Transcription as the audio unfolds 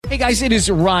Hey guys, it is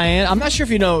Ryan. I'm not sure if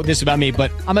you know this about me, but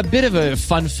I'm a bit of a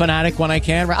fun fanatic when I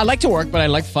can. I like to work, but I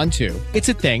like fun too. It's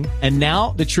a thing. And now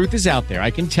the truth is out there.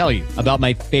 I can tell you about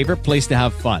my favorite place to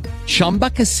have fun. Chumba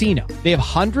Casino. They have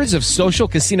hundreds of social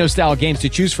casino style games to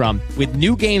choose from with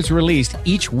new games released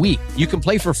each week. You can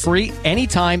play for free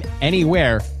anytime,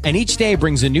 anywhere. And each day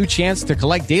brings a new chance to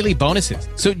collect daily bonuses.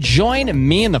 So join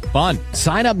me in the fun.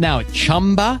 Sign up now at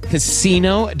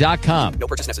ChumbaCasino.com. No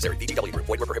purchase necessary. VGW Group.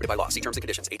 Void where prohibited by law. See terms and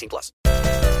conditions. 18+.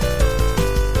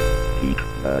 Geek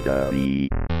Daddy.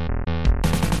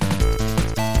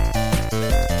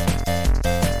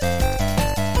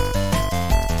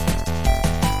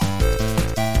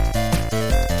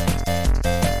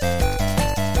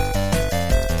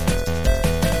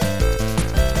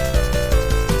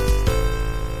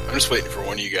 I'm just waiting for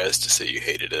one of you guys to say you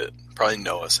hated it. Probably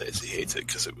Noah says he hates it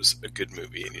because it was a good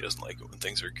movie and he doesn't like it when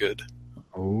things are good.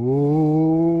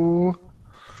 Oh,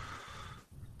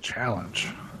 challenge.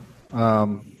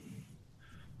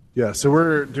 Yeah, so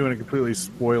we're doing a completely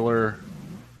spoiler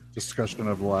discussion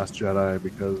of The Last Jedi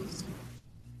because,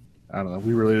 I don't know,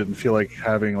 we really didn't feel like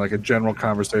having like a general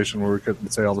conversation where we couldn't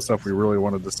say all the stuff we really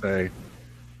wanted to say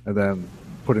and then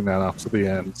putting that off to the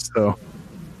end. So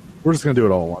we're just going to do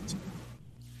it all at once.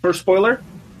 First spoiler,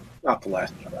 not The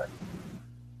Last Jedi.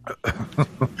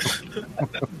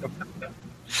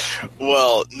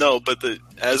 Well, no, but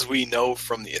as we know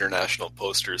from the international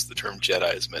posters, the term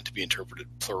Jedi is meant to be interpreted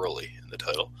plurally in the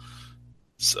title.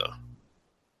 So,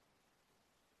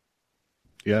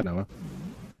 yeah, Noah.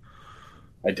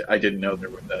 I didn't know there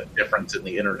was a difference in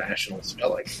the international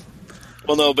spelling.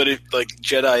 Well, no, but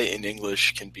Jedi in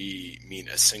English can mean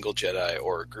a single Jedi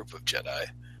or a group of Jedi,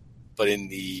 but in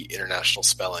the international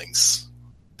spellings,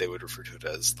 they would refer to it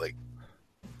as like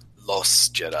Los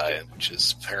Jedi, which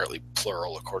is apparently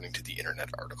plural according to the internet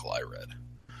article I read.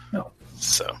 No,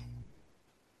 so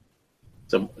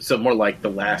more like the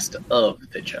last of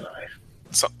the Jedi,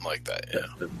 something like that. Yeah,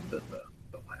 the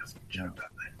last Jedi.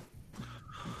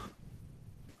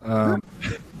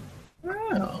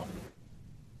 Wow.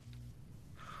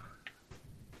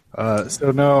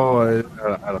 So no, I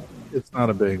don't. It's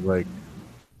not a big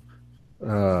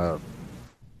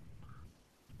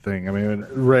thing. I mean,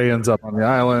 Rey ends up on the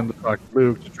island to talk to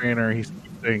Luke, to train her. He's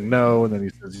saying no, and then he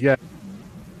says yes.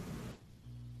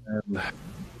 And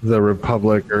the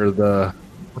Republic, or what the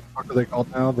fuck are they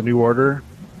called now? The New Order?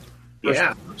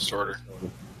 Yeah. First Order.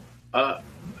 I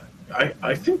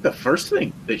think the first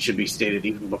thing that should be stated,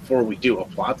 even before we do a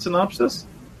plot synopsis,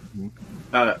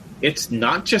 it's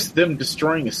not just them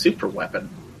destroying a super weapon.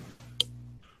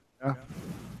 Yeah.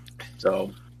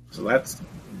 So that's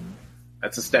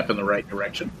a step in the right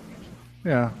direction.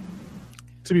 Yeah.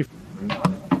 To be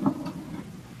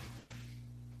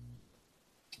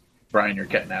Brian, you're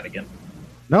getting that again.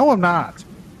 No, I'm not.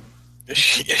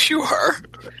 Yes, you are.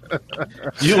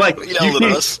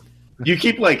 You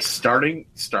keep like starting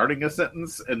a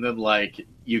sentence, and then like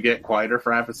you get quieter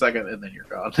for half a second, and then you're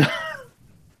gone.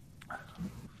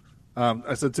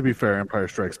 I said, to be fair, Empire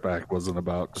Strikes Back wasn't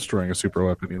about destroying a super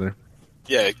weapon either.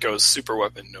 Yeah, it goes super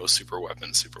weapon, no super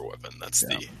weapon, super weapon. That's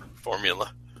the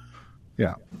formula.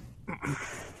 Yeah. I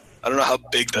don't know how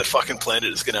big that fucking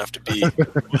planet is going to have to be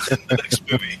within the next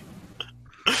movie.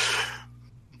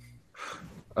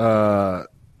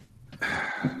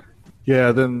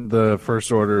 Yeah, then the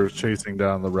First Order is chasing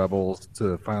down the rebels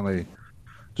to finally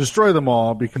destroy them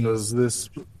all because this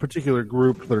particular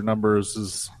group, their numbers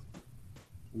is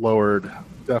lowered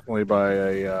definitely by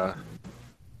a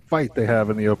fight they have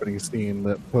in the opening scene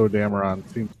that Poe Dameron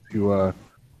seems to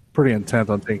pretty intent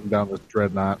on taking down this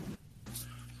dreadnought,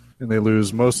 and they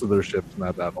lose most of their ships in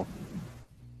that battle.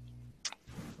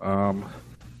 And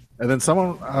then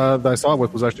someone that I saw it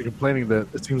with was actually complaining that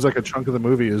it seems like a chunk of the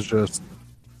movie is just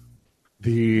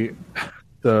the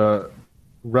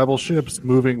rebel ships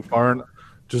moving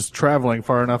just traveling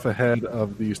far enough ahead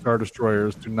of the Star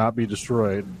Destroyers to not be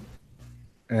destroyed,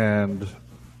 and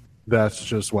that's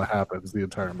just what happens the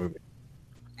entire movie.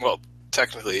 Well,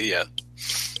 technically, yeah.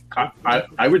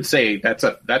 I would say that's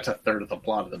a third of the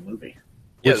plot of the movie.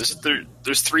 Yeah,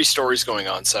 there's three stories going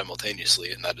on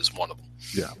simultaneously, and that is one of them.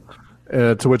 Yeah.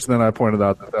 To which then I pointed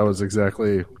out that was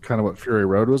exactly kind of what Fury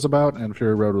Road was about, and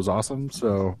Fury Road was awesome,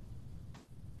 so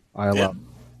I allowed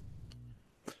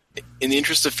it. In the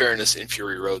interest of fairness, in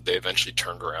Fury Road, they eventually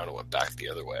turned around and went back the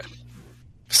other way.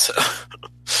 So,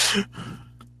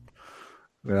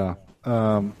 yeah.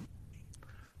 And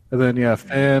then,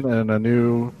 Finn and a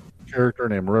new character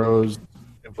named Rose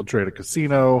infiltrate a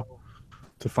casino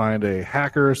to find a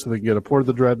hacker so they can get aboard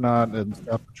the dreadnought and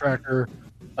stop the tracker.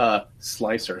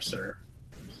 Slicer, sir.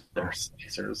 There are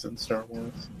slicers in Star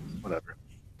Wars. Whatever.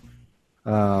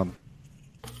 And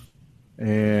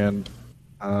then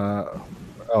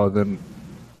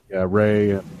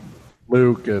Rey and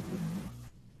Luke and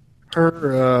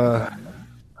her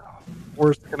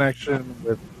Force connection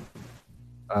with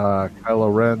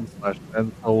Kylo Ren /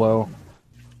 Ben Solo,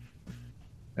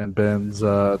 and Ben's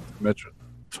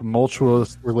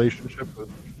tumultuous relationship with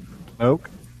Snoke.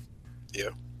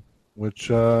 Yeah. Which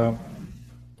has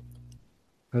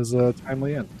a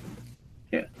timely end.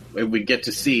 Yeah, we get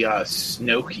to see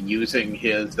Snoke using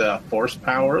his Force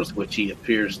powers, which he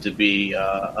appears to be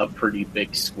a pretty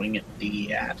big swing at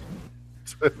D at.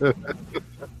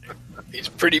 He's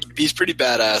pretty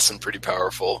badass and pretty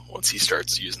powerful once he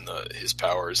starts using his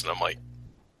powers, and I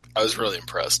was really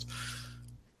impressed.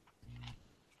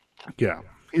 Yeah,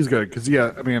 he's good because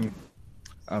I don't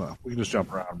know. We can just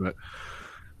jump around, but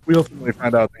we ultimately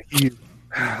find out that he's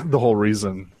the whole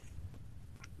reason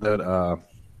that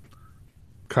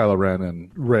Kylo Ren and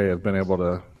Rey have been able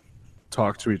to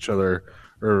talk to each other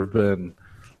or have been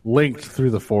linked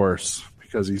through the Force,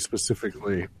 because he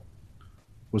specifically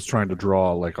was trying to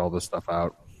draw all this stuff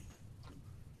out,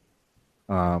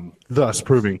 thus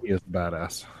proving he is a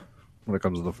badass when it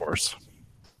comes to the Force.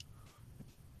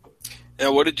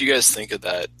 Now, what did you guys think of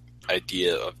that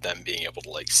idea of them being able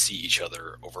to see each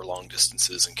other over long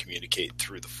distances and communicate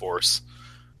through the Force?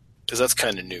 Because that's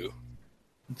kind of new.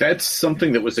 That's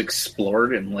something that was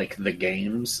explored in the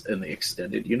games in the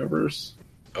extended universe.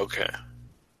 Okay.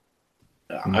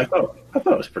 I thought it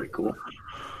was pretty cool.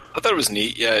 I thought it was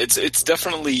neat. Yeah, it's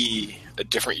definitely a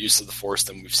different use of the Force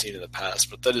than we've seen in the past,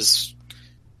 but that is...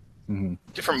 Mm-hmm.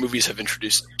 Different movies have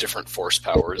introduced different Force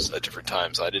powers at different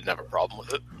times. I didn't have a problem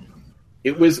with it.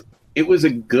 It was a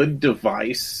good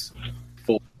device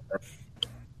for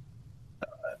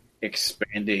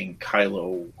expanding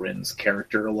Kylo Ren's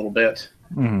character a little bit.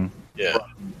 Mm-hmm. Yeah.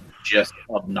 From just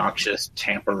obnoxious,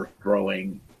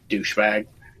 tamper-throwing douchebag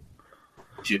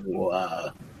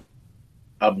to...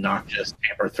 obnoxious,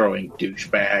 tamper-throwing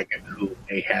douchebag who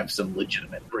may have some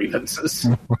legitimate grievances.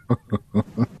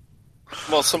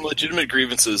 Well, some legitimate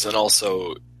grievances, and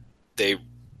also they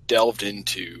delved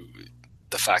into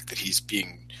the fact that he's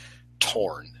being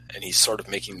torn, and he's sort of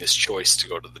making this choice to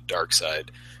go to the dark side,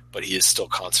 but he is still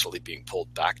constantly being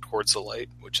pulled back towards the light,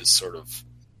 which is sort of...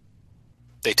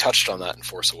 They touched on that in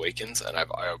Force Awakens, and I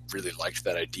really liked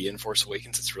that idea in Force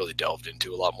Awakens. It's really delved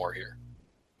into a lot more here.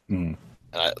 Mm.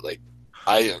 I'll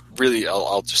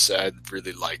just say I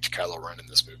really liked Kylo Ren in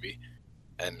this movie,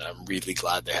 and I'm really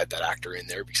glad they had that actor in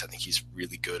there, because I think he's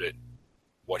really good at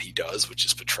what he does, which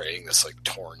is portraying this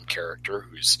torn character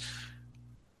who's...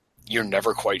 You're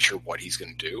never quite sure what he's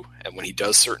going to do, and when he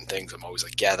does certain things, I'm always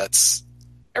that's...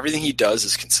 Everything he does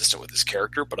is consistent with his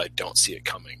character, but I don't see it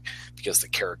coming, because the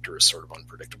character is sort of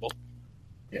unpredictable.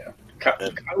 Yeah.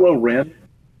 Kylo Ren,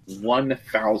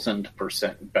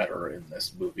 1,000% better in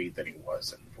this movie than he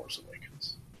was in Force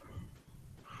Awakens.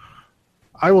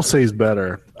 I will say he's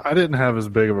better. I didn't have as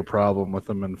big of a problem with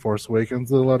him in Force Awakens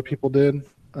that a lot of people did.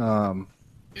 Neither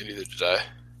did I.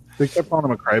 They kept calling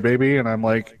him a crybaby, and I'm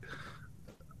I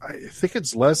think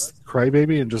it's less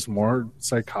crybaby and just more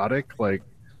psychotic.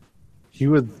 He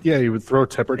would throw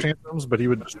temper tantrums, but he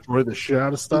would destroy the shit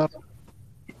out of stuff.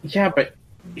 Yeah, but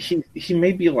he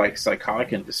may be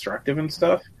psychotic and destructive and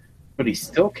stuff, but he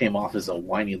still came off as a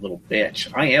whiny little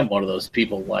bitch. I am one of those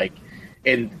people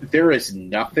and there is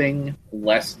nothing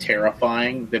less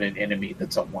terrifying than an enemy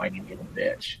that's a whiny little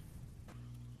bitch.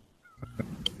 I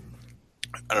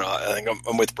don't know. I think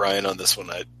I'm with Brian on this one.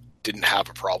 I didn't have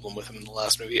a problem with him in the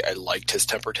last movie. I liked his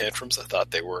temper tantrums. I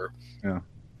thought they were... Yeah.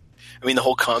 I mean, the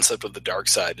whole concept of the dark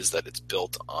side is that it's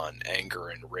built on anger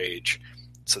and rage.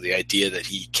 So the idea that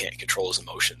he can't control his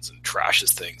emotions and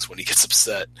trashes things when he gets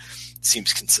upset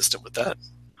seems consistent with that.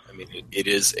 I mean, it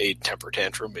is a temper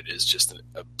tantrum. It is just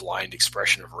a blind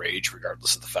expression of rage,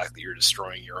 regardless of the fact that you're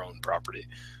destroying your own property.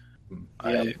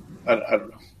 Yeah, I don't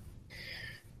know.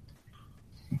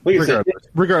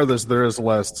 Regardless, there is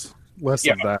less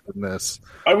of that in this.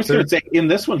 I was going to say, in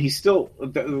this one, he still...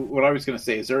 What I was going to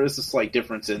say is there is a slight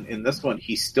difference. In this one,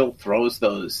 he still throws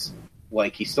those...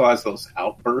 he still has those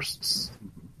outbursts.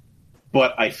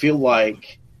 But I feel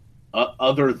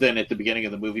other than at the beginning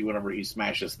of the movie, whenever he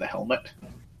smashes the helmet,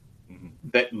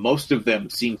 that most of them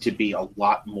seem to be a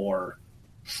lot more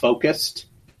focused.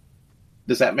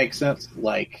 Does that make sense?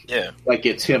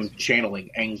 It's him channeling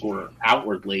anger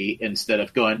outwardly instead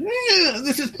of going,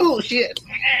 this is bullshit.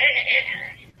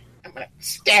 I'm going to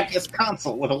stab this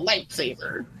console with a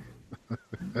lightsaber.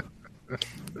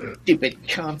 Stupid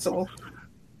console.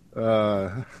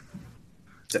 But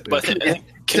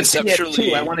conceptually...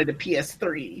 PS2, I wanted a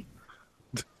PS3.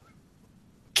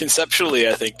 conceptually,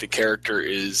 I think the character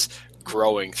is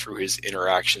growing through his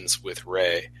interactions with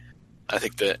Rey. I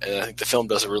think the film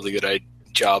does a really good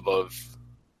job of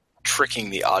tricking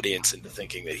the audience into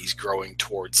thinking that he's growing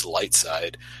towards the light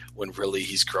side, when really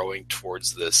he's growing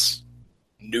towards this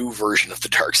new version of the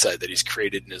dark side that he's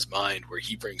created in his mind, where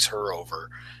he brings her over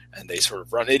and they sort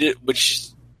of run it, which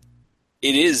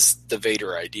it is the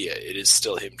Vader idea. It is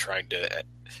still him trying to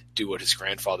do what his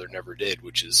grandfather never did,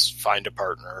 which is find a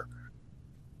partner,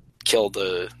 kill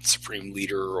the supreme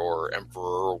leader or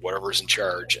emperor or whatever's in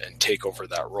charge, and take over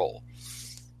that role.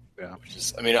 Yeah. Which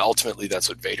is, I mean, ultimately that's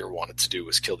what Vader wanted to do,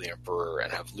 was kill the emperor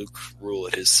and have Luke rule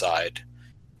at his side.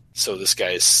 So this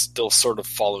guy is still sort of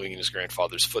following in his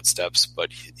grandfather's footsteps,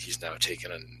 but he's now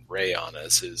taken Rey on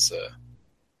as his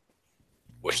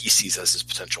what he sees as his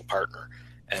potential partner.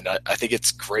 And I think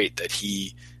it's great that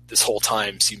he, this whole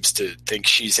time, seems to think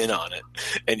she's in on it,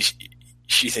 and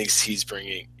she thinks she's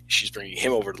bringing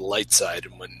him over to the light side.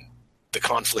 And when the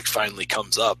conflict finally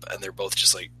comes up, and they're both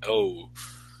just like, "Oh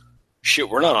shit,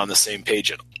 we're not on the same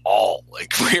page at all."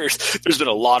 Like, there's been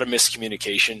a lot of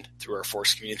miscommunication through our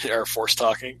force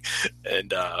talking,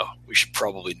 and we should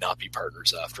probably not be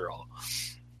partners after all.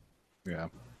 Yeah,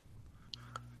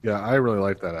 I really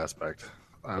like that aspect.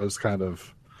 I was kind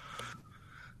of.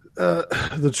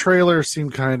 The trailer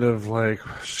seemed kind of like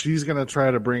she's going to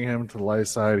try to bring him to the light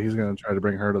side. He's going to try to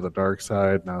bring her to the dark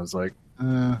side. And I was like,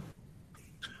 I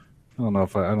don't know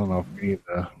if we need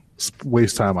to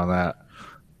waste time on that.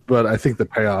 But I think the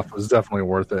payoff was definitely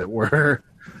worth it, where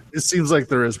it seems like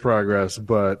there is progress,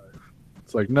 but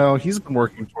it's like, no, he's been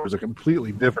working towards a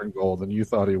completely different goal than you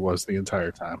thought he was the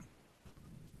entire time.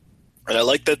 And I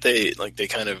like that they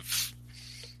kind of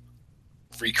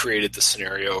recreated the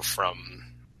scenario from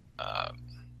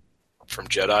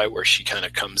Jedi, where she kind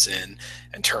of comes in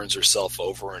and turns herself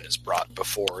over and is brought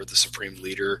before the Supreme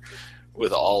Leader,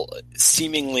 with all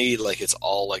seemingly like it's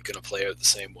all like going to play out the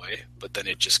same way, but then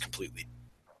it just completely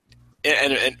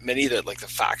and many that like the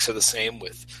facts are the same,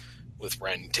 with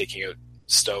Ren taking out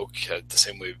Snoke the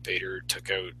same way Vader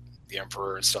took out the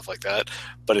Emperor and stuff like that,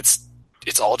 but it's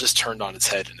all just turned on its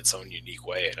head in its own unique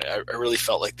way. And I really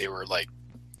felt like they were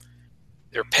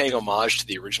paying homage to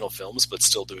the original films, but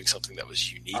still doing something that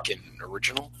was unique and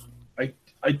original.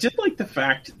 I did like the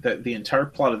fact that the entire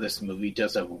plot of this movie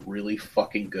does a really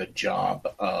fucking good job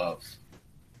of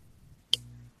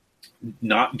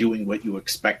not doing what you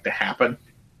expect to happen.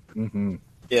 Mm-hmm.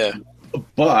 Yeah.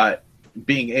 But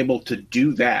being able to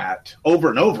do that over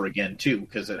and over again, too,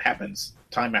 because it happens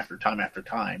time after time after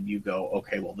time. You go,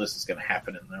 okay, well, this is going to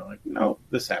happen. And they're like, no,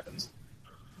 this happens.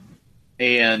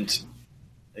 And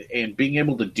being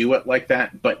able to do it like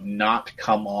that, but not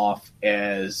come off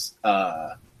as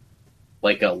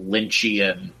like a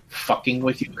Lynchian fucking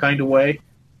with you kind of way.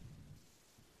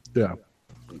 Yeah.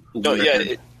 No, yeah,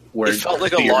 it felt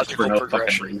like a logical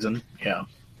progression. Reason. Yeah.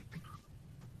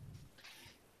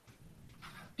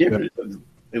 Yeah,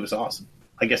 it was awesome.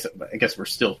 I guess we're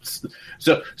still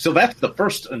so that's the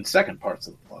first and second parts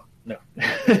of the plot.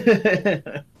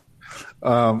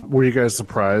 No. Were you guys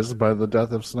surprised by the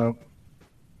death of Snoke?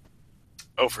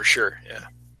 Oh, for sure, yeah.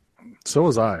 So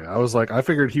was I. I was like, I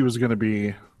figured he was going to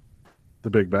be the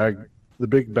big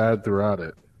bad throughout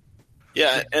it.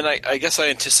 Yeah, and I guess I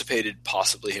anticipated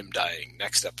possibly him dying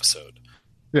next episode.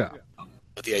 Yeah.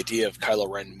 But the idea of Kylo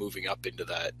Ren moving up into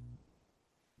that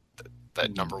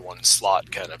number one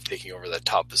slot, kind of taking over that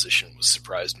top position,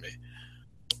 surprised me.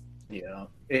 Yeah,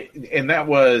 and that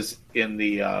was in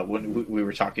the when we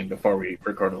were talking before we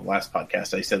recorded the last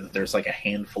podcast. I said that there's like a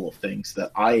handful of things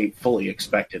that I fully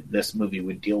expected this movie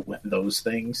would deal with those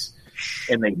things,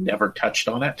 and they never touched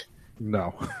on it.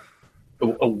 No.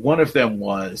 One of them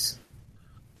was,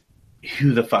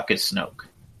 who the fuck is Snoke?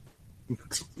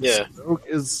 Yeah, Snoke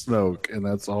is Snoke, and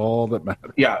that's all that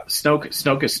matters. Yeah, Snoke is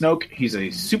Snoke. He's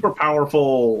a super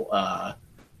powerful a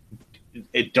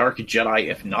dark Jedi,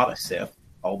 if not a Sith.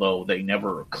 Although they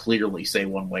never clearly say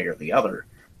one way or the other.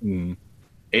 Mm.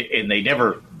 And they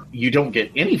you don't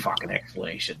get any fucking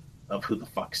explanation of who the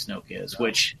fuck Snoke is,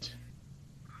 which,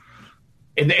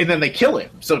 and then they kill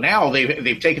him. So now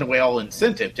they've taken away all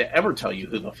incentive to ever tell you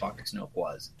who the fuck Snoke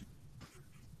was.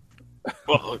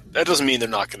 Well, that doesn't mean they're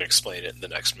not going to explain it in the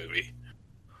next movie.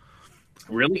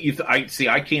 Really?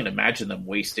 I can't imagine them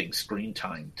wasting screen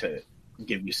time to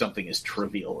give you something as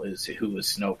trivial as who is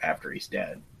Snoke after he's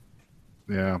dead.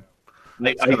 Yeah,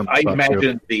 I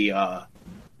imagine the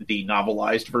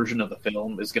novelized version of the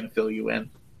film is going to fill you in.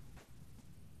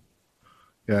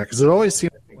 Yeah, because it always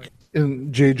seemed like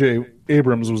in J.J.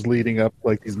 Abrams was leading up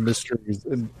like these mysteries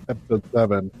in Episode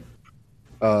 7.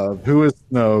 Who is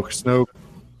Snoke? Snoke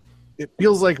it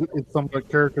feels like it's some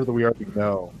character that we already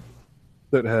know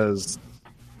that has,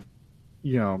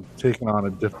 taken on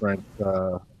a different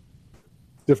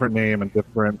name and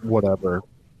different whatever.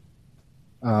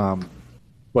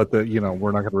 But that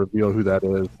we're not going to reveal who that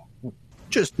is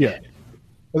just yet.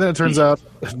 And then it turns out,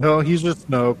 no, he's just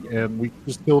Snoke, and we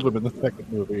just killed him in the second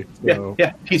movie. So.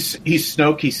 Yeah. He's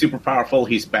Snoke. He's super powerful.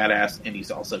 He's badass, and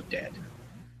he's also dead.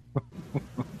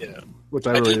 Yeah, which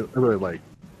I really like.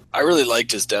 I really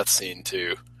liked his death scene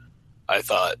too. I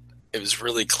thought it was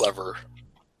really clever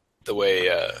the way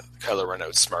Kylo Ren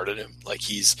outsmarted him. Like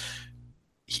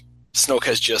Snoke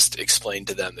has just explained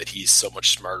to them that he's so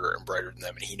much smarter and brighter than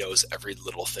them, and he knows every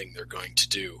little thing they're going to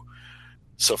do.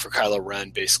 So for Kylo Ren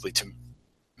basically to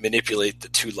manipulate the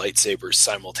two lightsabers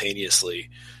simultaneously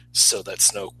so that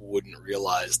Snoke wouldn't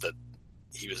realize that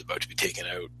he was about to be taken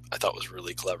out, I thought was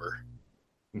really clever.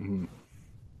 Mm-hmm.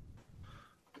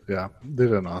 Yeah, they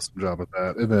did an awesome job with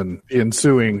that. And then the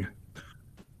ensuing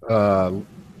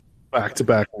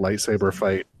back-to-back lightsaber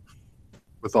fight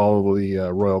with all of the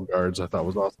royal guards, I thought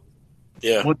was awesome.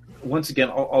 Yeah. Once again,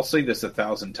 I'll say this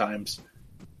 1,000 times.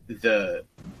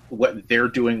 What they're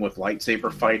doing with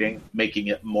lightsaber fighting, making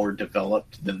it more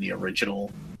developed than the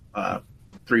original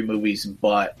 3 movies,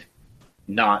 but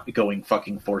not going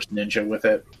fucking Force Ninja with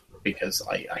it, because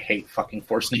I hate fucking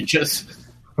Force Ninjas.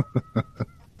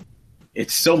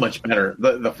 It's so much better.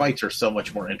 The fights are so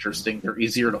much more interesting. They're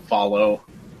easier to follow.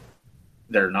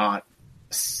 They're not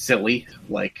silly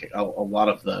like a lot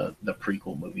of the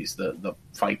prequel movies. The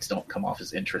fights don't come off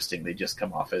as interesting. They just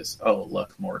come off as, oh,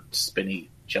 look, more spinny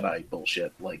Jedi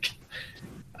bullshit. Like,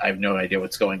 I have no idea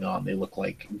what's going on. They look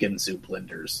like Ginsu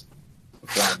blenders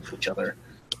flying with each other.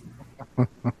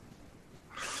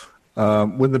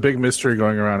 When the big mystery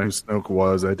going around who Snoke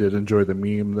was, I did enjoy the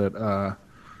meme that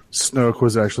Snoke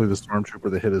was actually the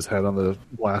stormtrooper that hit his head on the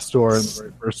blast door in the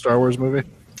very first Star Wars movie.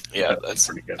 Yeah, that's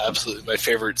absolutely my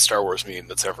favorite Star Wars meme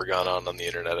that's ever gone on the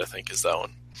internet, I think, is that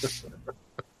one.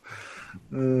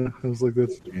 I was like,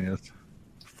 that's genius.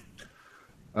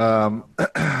 Do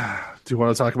you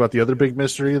want to talk about the other big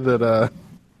mystery that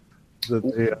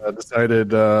they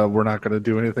decided we're not going to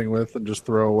do anything with and just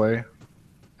throw away?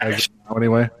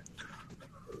 Anyway.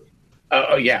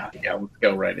 Oh, yeah. Let's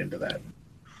go right into that.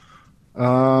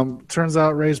 Turns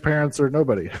out Rey's parents are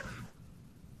nobody.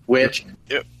 Which,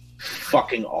 yep.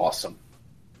 Fucking awesome.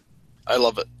 I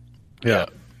love it. Yeah.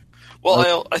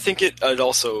 Well, I think it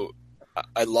also,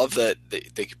 I love that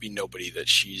they could be nobody, that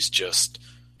she's just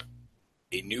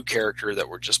a new character that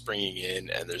we're just bringing in,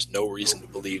 and there's no reason to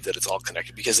believe that it's all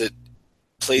connected, because it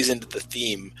plays into the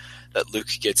theme that Luke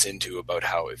gets into about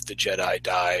how if the Jedi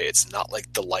die, it's not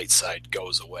like the light side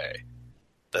goes away,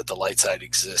 that the light side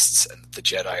exists and the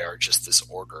Jedi are just this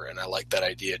order. And I like that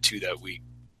idea too, that we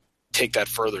take that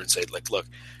further and say, like, look,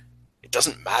 it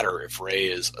doesn't matter if Rey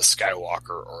is a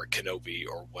Skywalker or a Kenobi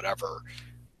or whatever.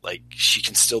 Like, she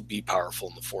can still be powerful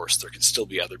in the Force. There can still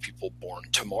be other people born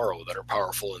tomorrow that are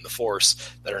powerful in the Force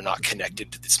that are not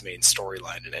connected to this main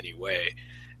storyline in any way.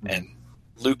 Mm-hmm. And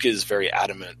Luke is very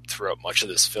adamant throughout much of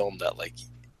this film that, like,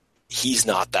 he's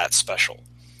not that special.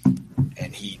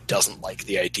 And he doesn't like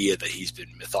the idea that he's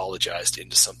been mythologized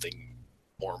into something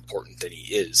more important than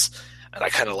he is. And I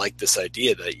kind of like this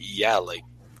idea that, yeah, like,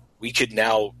 we could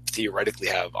now theoretically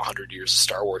have 100 years of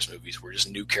Star Wars movies where just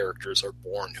new characters are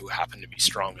born who happen to be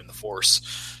strong in the Force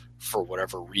for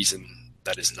whatever reason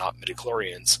that is not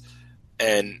midichlorians.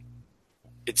 And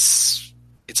it's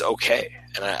okay.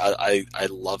 And I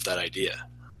love that idea.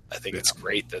 I think it's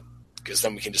great that, because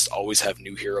then we can just always have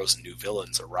new heroes and new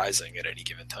villains arising at any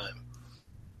given time.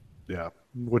 Yeah,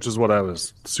 which is what I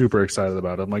was super excited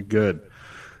about. I'm like, good.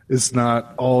 It's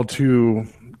not all too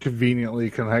conveniently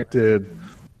connected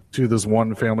to this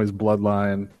one family's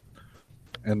bloodline.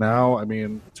 And now, I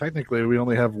mean, technically we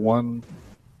only have one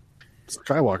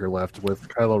Skywalker left with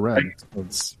Kylo Ren.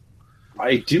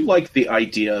 I do like the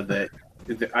idea that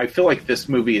I feel like this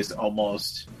movie is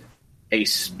almost a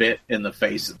spit in the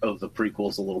face of the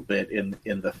prequels a little bit in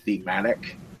the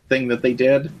thematic thing that they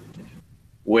did,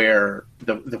 where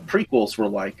the prequels were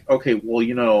like, okay, well,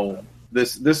 you know,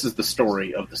 this is the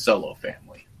story of the Solo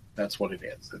family. That's what it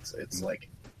is. It's like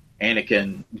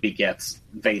Anakin begets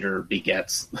Vader,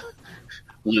 begets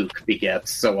Luke,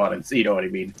 begets so on, and you know what I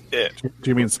mean. Yeah. Do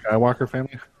you mean Skywalker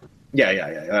family? Yeah.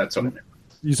 That's what I meant.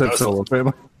 You said Solo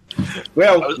family.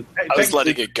 Well, I was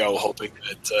letting it go, hoping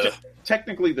that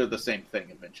technically they're the same thing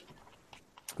eventually.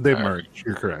 They merge.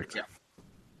 You're correct. Yeah.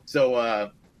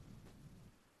 So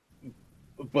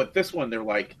but this one they're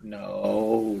like,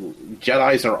 no,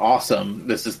 Jedis are awesome.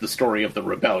 This is the story of the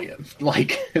rebellion.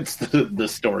 Like, it's the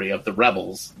story of the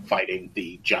rebels fighting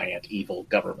the giant evil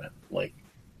government. Like,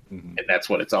 and that's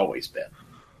what it's always been.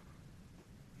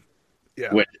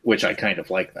 Yeah, which I kind of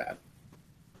like that.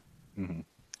 Mm-hmm.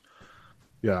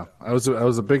 Yeah, I was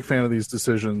a big fan of these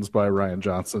decisions by Rian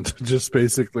Johnson to just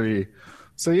basically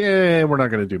say, yeah, we're not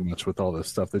going to do much with all this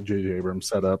stuff that J.J. Abrams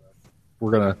set up.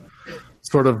 We're going to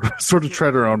sort of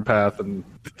tread our own path and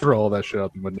throw all that shit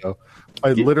out the window.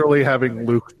 By literally having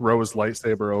Luke throw his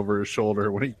lightsaber over his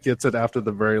shoulder when he gets it after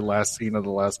the very last scene of the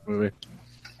last movie.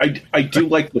 I do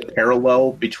like the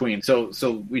parallel between... So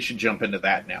we should jump into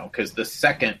that now, because the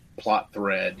second plot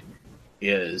thread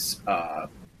is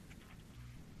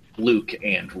Luke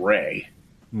and Rey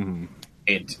and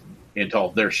all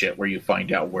of their shit, where you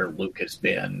find out where Luke has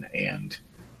been, and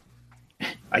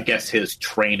I guess his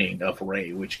training of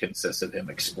Rey, which consists of him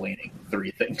explaining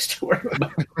 3 things to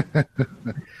her.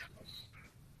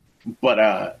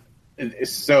 But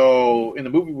so in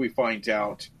the movie we find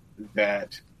out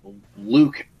that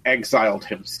Luke exiled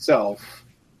himself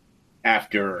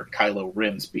after Kylo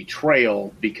Ren's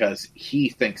betrayal because he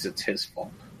thinks it's his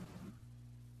fault.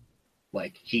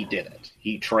 Like, he did it.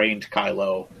 He trained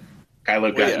Kylo.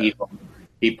 Kylo got evil.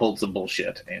 He pulled some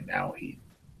bullshit, and now he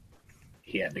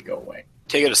had to go away.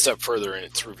 Take it a step further, and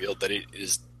it's revealed that it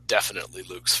is definitely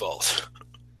Luke's fault.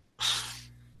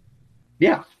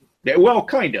 Yeah. Well,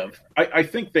 kind of. I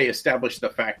think they established the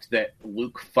fact that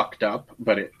Luke fucked up,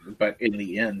 but in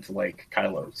the end, like,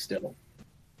 Kylo still...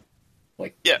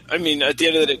 Like, yeah, I mean, at the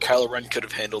end of the day, Kylo Ren could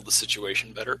have handled the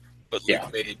situation better, but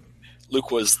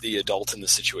Luke was the adult in the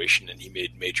situation, and he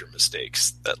made major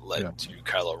mistakes that led to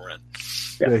Kylo Ren.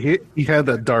 Yeah, he had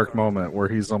that dark moment where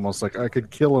he's almost like, I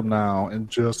could kill him now and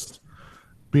just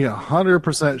be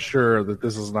 100% sure that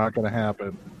this is not going to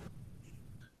happen.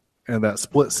 And that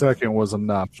split second was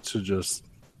enough to just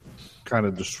kind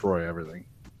of destroy everything.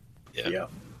 Yeah.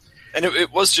 And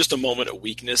it was just a moment of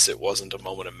weakness. It wasn't a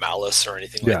moment of malice or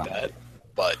anything like that.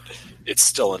 But it's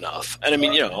still enough. And I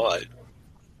mean,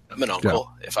 I'm an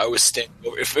uncle. Yeah. If I was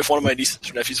if one of my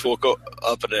nieces or nephews woke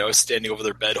up and I was standing over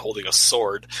their bed holding a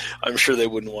sword, I'm sure they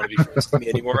wouldn't want to be friends with me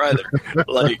anymore either.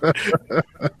 Like,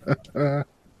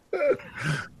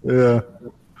 yeah,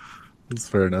 that's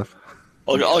fair enough.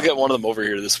 I'll get one of them over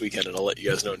here this weekend, and I'll let you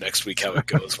guys know next week how it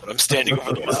goes when I'm standing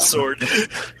over them with a sword.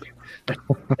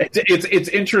 It's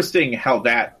interesting how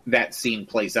that scene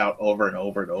plays out over and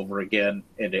over and over again,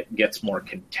 and it gets more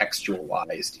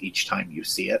contextualized each time you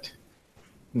see it.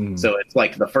 So it's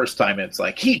like the first time it's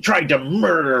like, he tried to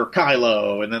murder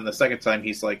Kylo, and then the second time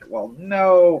he's like, well,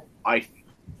 no, I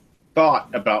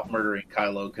thought about murdering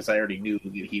Kylo because I already knew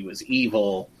that he was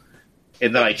evil,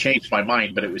 and then I changed my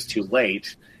mind, but it was too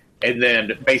late. And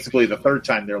then basically the third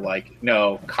time they're like,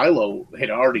 no, Kylo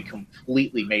had already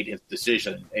completely made his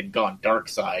decision and gone dark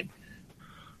side.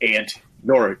 And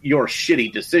your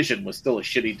shitty decision was still a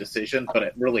shitty decision, but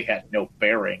it really had no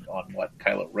bearing on what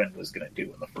Kylo Ren was going to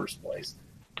do in the first place.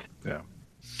 Yeah.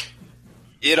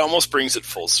 It almost brings it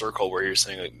full circle where you're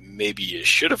saying, like, maybe you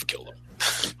should have killed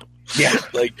him. Yeah.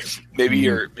 Like,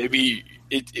 maybe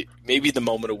maybe the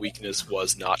moment of weakness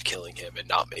was not killing him and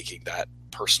not making that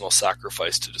personal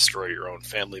sacrifice to destroy your own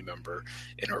family member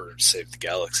in order to save the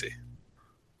galaxy.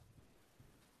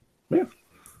 Yeah.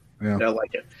 I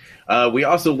like it. We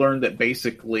also learned that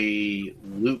basically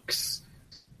Luke's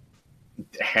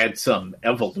had some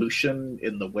evolution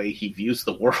in the way he views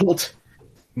the world,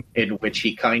 in which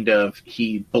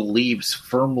he believes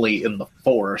firmly in the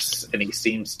Force, and he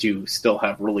seems to still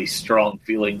have really strong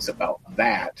feelings about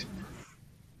that.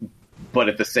 But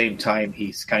at the same time,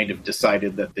 he's kind of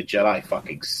decided that the Jedi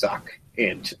fucking suck,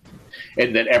 and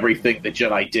that everything the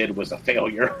Jedi did was a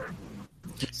failure.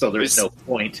 So there's no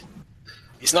point.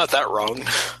 He's not that wrong.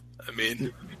 I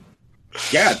mean,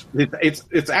 yeah,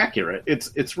 it's accurate.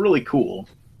 It's really cool.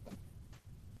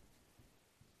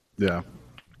 Yeah,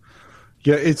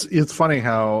 it's funny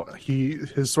how he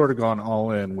has sort of gone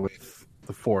all in with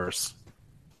the Force,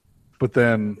 but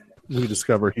then we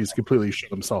discover he's completely shut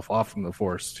himself off from the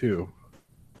Force too.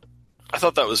 I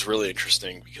thought that was really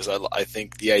interesting because I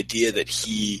think the idea that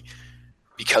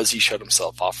because he shut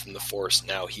himself off from the Force,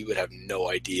 now he would have no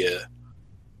idea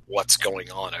what's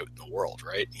going on out in the world,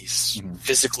 right? He's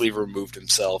physically removed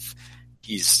himself.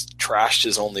 He's trashed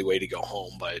his only way to go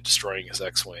home by destroying his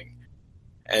X-Wing.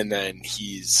 And then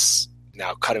he's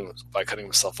now cutting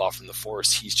himself off from the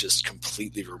Force. He's just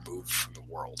completely removed from the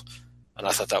world. And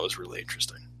I thought that was really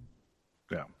interesting.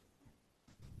 Yeah.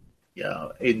 Yeah.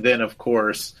 And then, of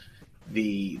course,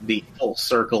 the full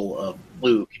circle of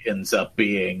Luke ends up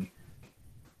being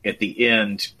at the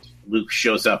end, Luke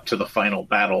shows up to the final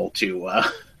battle to.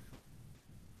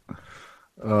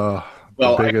 The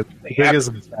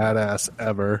biggest badass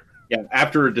ever. Yeah,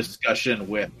 after a discussion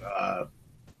with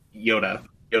Yoda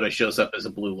shows up as a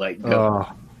blue light goat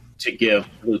to give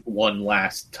Luke one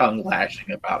last tongue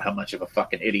lashing about how much of a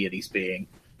fucking idiot he's being.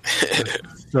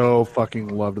 So fucking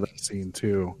loved that scene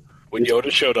too. When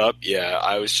Yoda showed up,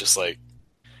 I was just like,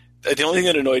 the only thing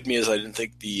that annoyed me is I didn't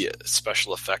think the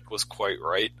special effect was quite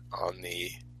right on the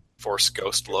Force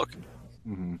Ghost look.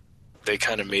 Mm-hmm. They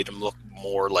kind of made him look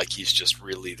more like he's just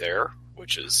really there,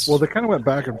 which is... Well, they kind of went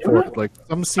back and forth. Like,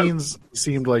 some scenes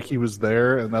seemed like he was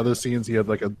there, and other scenes he had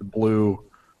like a blue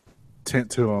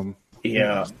tint to him.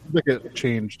 Yeah. Like it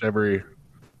changed every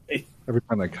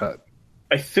time they cut.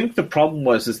 I think the problem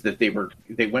was that they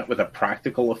went with a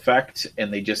practical effect,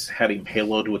 and they just had him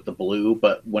haloed with the blue,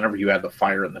 but whenever you had the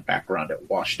fire in the background, it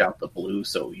washed out the blue,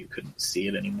 so you couldn't see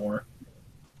it anymore.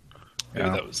 Yeah,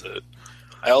 that was it.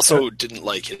 I also didn't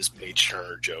like his page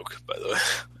turner joke, by the way.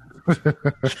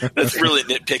 That's really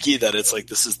nitpicky that it's like,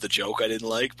 this is the joke I didn't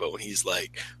like, but when he's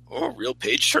like, oh, real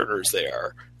page turners they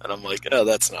are. And I'm like, oh,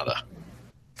 that's not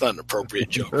an appropriate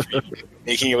joke for you.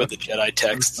 Making it with the Jedi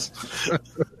texts.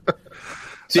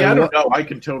 See, I don't know. I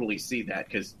can totally see that,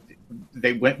 because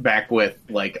they went back with,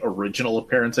 like, original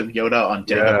appearance of Yoda on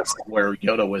Death, where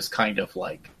Yoda was kind of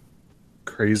like...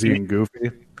 crazy and goofy.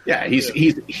 Yeah,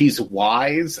 he's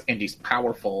wise and he's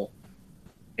powerful,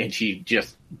 and she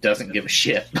just doesn't give a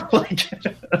shit. I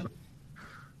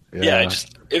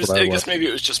guess maybe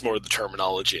it was just more the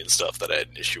terminology and stuff that I had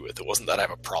an issue with. It wasn't that I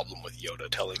have a problem with Yoda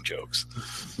telling jokes.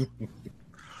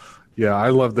 Yeah, I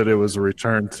love that it was a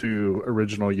return to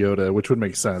original Yoda, which would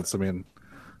make sense. I mean,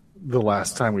 the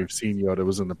last time we've seen Yoda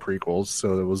was in the prequels,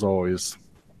 so it was always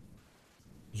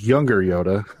younger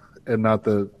Yoda and not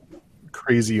the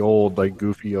crazy old, like,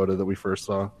 goofy Yoda that we first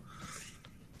saw.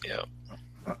 Yeah.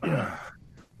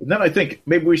 And then I think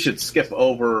maybe we should skip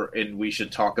over and we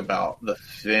should talk about the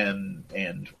Finn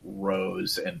and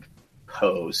Rose and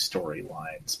Poe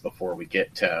storylines before we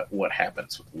get to what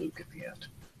happens with Luke at the end.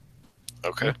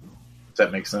 Okay. Does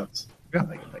that make sense? Yeah. I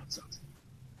think it makes sense.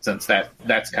 Since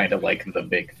that's kind of like the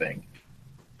big thing.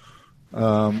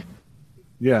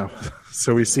 Yeah.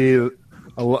 So we see...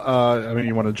 I mean,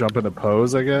 you want to jump into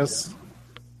Poe's, I guess?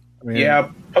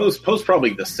 Poe's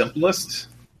probably the simplest.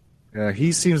 Yeah,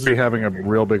 he seems to be having a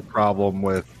real big problem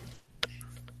with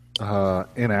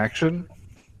inaction,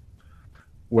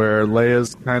 where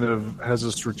Leia's kind of has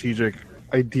a strategic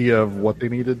idea of what they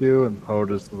need to do, and Poe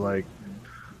just like,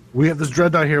 we have this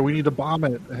dreadnought here, we need to bomb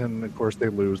it, and of course they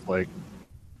lose like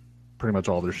pretty much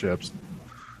all their ships.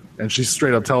 And she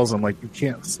straight up tells him, like, you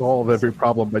can't solve every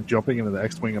problem by jumping into the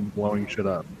X-Wing and blowing shit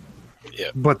up.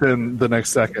 Yeah. But then the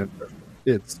next second,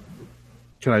 it's,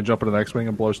 can I jump into the X-Wing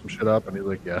and blow some shit up? And he's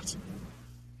like, yes.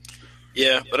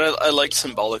 Yeah, but I like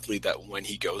symbolically that when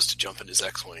he goes to jump in his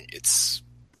X-Wing,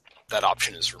 that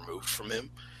option is removed from him.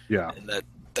 Yeah. And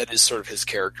that is sort of his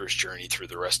character's journey through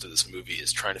the rest of this movie,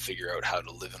 is trying to figure out how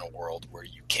to live in a world where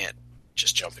you can't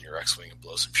just jump in your X-Wing and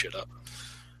blow some shit up.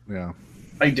 Yeah.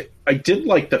 I did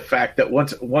like the fact that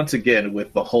once again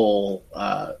with the whole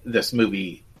this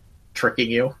movie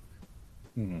tricking you,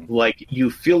 like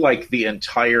you feel like the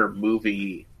entire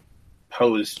movie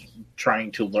Poe's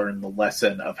trying to learn the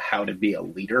lesson of how to be a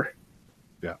leader.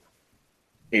 Yeah,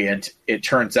 and it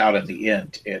turns out in the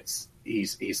end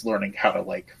he's learning how to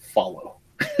like follow.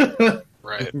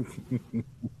 Right.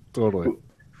 Totally.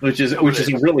 Which is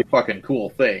a really fucking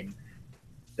cool thing.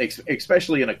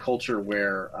 Especially in a culture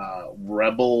where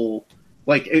rebels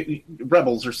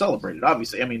are celebrated.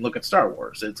 Obviously, I mean, look at Star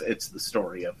Wars. It's the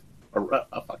story of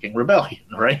a fucking rebellion,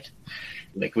 right?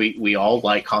 Like we all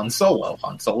like Han Solo.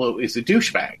 Han Solo is a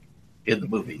douchebag in the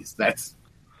movies.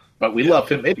 But we love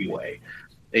him anyway.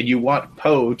 And you want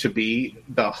Poe to be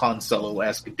the Han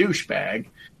Solo-esque douchebag.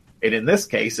 And in this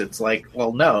case, it's like,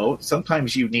 well, no.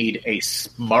 Sometimes you need a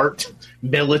smart,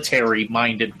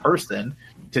 military-minded person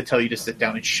to tell you to sit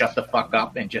down and shut the fuck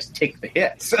up and just take the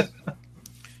hits.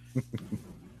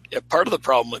 Yeah, part of the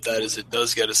problem with that is it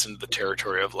does get us into the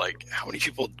territory of, like, how many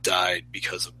people died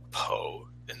because of Poe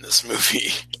in this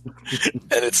movie?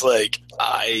 And it's like,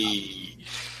 I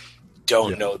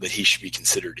don't know that he should be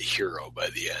considered a hero by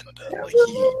the end. Like,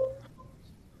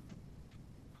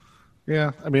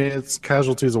 Yeah, I mean, it's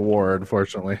casualties of war,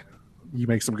 unfortunately. You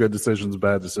make some good decisions,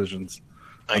 bad decisions.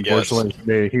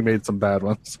 Unfortunately, he made some bad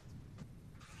ones.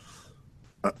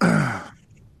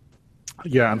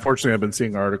 Yeah, unfortunately, I've been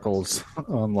seeing articles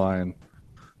online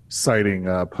citing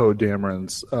Poe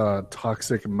Dameron's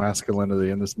toxic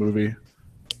masculinity in this movie.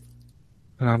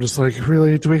 And I'm just like,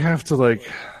 really? Do we have to, like,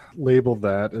 labeled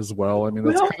that as well. I mean,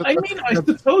 that's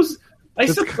I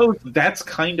suppose that's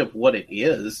kind of what it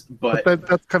is, but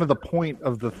that's kind of the point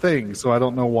of the thing. So I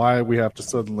don't know why we have to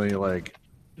suddenly like.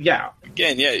 Yeah.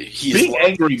 Again, yeah, he's being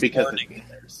angry because learning.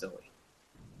 They're silly.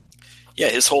 Yeah,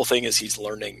 his whole thing is he's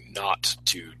learning not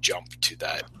to jump to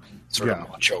that sort of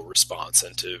macho response,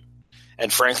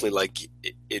 and frankly, like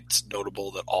it's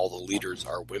notable that all the leaders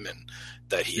are women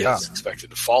that he is expected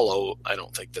to follow. I'm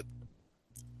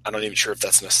not even sure if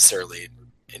that's necessarily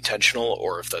intentional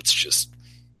or if that's just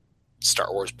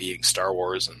Star Wars being Star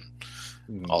Wars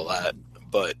and all that.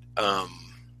 But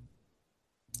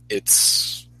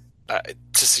it's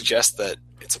to suggest that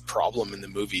it's a problem in the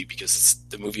movie because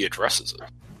the movie addresses it.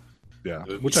 Yeah,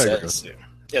 which I agree with.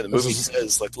 Yeah, the movie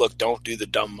says, like, look, don't do the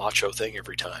dumb macho thing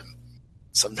every time.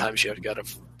 Sometimes you have got to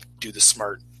do the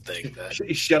smart thing.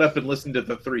 Shut up and listen to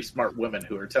the 3 smart women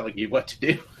who are telling you what to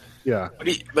do. Yeah.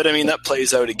 But I mean, that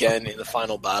plays out again in the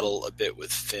final battle a bit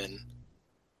with Finn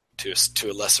to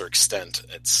a lesser extent.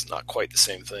 It's not quite the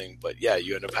same thing, but yeah,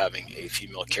 you end up having a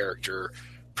female character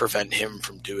prevent him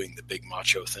from doing the big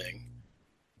macho thing.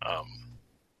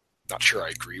 Not sure I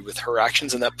agree with her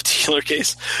actions in that particular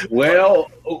case. Well,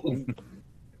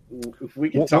 if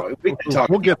we can talk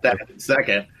about that in a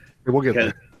second. We'll get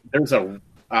there.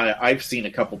 I've seen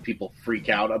a couple people freak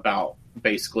out about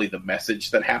basically the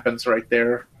message that happens right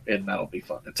there, and that'll be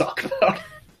fun to talk about.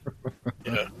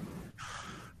 Yeah.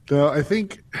 I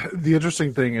think the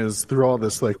interesting thing is through all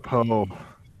this, like, Poe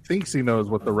thinks he knows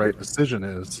what the right decision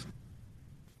is.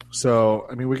 So,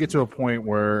 I mean, we get to a point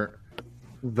where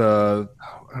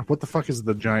what the fuck is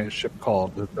the giant ship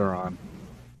called that they're on?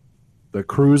 The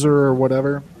cruiser or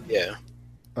whatever? Yeah.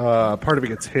 Part of it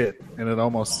gets hit, and it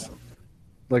almost,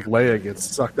 like, Leia gets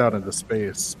sucked out into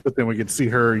space. But then we can see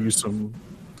her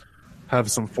have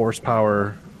some force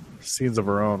power scenes of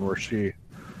her own where she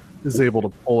is able to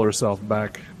pull herself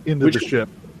back into the ship.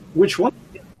 Which one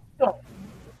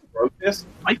wrote this?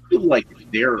 I feel like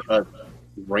they're a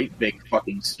great big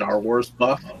fucking Star Wars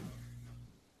buff.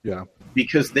 Yeah.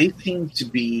 Because they seem to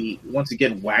be, once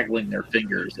again, waggling their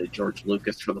fingers at George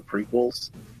Lucas for the prequels.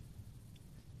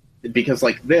 Because,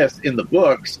 like this, in the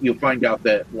books, you'll find out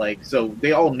that, like, so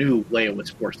they all knew Leia was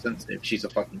force sensitive. She's a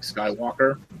fucking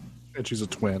Skywalker. And she's a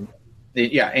twin.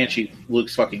 Yeah, and she's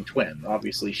Luke's fucking twin.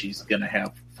 Obviously, she's going to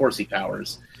have forcey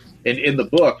powers. And in the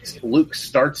books, Luke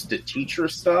starts to teach her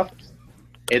stuff,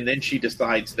 and then she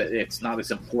decides that it's not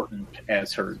as important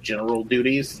as her general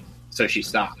duties, so she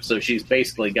stops. So she's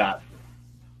basically got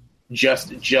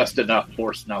just enough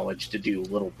force knowledge to do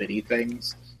little bitty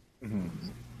things,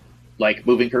 like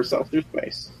moving herself through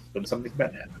space when something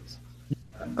bad happens.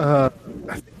 I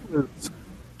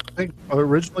think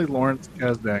originally Lawrence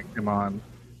Kasdan came on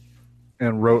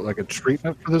and wrote like a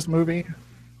treatment for this movie,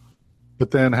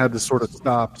 but then had to sort of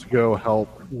stop to go help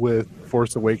with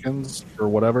Force Awakens or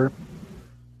whatever.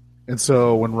 And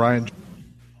so when Ryan,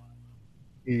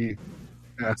 he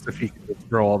asked if he could just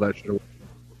throw all that shit away.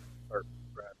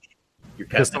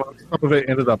 Because some of it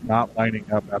ended up not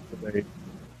lining up after they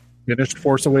finished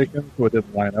Force Awakens, so it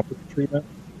didn't line up with the treatment.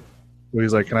 So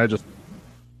he's like, can I just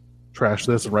trash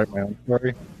this and write my own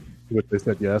story? To which they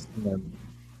said yes. And then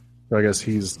so I guess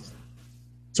he's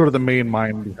sort of the main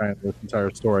mind behind this entire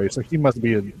story. So he must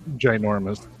be a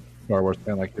ginormous Star Wars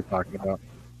fan like you're talking about.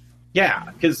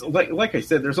 Yeah, because like I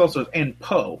said, there's also, and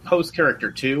Poe's character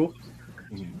too.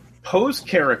 Poe's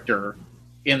character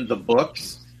in the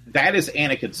books, that is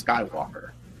Anakin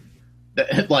Skywalker.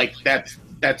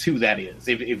 That's who that is.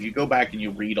 If you go back and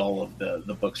you read all of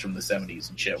the books from the 70s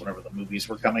and shit, whenever the movies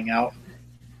were coming out,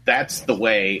 that's the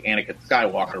way Anakin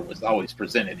Skywalker was always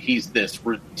presented. He's this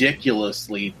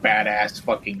ridiculously badass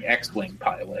fucking X-Wing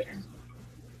pilot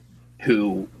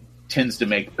who tends to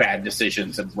make bad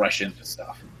decisions and rush into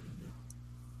stuff.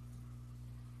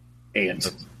 And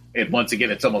once again,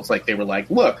 it's almost like they were like,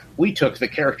 look, we took the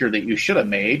character that you should have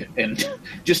made and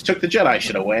just took the Jedi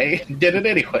shit away and did it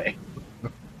anyway.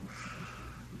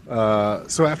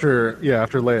 So after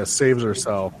Leia saves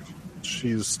herself,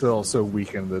 she's still so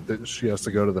weakened that she has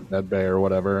to go to the med bay or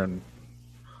whatever and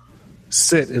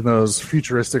sit in those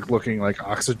futuristic looking like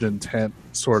oxygen tent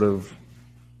sort of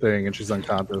thing, and she's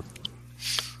unconscious.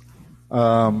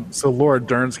 So Laura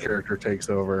Dern's character takes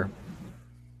over,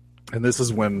 and this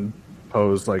is when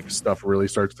Poe's like stuff really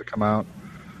starts to come out,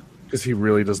 because he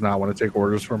really does not want to take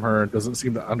orders from her. Doesn't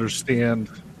seem to understand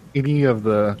any of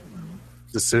the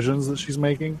decisions that she's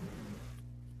making,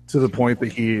 to the point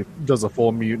that he does a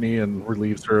full mutiny and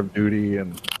relieves her of duty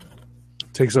and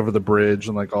takes over the bridge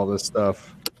and like all this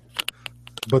stuff.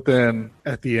 But then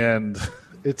at the end,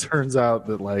 it turns out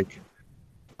that like,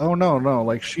 oh no,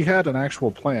 like she had an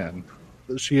actual plan.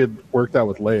 that she had worked out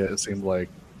with Leia, it seemed like,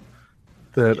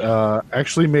 that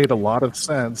actually made a lot of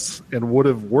sense and would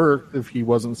have worked if he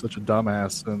wasn't such a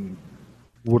dumbass and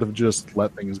would have just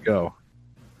let things go.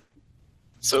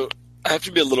 So I have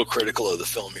to be a little critical of the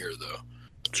film here, though.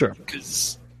 Sure.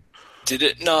 Because did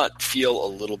it not feel a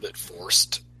little bit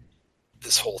forced,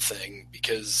 this whole thing?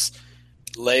 Because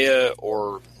Leia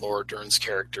or Laura Dern's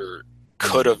character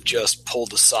could have just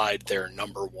pulled aside their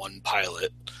number one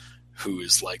pilot, who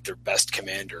is like their best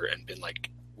commander, and been like,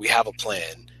 we have a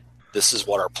plan. This is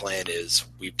what our plan is.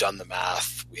 We've done the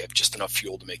math. We have just enough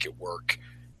fuel to make it work.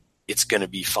 It's going to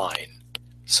be fine.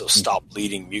 So stop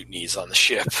leading mutinies on the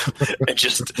ship and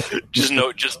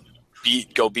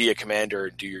go be a commander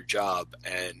and do your job.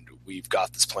 And we've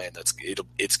got this plan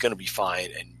it's going to be fine.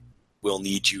 And we'll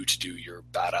need you to do your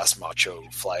badass macho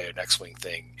fly an X-wing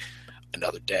thing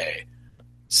another day.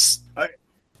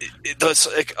 That's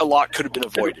like, a lot could have been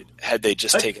avoided had they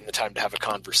just taken the time to have a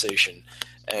conversation,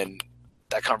 and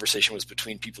that conversation was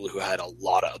between people who had a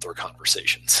lot of other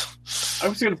conversations. I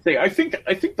was going to say, I think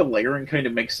the layering kind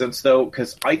of makes sense, though,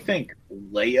 because I think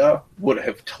Leia would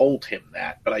have told him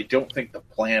that, but I don't think the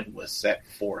plan was set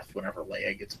forth whenever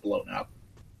Leia gets blown up.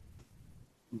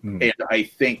 And I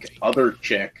think other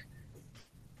chick,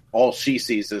 all she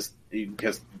sees is,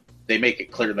 because they make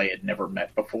it clear they had never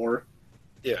met before,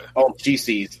 Yeah. all she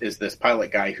sees is this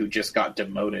pilot guy who just got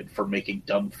demoted for making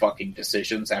dumb fucking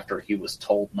decisions after he was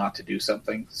told not to do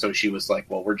something. So she was like,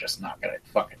 well, we're just not going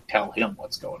to fucking tell him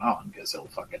what's going on because he'll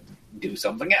fucking do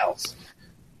something else.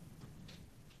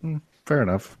 Fair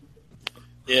enough.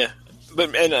 Yeah.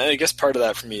 And I guess part of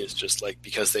that for me is just like,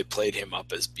 because they played him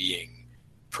up as being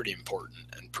pretty important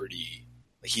and pretty,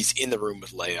 like, he's in the room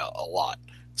with Leia a lot.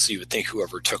 So you would think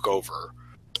whoever took over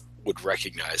would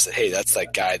recognize that, hey, that's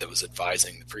that guy that was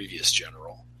advising the previous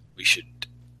general. We should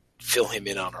fill him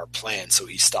in on our plan so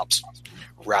he stops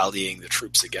rallying the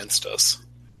troops against us.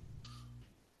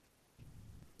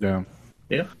 Yeah.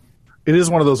 Yeah. It is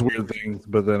one of those weird things,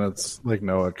 but then it's like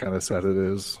Noah kind of said it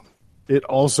is. It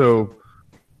also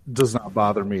does not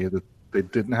bother me that they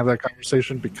didn't have that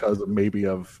conversation because of maybe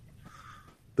of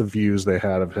the views they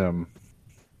had of him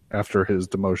after his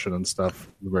demotion and stuff.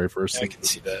 The very first I can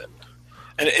see that.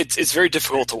 And it's very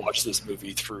difficult to watch this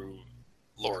movie through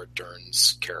Laura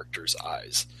Dern's character's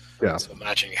eyes. Yeah. So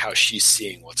imagining how she's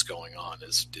seeing what's going on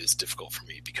is difficult for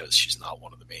me because she's not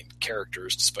one of the main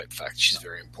characters, despite the fact that she's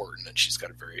very important and she's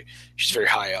very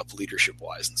high up leadership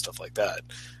wise and stuff like that.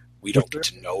 We don't get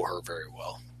to know her very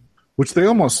well. Which they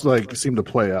almost like seem to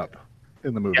play up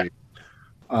in the movie.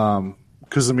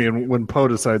 Because I mean, when Poe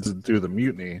decides to do the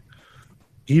mutiny,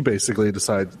 he basically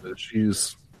decides that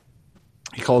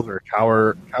he calls her a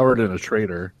coward and a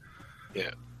traitor.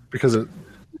 Yeah. Because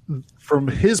from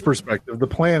his perspective, the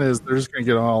plan is they're just going to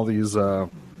get on all these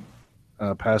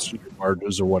passenger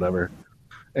barges or whatever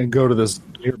and go to this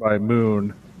nearby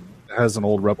moon that has an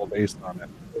old rebel base on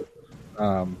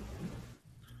it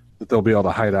that they'll be able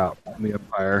to hide out in the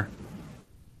Empire.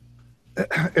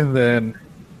 And then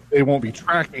they won't be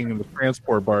tracking the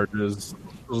transport barges.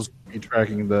 They'll just be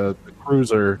tracking the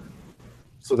cruiser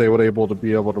so they would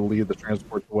be able to lead the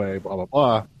transport away, blah, blah,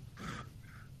 blah.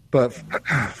 But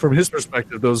from his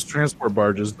perspective, those transport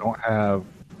barges don't have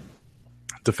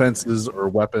defenses or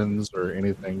weapons or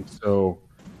anything. So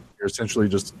you're essentially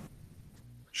just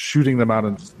shooting them out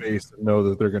into space and know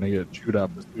that they're going to get chewed up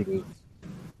as soon as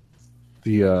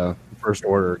the First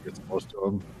Order gets close to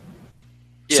them.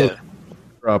 Yeah. So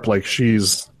up like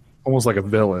she's almost like a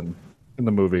villain in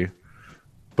the movie.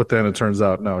 But then it turns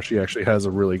out, no, she actually has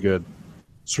a really good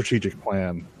strategic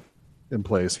plan in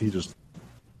place. He just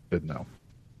didn't know.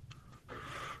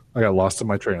 I got lost in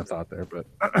my train of thought there, but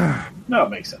No, it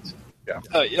makes sense. yeah.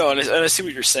 And I see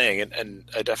what you're saying, and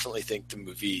I definitely think the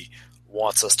movie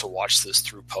wants us to watch this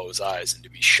through Poe's eyes and to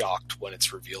be shocked when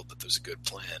it's revealed that there's a good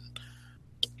plan.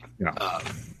 Yeah.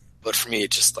 But for me,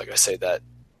 it just, like I say, that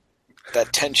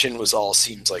tension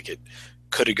seems like it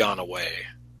could have gone away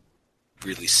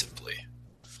really simply.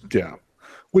 Yeah.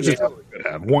 Which is what we could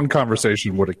have. One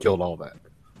conversation would have killed all that.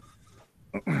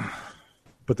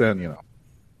 But then,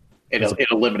 It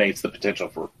eliminates the potential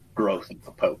for growth in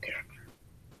the Poe character.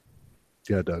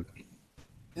 Yeah, Doug.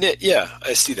 Yeah,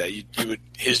 I see that.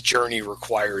 His journey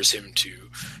requires him to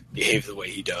behave the way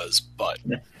he does, but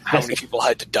how many people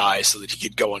had to die so that he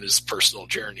could go on his personal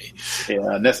journey?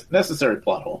 Yeah, necessary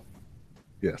plot hole.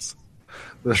 Yes.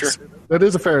 Sure. That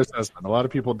is a fair assessment. A lot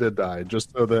of people did die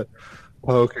just so that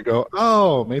Poe could go,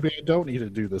 oh, maybe I don't need to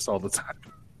do this all the time.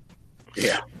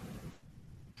 Yeah.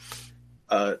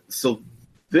 So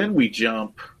then we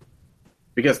jump,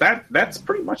 because that's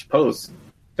pretty much Poe's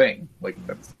thing. Like,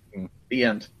 that's the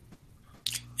end.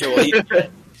 Yeah, well,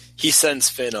 he sends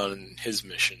Finn on his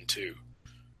mission too.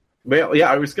 Well,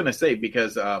 yeah, I was going to say,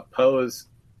 because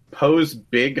Poe's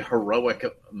big heroic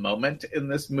moment in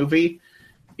this movie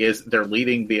is they're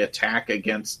leading the attack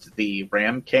against the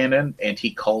ram cannon, and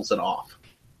he calls it off.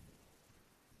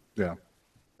 Yeah.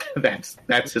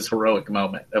 That's his heroic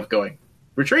moment of going,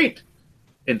 retreat,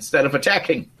 instead of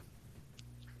attacking.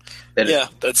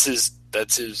 That's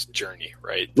his journey,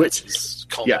 right? That's his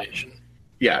culmination.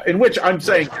 Yeah, in which I'm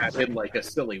saying that in like a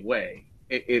silly way.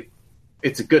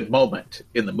 It's a good moment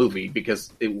in the movie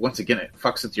because once again it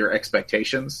fucks with your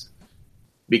expectations.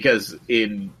 Because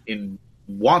in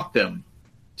want them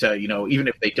to, even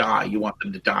if they die, you want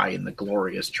them to die in the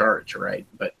glorious charge, right?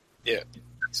 But yeah,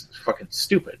 it's fucking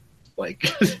stupid.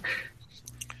 Like,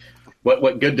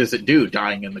 what good does it do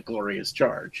dying in the glorious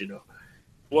charge?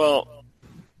 Well,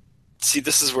 see,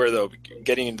 this is where, though,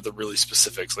 getting into the really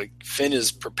specifics, like Finn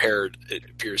is prepared, it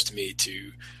appears to me,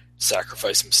 to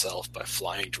sacrifice himself by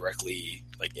flying directly,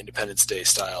 like Independence Day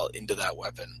style, into that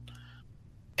weapon.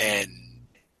 And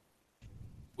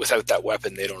without that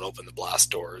weapon, they don't open the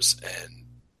blast doors, and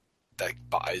that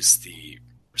buys the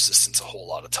Resistance a whole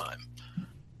lot of time.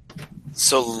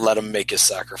 So let him make his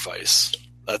sacrifice.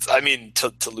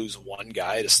 To lose one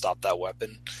guy to stop that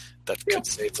weapon that could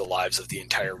save the lives of the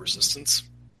entire Resistance.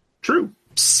 True.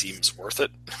 Seems worth it.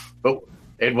 Oh,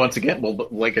 and once again, well,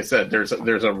 like I said, there's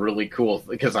a really cool,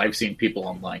 because I've seen people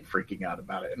online freaking out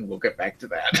about it, and we'll get back to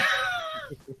that.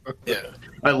 Yeah,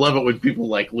 I love it when people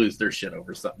lose their shit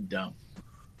over something dumb.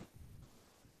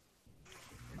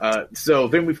 So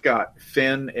then we've got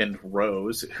Finn and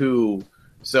Rose,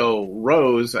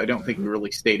 Rose, I don't think we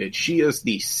really stated, she is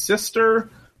the sister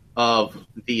of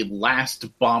the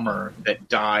last bomber that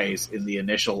dies in the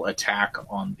initial attack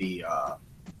on the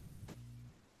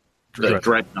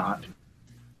Dreadnought,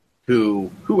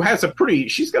 who has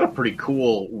she's got a pretty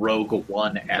cool Rogue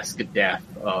One-esque death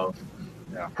of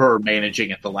her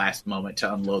managing at the last moment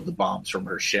to unload the bombs from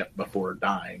her ship before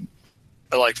dying.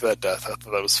 I liked that death. I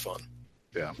thought that was fun.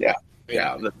 Yeah.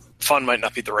 Fun might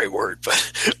not be the right word, but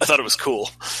I thought it was cool.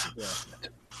 Yeah.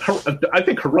 I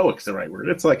think heroic is the right word.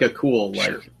 It's like a cool,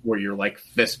 where you're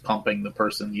fist pumping the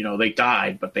person. They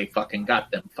died, but they fucking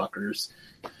got them fuckers.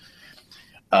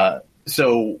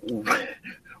 So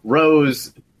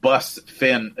Rose busts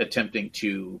Finn attempting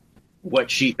to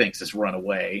what she thinks is run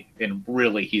away, and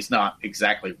really he's not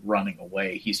exactly running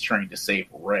away. He's trying to save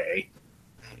Rey.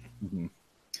 Mm-hmm.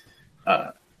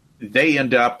 They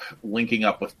end up linking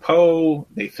up with Poe.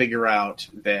 They figure out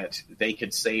that they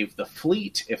could save the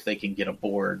fleet if they can get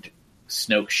aboard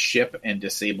Snoke's ship and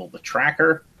disable the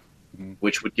tracker,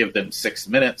 which would give them 6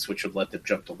 minutes, which would let them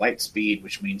jump to light speed,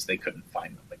 which means they couldn't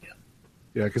find them again.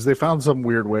 Yeah, because they found some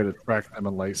weird way to track them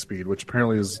in light speed, which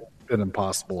apparently has been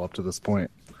impossible up to this point.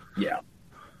 Yeah.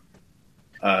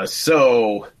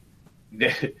 So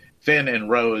Finn and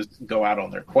Rose go out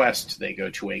on their quest. They go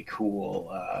to a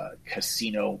cool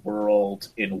casino world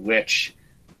in which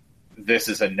this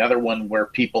is another one where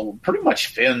people, pretty much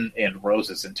Finn and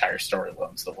Rose's entire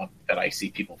storyline's the one that I see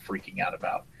people freaking out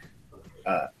about.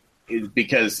 Is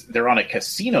because they're on a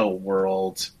casino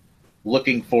world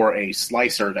looking for a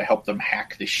slicer to help them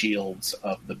hack the shields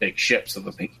of the big ship so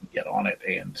that they can get on it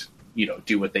and,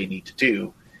 do what they need to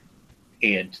do.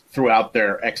 And throughout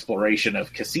their exploration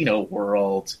of Casino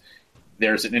World,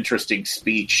 there's an interesting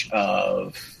speech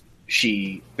of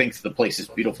she thinks the place is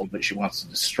beautiful, but she wants to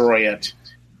destroy it.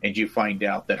 And you find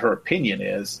out that her opinion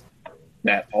is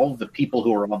that all of the people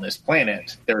who are on this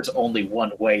planet, there's only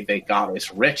one way they got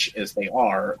as rich as they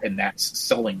are, and that's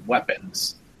selling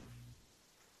weapons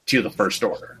to the First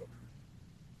Order.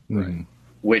 Right.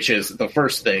 Which is the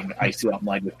first thing I see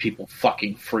online with people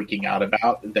fucking freaking out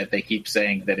about, that they keep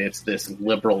saying that it's this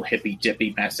liberal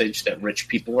hippy-dippy message that rich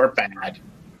people are bad.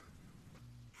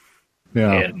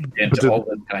 Yeah. And all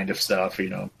that kind of stuff,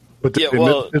 But they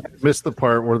missed the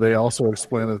part where they also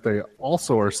explain that they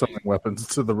also are selling weapons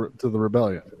to the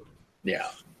rebellion. Yeah.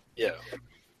 Yeah.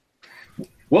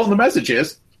 Well, the message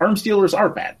is, arms dealers are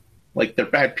bad. They're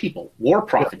bad people. War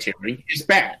profiteering is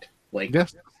bad. They're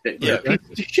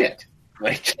pieces of shit.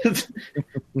 It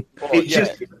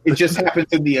just happens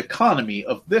in the economy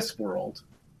of this world.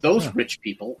 Those rich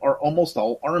people are almost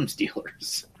all arms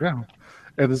dealers. Yeah,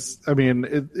 and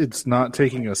it's not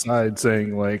taking a side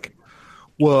saying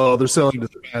well, they're selling to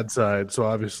the bad side, so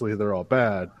obviously they're all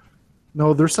bad.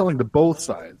 No, they're selling to both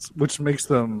sides, which makes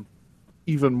them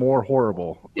even more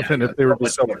horrible than if they were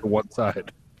just selling to one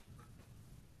side.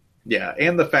 Yeah,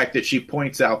 and the fact that she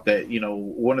points out that,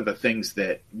 one of the things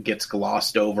that gets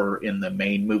glossed over in the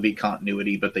main movie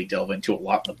continuity, but they delve into a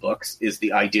lot in the books, is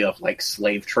the idea of,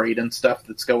 slave trade and stuff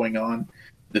that's going on.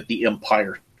 that the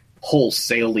Empire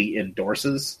wholesalely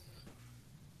endorses.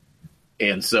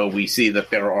 And so we see that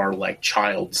there are like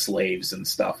child slaves and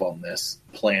stuff on this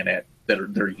planet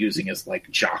that they're using as like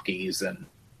jockeys, and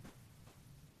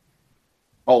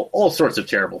all sorts of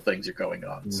terrible things are going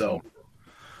on. Mm-hmm.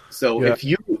 So Yeah.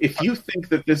 if you think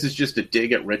that this is just a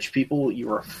dig at rich people,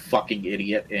 you are a fucking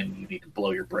idiot, and you need to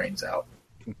blow your brains out.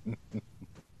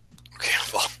 Okay,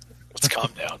 well, let's calm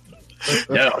down.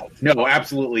 No,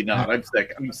 absolutely not. I'm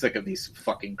sick. I'm sick of these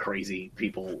fucking crazy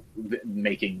people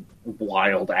making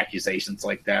wild accusations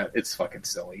like that. It's fucking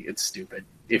silly. It's stupid.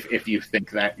 If you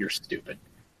think that, you're stupid.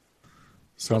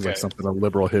 Sounds like Okay. something a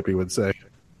liberal hippie would say.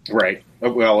 Right.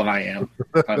 Well, and I am.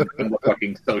 I'm a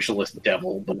fucking socialist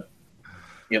devil, but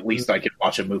at least I can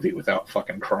watch a movie without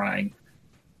fucking crying.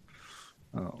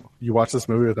 Oh, you watched this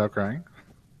movie without crying?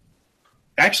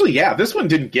 Actually, yeah, this one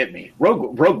didn't get me.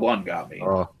 Rogue One got me.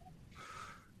 Oh,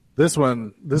 this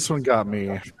one got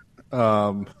me.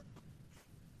 I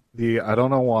don't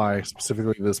know why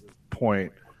specifically this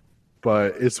point,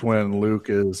 but it's when Luke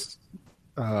is.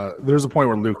 There's a point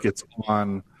where Luke gets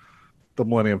on the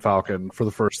Millennium Falcon for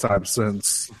the first time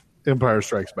since Empire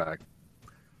Strikes Back,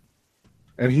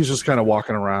 and he's just kind of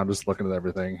walking around, just looking at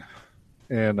everything,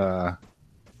 and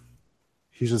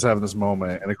he's just having this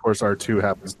moment. And of course, R2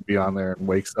 happens to be on there and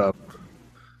wakes up.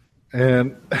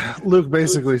 And Luke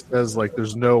basically says, like,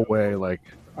 there's no way, like,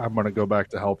 I'm going to go back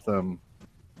to help them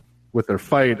with their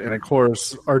fight. And of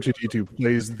course, R2-D2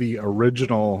 plays the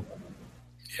original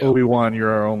Obi-Wan, you're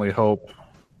our only hope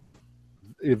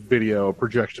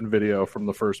projection video from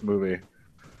the first movie.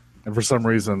 And for some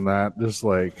reason, that just,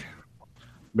 like,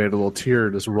 made a little tear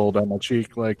just roll down my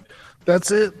cheek. Like,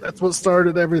 that's it. That's what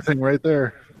started everything right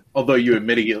there. Although you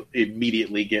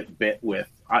immediately get bit with,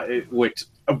 which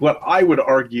what I would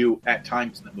argue at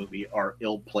times in the movie are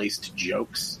ill-placed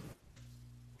jokes.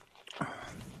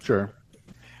 Sure.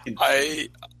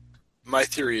 My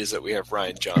theory is that we have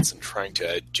Rian Johnson trying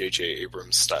to add J.J.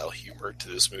 Abrams style humor to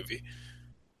this movie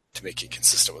to make it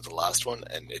consistent with the last one,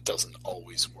 and it doesn't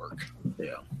always work.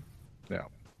 Yeah.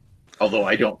 Although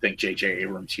I don't think J.J.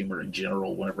 Abrams humor in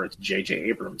general, whenever it's J.J.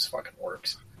 Abrams, fucking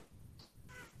works.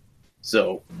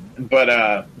 So,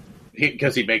 but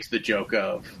because he makes the joke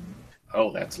of,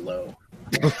 oh, that's low.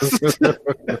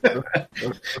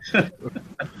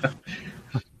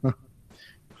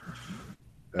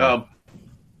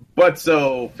 But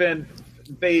so Finn,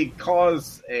 they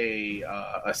cause a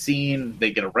scene. They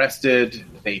get arrested.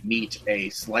 They meet a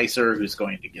slicer who's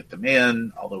going to get them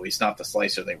in, although he's not the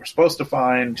slicer they were supposed to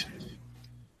find.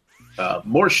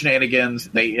 More shenanigans.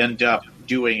 They end up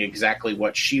doing exactly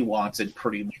what she wants and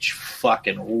pretty much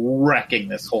fucking wrecking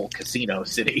this whole casino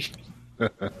city.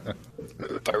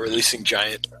 By releasing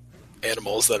giant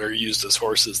animals that are used as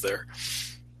horses there.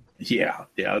 Yeah,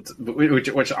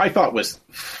 which I thought was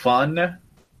fun,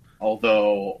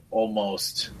 although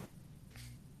almost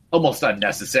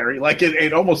unnecessary. Like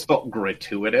it almost felt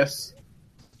gratuitous.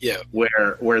 Yeah,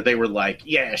 where they were like,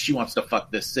 yeah, she wants to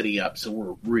fuck this city up, so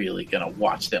we're really gonna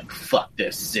watch them fuck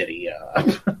this city up.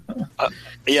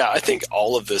 yeah, I think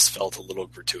all of this felt a little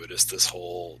gratuitous. This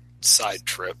whole side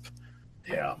trip.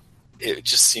 Yeah, it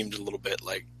just seemed a little bit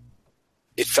like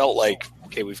it felt like,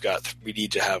 okay, we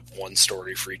need to have one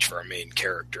story for each of our main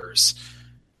characters,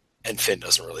 and Finn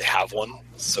doesn't really have one,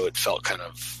 so it felt kind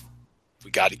of,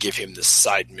 we got to give him this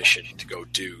side mission to go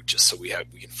do just so we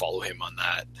can follow him on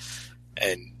that,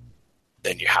 and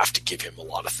then you have to give him a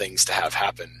lot of things to have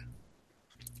happen.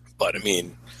 But I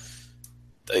mean,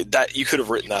 that you could have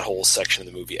written that whole section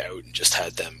of the movie out and just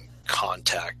had them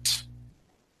contact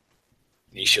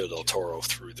Benicio del Toro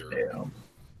through their,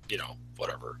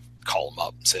 whatever, call him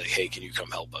up and say, hey, can you come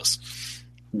help us?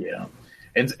 Yeah.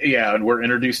 And we're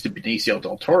introduced to Benicio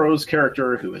del Toro's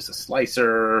character, who is a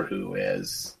slicer, who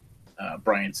is,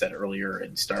 Brian said earlier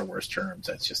in Star Wars terms,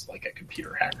 that's just like a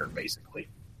computer hacker, basically.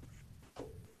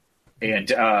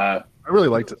 And I really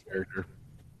liked his character.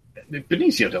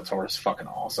 Benicio del Toro is fucking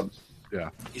awesome. Yeah.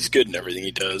 He's good in everything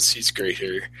he does. He's great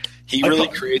here. He really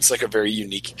creates like a very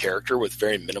unique character with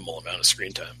very minimal amount of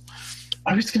screen time.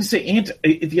 I was going to say, and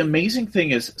the amazing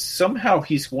thing is somehow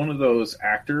he's one of those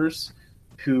actors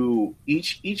who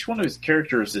each one of his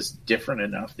characters is different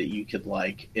enough that you could,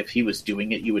 like, if he was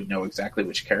doing it, you would know exactly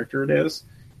which character it is.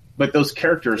 But those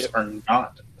characters are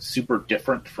not super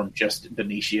different from just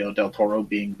Benicio del Toro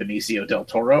being Benicio del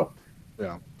Toro.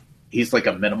 Yeah. He's like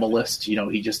a minimalist,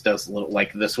 he just does little,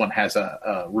 like this one has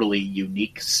a really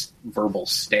unique verbal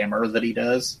stammer that he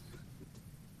does.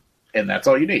 And that's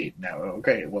all you need. Now,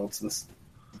 okay, well, it's this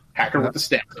hacker with the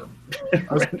stammer.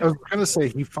 I was going to say,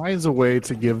 he finds a way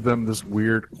to give them this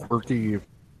weird, quirky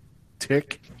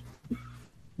tick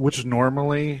which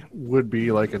normally would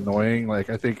be like annoying. Like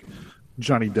I think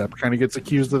Johnny Depp kind of gets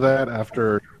accused of that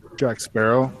after Jack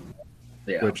Sparrow,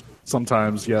 which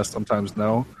sometimes yes, sometimes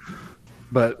no.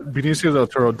 But Benicio del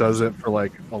Toro does it for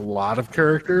like a lot of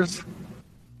characters,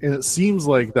 and it seems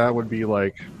like that would be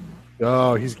like,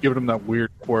 oh, he's giving him that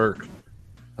weird quirk.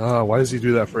 Oh, why does he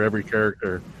do that for every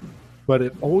character? But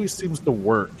it always seems to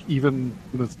work, even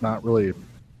when it's not really,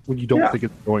 when you don't think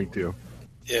it's going to.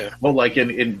 Yeah. Well, like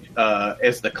in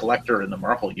as the Collector in the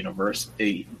Marvel universe,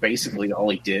 basically all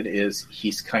he did is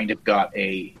he's kind of got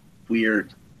a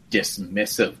weird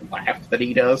dismissive laugh that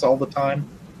he does all the time.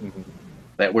 Mm-hmm.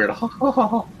 That weird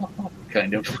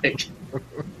kind of like.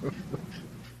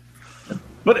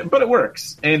 But it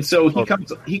works, and so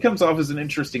he comes off as an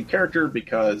interesting character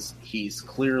because he's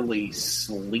clearly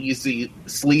sleazy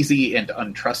and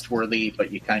untrustworthy,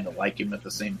 but you kind of like him at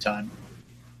the same time.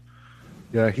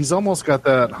 Yeah, he's almost got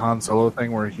that Han Solo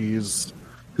thing where because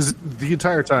the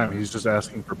entire time he's just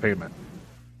asking for payment.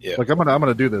 Yeah, like I'm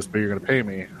gonna do this, but you're gonna pay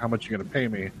me. How much are you gonna pay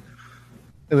me?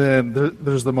 And then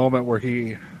there's the moment where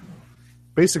he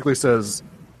basically says,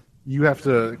 you have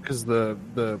to, because the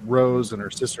Rose and her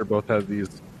sister both have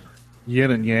these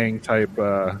yin and yang type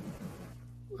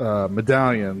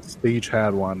medallions. They each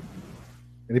had one,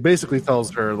 and he basically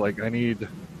tells her, like, I need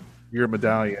your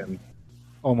medallion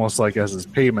almost like as his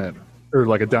payment or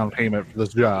like a down payment for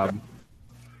this job.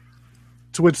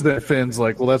 To which then Finn's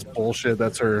like, well, that's bullshit.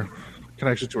 That's her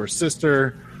connection to her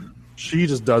sister. She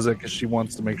just does it because she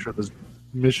wants to make sure this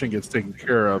mission gets taken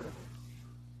care of.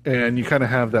 And you kind of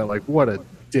have that, like, what a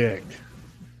dick.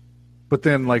 But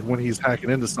then, like, when he's hacking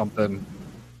into something,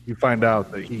 you find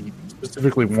out that he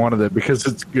specifically wanted it because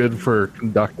it's good for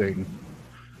conducting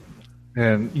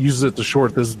and uses it to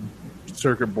short this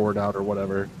circuit board out or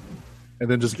whatever, and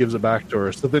then just gives it back to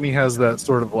her. So then he has that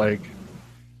sort of, like,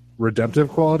 redemptive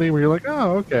quality where you're like,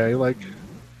 oh, okay, like,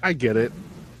 I get it.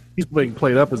 He's being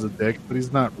played up as a dick, but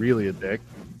he's not really a dick.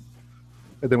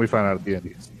 And then we find out at the end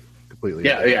he's completely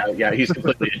yeah. He's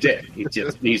completely a dick.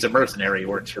 He's a mercenary who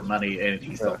works for money, and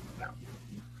he's helping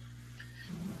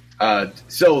out.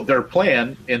 So their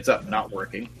plan ends up not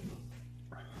working.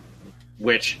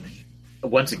 Which,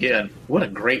 once again, what a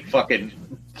great fucking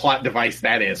plot device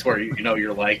that is. Where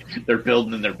you're like they're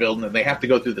building, and they have to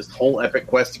go through this whole epic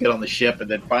quest to get on the ship,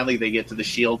 and then finally they get to the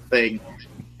shield thing,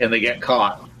 and they get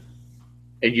caught,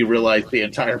 and you realize the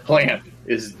entire plan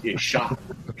is shot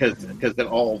because it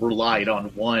all relied on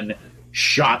one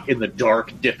shot in the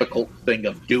dark, difficult thing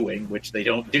of doing, which they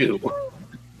don't do,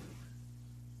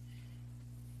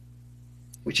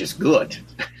 which is good.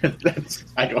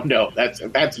 I don't know.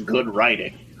 That's good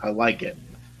writing. I like it.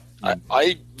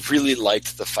 I really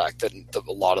liked the fact that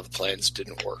a lot of the plans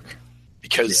didn't work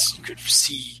because you could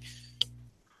see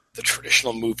the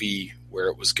traditional movie where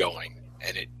it was going,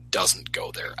 and it doesn't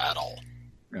go there at all.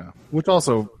 Yeah, which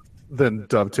also then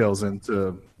dovetails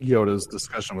into Yoda's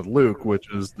discussion with Luke, which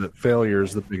is that failure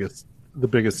is the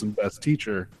biggest and best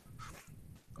teacher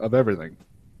of everything.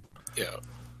 Yeah.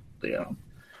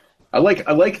 I like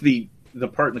the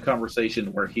part in the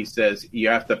conversation where he says you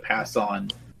have to pass on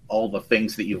all the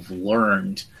things that you've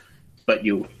learned, but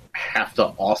you have to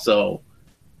also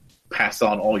pass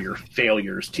on all your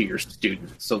failures to your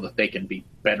students so that they can be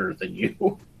better than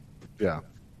you. Yeah.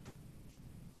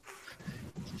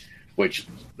 Which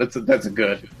that's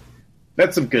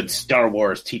some good Star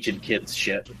Wars teaching kids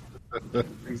shit.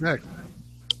 Exactly.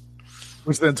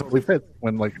 Which then totally fits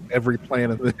when like every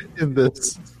plan in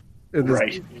this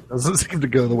right doesn't seem to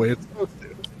go the way it's supposed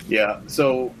to. Yeah.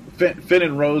 So Finn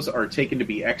and Rose are taken to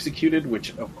be executed,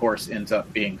 which of course ends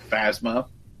up being Phasma.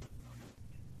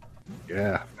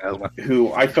 Yeah, Phasma.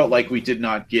 Who I felt like we did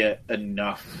not get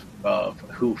enough of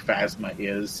who Phasma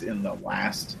is in the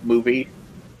last movie.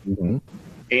 Mm-hmm.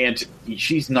 And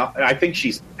she's not. I think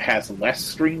she has less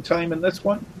screen time in this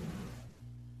one,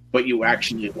 but you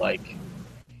actually like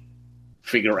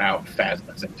figure out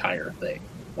Phasma's entire thing,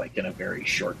 like in a very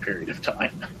short period of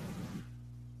time.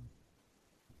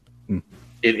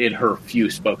 In her few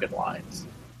spoken lines,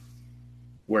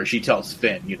 where she tells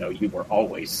Finn, you were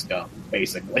always scum,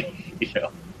 basically.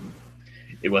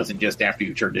 It wasn't just after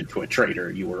you turned into a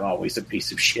traitor; you were always a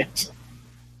piece of shit.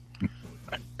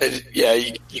 Yeah,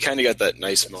 you kind of got that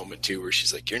nice moment too, where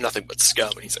she's like, "You're nothing but scum,"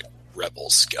 and he's like,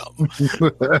 "Rebel scum,"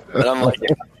 and I'm like,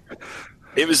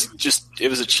 it was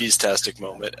a cheese-tastic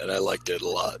moment, and I liked it a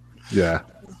lot. Yeah,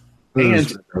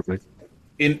 and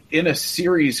in a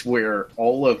series where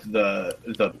all of the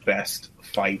best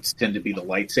fights tend to be the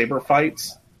lightsaber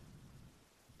fights,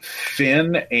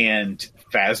 Finn and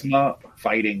Phasma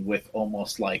fighting with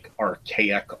almost like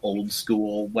archaic old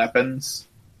school weapons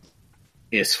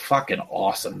is fucking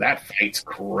awesome. That fight's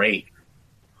great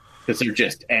because they're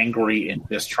just angry and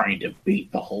just trying to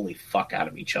beat the holy fuck out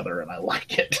of each other, and I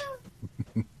like it.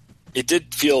 It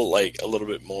did feel like a little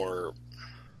bit more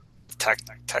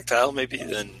tactile, maybe,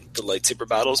 than the lightsaber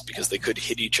battles because they could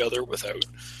hit each other without,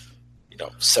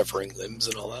 severing limbs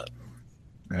and all that.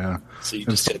 Yeah. So you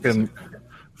and just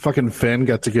fucking Finn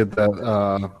got to get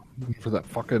that for that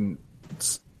fucking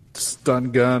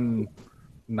stun gun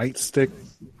nightstick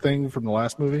thing from the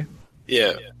last movie.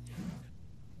 Yeah.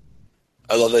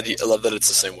 I love that. I love that it's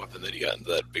the same weapon that he got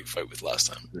into that big fight with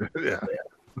last time. Yeah.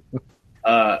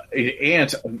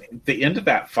 And the end of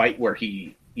that fight where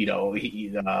he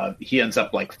ends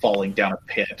up like falling down a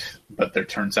pit, but there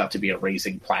turns out to be a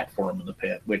raising platform in the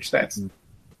pit, which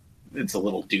it's a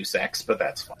little Deus Ex, but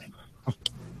that's fine.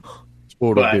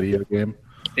 Total video game.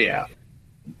 Yeah.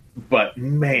 But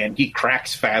man, he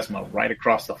cracks Phasma right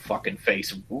across the fucking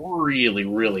face really,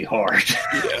 really hard.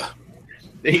 Yeah.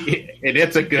 And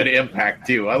it's a good impact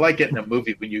too. I like it in a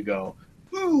movie when you go,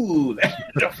 ooh,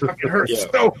 that fucking hurts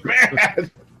so bad.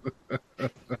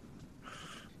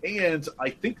 And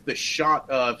I think the shot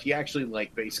of he actually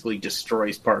like basically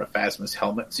destroys part of Phasma's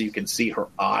helmet, so you can see her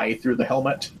eye through the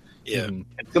helmet. Yeah, and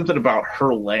something about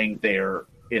her laying there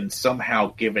and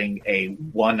somehow giving a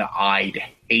one-eyed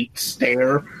hate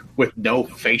stare with no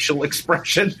facial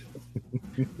expression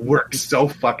works so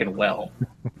fucking well.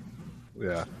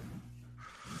 Yeah.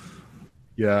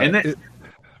 Yeah, and then,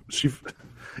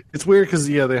 it's weird because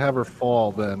they have her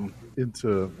fall then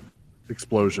into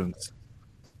explosions,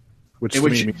 which to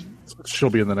me means she'll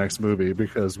be in the next movie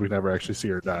because we never actually see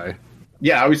her die.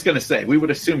 Yeah, I was going to say we would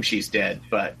assume she's dead,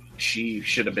 but she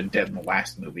should have been dead in the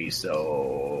last movie.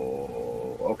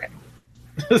 So okay,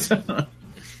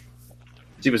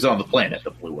 she was on the planet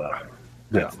that blew up.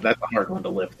 That's a hard one to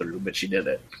live through, but she did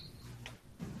it.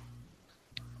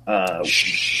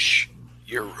 Shh,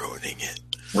 you're ruining it.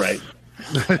 Right.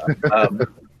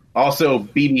 Also,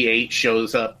 BB-8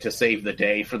 shows up to save the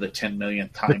day for the 10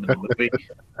 millionth time in the movie.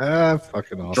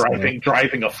 Fucking awesome.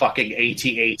 Driving a fucking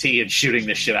AT-AT and shooting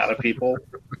the shit out of people.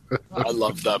 I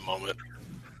loved that moment.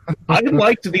 I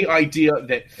liked the idea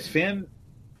that Finn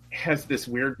has this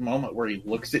weird moment where he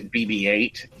looks at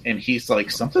BB-8 and he's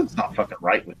like, something's not fucking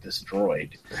right with this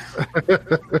droid.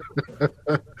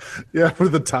 Yeah, where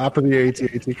the top of the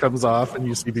AT-AT comes off and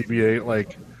you see BB-8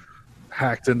 like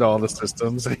hacked into all the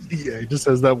systems. He just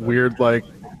has that weird like,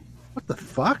 what the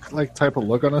fuck, like type of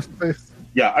look on his face.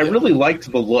 Yeah, I really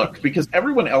liked the look because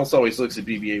everyone else always looks at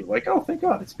BB-8 like, oh, thank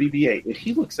God, it's BB-8. And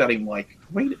he looks at him like,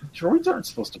 wait, droids aren't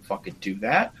supposed to fucking do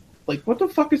that. Like, what the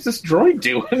fuck is this droid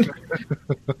doing?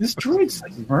 This droid's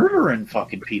like murdering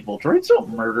fucking people. Droids don't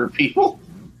murder people.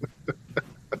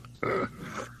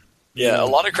 Yeah, a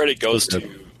lot of credit goes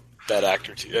to that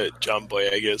actor too. John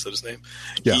Boyega, is that his name?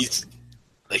 Yeah.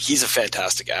 He's a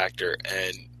fantastic actor,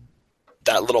 and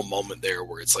that little moment there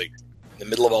where it's like in the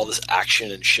middle of all this action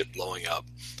and shit blowing up,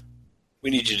 we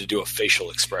need you to do a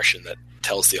facial expression that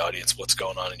tells the audience what's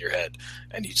going on in your head,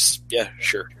 and he just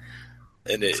sure,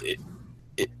 and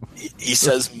he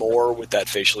says more with that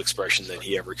facial expression than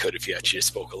he ever could if he actually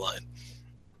spoke a line.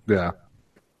 Yeah.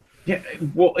 Yeah,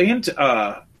 well, and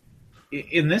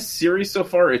in this series so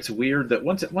far, it's weird that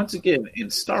once again in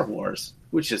Star Wars,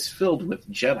 which is filled with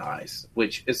Jedis,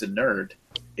 which as a nerd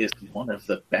is one of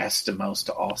the best and most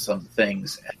awesome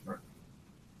things ever.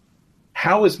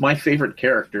 How is my favorite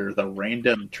character the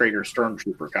random traitor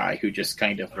stormtrooper guy who just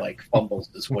kind of like fumbles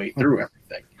his way through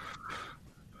everything?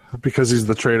 Because he's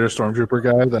the traitor stormtrooper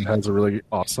guy that has a really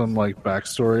awesome like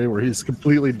backstory where he's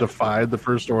completely defied the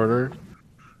First Order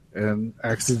and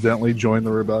accidentally joined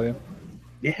the rebellion.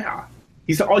 Yeah,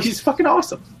 he's fucking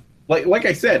awesome. Like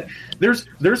I said, there's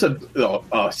a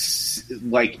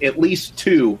like at least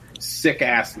 2 sick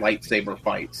ass lightsaber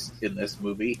fights in this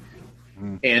movie,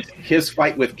 and his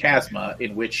fight with Casma,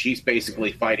 in which she's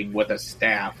basically fighting with a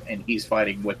staff and he's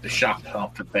fighting with the shock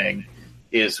thumper thing,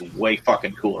 is way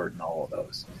fucking cooler than all of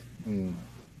those.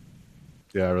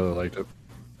 Yeah, I really liked it.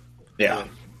 Yeah.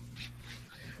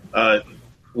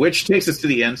 Which takes us to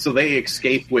the end. So they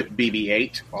escape with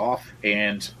BB-8 off,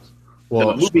 and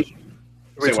the movie.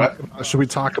 Should we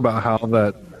talk about how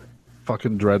that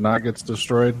fucking dreadnought gets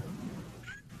destroyed?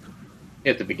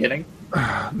 At the beginning?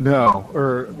 No.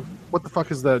 Or what the fuck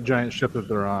is that giant ship that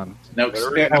they're on? No,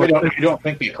 I don't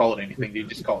think they call it anything. They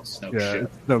just call it Snoke ship.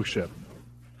 It's Snoke ship.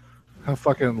 How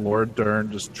fucking Lord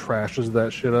Dern just trashes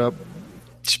that shit up.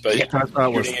 But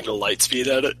shooting into light speed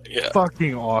at it? Yeah.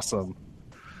 Fucking awesome.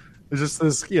 It's just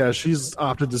this, she's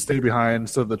opted to stay behind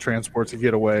so the transports can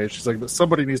get away. She's like,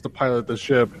 somebody needs to pilot the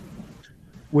ship,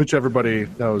 which everybody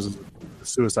knows is a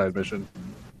suicide mission.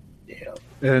 Yeah.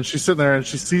 And she's sitting there and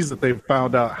she sees that they've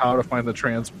found out how to find the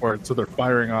transport, so they're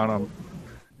firing on them.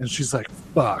 And she's like,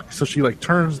 fuck. So she like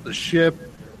turns the ship,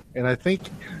 and I think,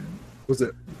 was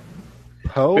it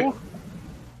Poe?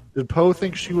 Did Poe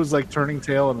think she was like turning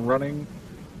tail and running?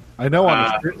 I know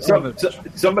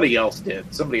somebody else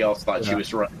did. Somebody else thought she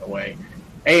was running away.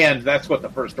 And that's what the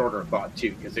First Order thought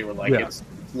too, because they were like, it's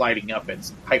lighting up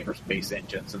its hyperspace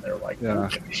engines, and they're like, oh,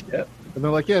 shit. And they're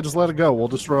like, yeah, just let it go. We'll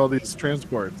destroy all these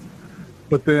transports.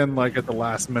 But then, like, at the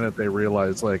last minute, they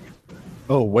realize, like,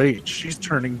 oh, wait, she's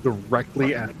turning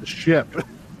directly at the ship.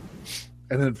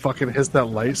 And then fucking hits that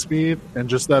light speed, and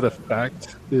just that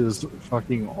effect is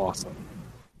fucking awesome.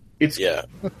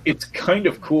 It's kind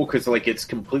of cool because, like, it's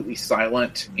completely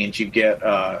silent, and you get,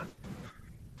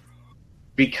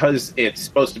 because it's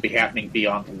supposed to be happening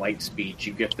beyond the light speed,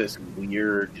 you get this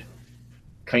weird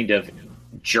kind of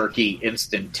jerky,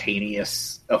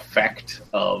 instantaneous effect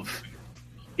of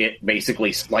it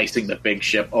basically slicing the big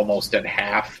ship almost in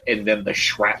half, and then the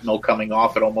shrapnel coming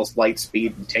off at almost light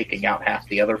speed and taking out half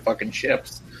the other fucking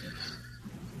ships.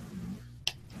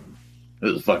 It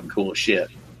was fucking cool as shit.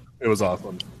 It was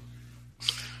awesome.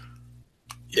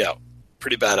 Yeah,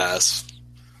 pretty badass.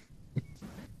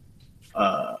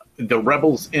 The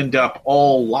rebels end up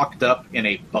all locked up in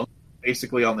a bunker,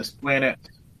 basically on this planet,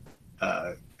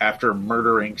 after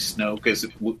murdering Snoke, as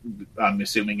I'm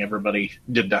assuming everybody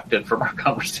deducted from our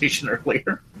conversation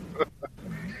earlier.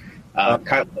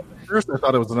 First, I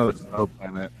thought it was another snow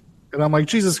planet, and I'm like,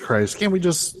 Jesus Christ, can't we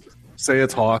just say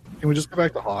it's Hoth? Can we just go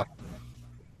back to Hoth?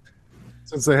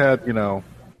 Since they had,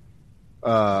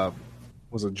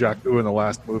 was it Jakku in the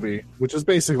last movie, which is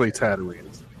basically Tatooine.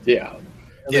 Yeah.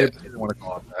 And they didn't want to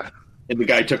call it that. And the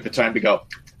guy took the time to go,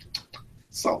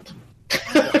 salt.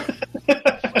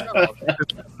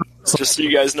 Just so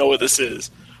you guys know what this is.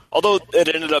 Although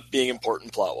it ended up being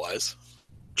important plot-wise.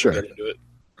 Sure. Get into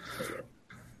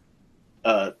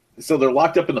it. So they're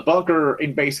locked up in the bunker,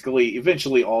 and basically,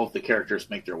 eventually all of the characters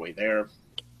make their way there.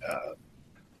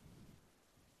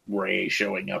 Rey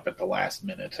showing up at the last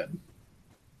minute and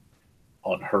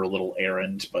on her little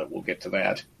errand, but we'll get to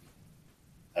that.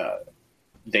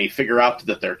 They figure out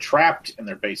that they're trapped, and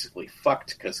they're basically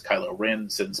fucked because Kylo Ren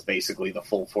sends basically the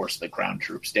full force of the ground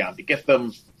troops down to get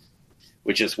them,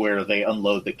 which is where they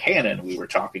unload the cannon we were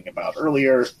talking about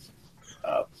earlier.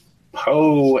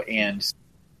 Poe and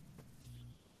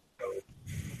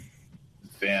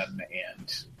Finn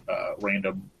and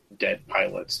random dead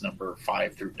pilots number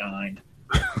 5 through 9.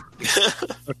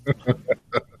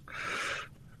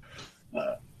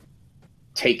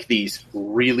 Take these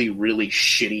really, really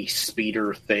shitty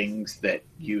speeder things that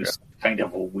use kind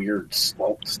of a weird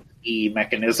slope-ski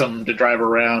mechanism to drive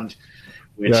around.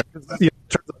 Which, it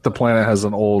turns out the planet has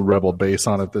an old rebel base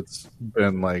on it that's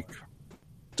been like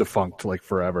defunct like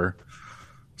forever.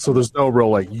 So there's no real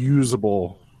like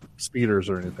usable speeders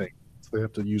or anything. So they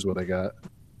have to use what they got.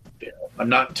 Yeah, I'm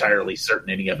not entirely certain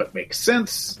any of it makes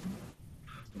sense.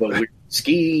 The weird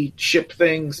ski ship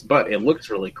things, but it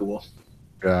looks really cool.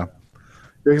 Yeah.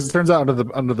 Because it turns out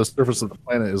under the surface of the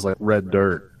planet is like red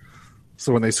dirt.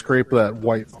 So when they scrape that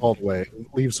white salt away,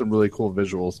 it leaves some really cool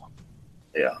visuals.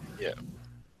 Yeah.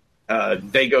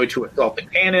 They go to assault the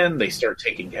cannon. They start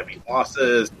taking heavy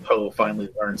losses. Poe finally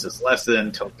learns his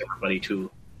lesson, tells everybody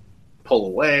to pull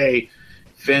away.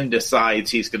 Finn decides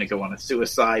he's going to go on a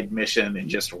suicide mission and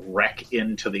just wreck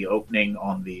into the opening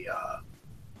on the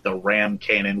ram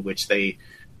cannon, which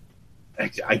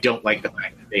I don't like the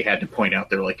fact that they had to point out,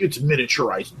 they're like, it's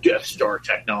miniaturized Death Star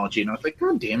technology. And I was like,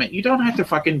 God damn it, you don't have to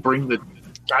fucking bring the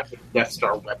goddamn Death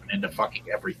Star weapon into fucking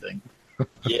everything.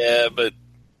 Yeah, but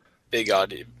big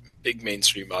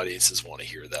mainstream audiences want to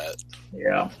hear that.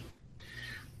 Yeah.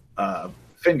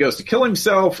 Finn goes to kill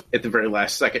himself at the very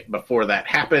last second. Before that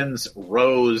happens,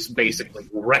 Rose basically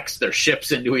wrecks their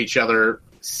ships into each other,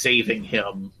 saving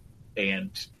him and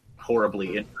horribly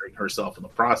injuring herself in the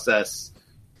process.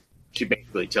 She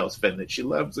basically tells Finn that she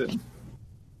loves him.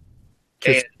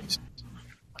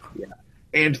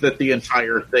 And that the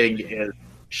entire thing is,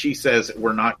 she says,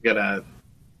 we're not going to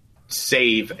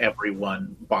save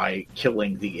everyone by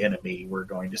killing the enemy. We're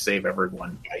going to save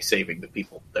everyone by saving the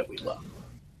people that we love.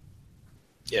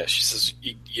 Yeah, she says,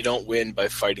 you don't win by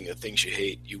fighting the things you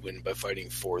hate. You win by fighting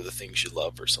for the things you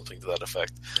love, or something to that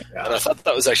effect. Yeah. And I thought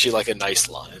that was actually like a nice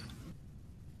line.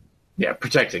 Yeah,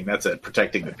 that's it.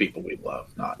 Protecting the people we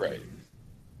love, not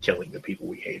killing the people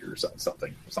we hate, or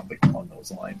something along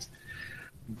those lines.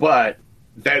 But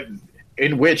that,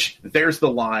 in which there's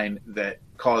the line that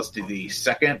caused the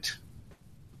second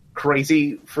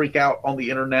crazy freak out on the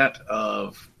internet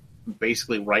of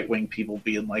basically right-wing people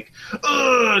being like,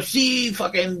 "Ugh, see,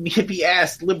 fucking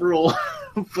hippie-ass liberal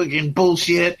fucking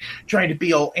bullshit, trying to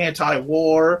be all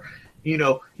anti-war. You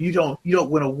know, you don't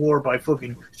win a war by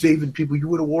fucking saving people. You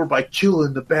win a war by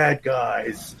killing the bad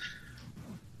guys.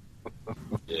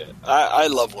 Yeah, I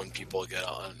love when people get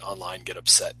online get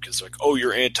upset because they're like, "Oh,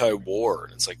 you're anti-war,"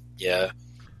 and it's like, "Yeah,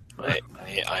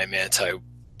 I'm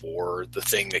anti-war. The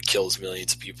thing that kills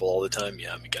millions of people all the time.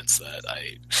 Yeah, I'm against that.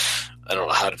 I don't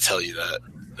know how to tell you that.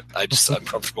 I'm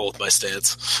comfortable with my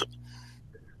stance."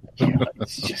 Yeah,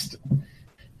 it's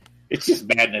just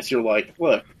madness. You're like,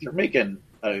 look, you're making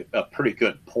a pretty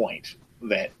good point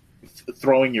that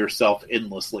throwing yourself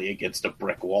endlessly against a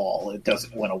brick wall, it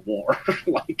doesn't win a war.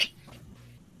 Like,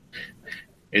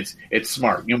 it's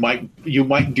smart. You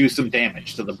might do some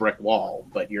damage to the brick wall,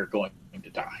 but you're going to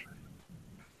die.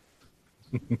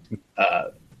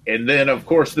 And then, of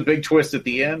course, the big twist at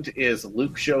the end is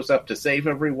Luke shows up to save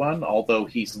everyone, although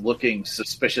he's looking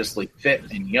suspiciously fit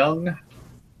and young.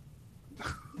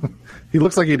 He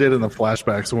looks like he did in the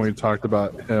flashbacks when we talked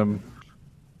about him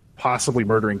possibly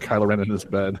murdering Kylo Ren in his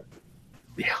bed.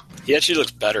 Yeah, he actually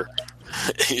looks better.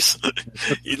 He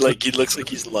looks like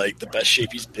he's like the best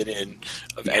shape he's been in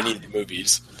of any of the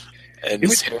movies, and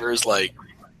his hair is like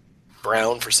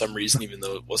brown for some reason, even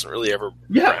though it wasn't really ever.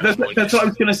 Yeah, that's what I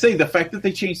was going to say. The fact that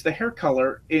they changed the hair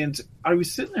color, and I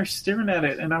was sitting there staring at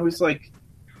it, and I was like,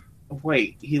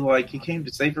 "Wait, he came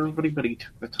to save everybody, but he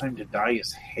took the time to dye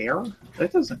his hair?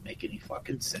 That doesn't make any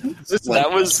fucking sense."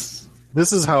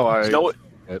 This is how I. You know what?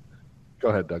 Go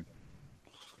ahead, Doug.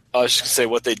 I was just going to say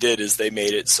what they did is they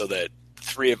made it so that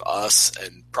three of us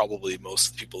and probably most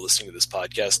of the people listening to this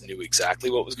podcast knew exactly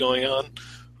what was going on,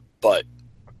 but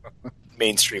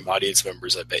mainstream audience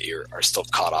members, I bet you, are still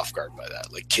caught off guard by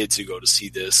that. Like, kids who go to see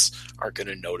this aren't going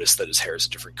to notice that his hair is a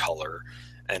different color,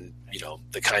 and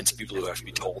the kinds of people who have to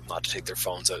be told not to take their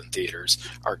phones out in theaters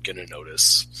aren't going to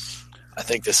notice. I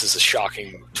think this is a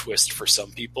shocking twist for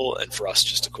some people, and for us,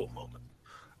 just a cool moment.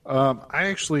 I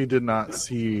actually did not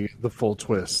see the full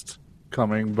twist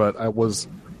coming, but I was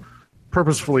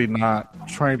purposefully not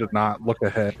trying to not look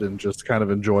ahead and just kind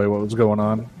of enjoy what was going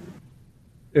on.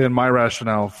 And my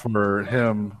rationale for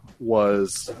him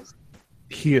was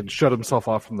he had shut himself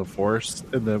off from the Force,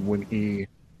 and then when he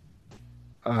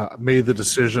made the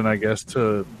decision, I guess,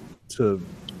 to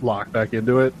lock back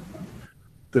into it,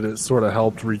 that it sort of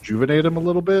helped rejuvenate him a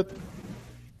little bit.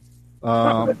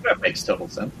 That makes total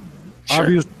sense.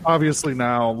 Sure. Obviously,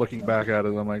 now looking back at it,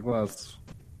 I'm like, well, that's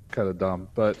kind of dumb.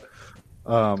 But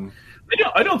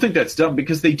I don't think that's dumb,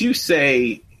 because they do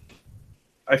say,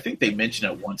 I think they mention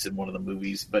it once in one of the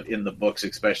movies, but in the books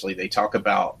especially, they talk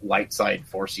about light side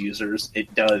Force users.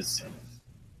 It does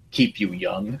keep you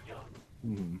young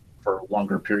for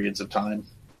longer periods of time.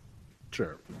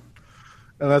 Sure.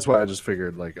 And that's why I just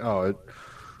figured,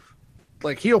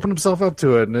 he opened himself up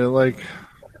to it, and it,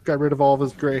 got rid of all of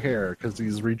his gray hair because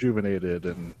he's rejuvenated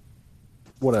and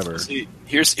whatever. See,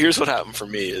 here's what happened for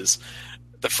me is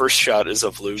the first shot is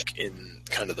of Luke in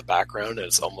kind of the background, and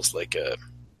it's almost like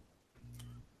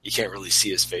you can't really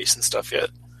see his face and stuff yet.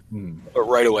 But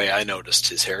right away I noticed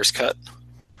his hair's cut.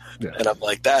 Yeah. And I'm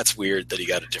like, that's weird that he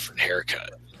got a different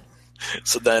haircut.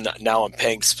 So then now I'm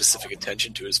paying specific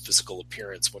attention to his physical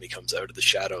appearance when he comes out of the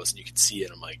shadows, and you can see it.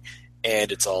 I'm like,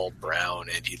 and it's all brown,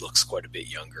 and he looks quite a bit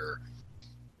younger.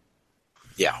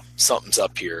 Yeah, something's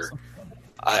up here.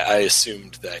 I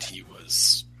assumed that he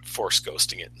was Force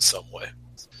ghosting it in some way.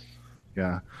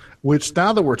 Yeah, which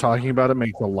now that we're talking about it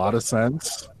makes a lot of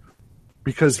sense,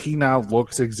 because he now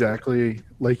looks exactly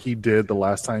like he did the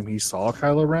last time he saw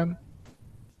Kylo Ren.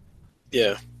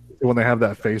 Yeah. When they have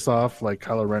that face-off,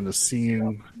 Kylo Ren is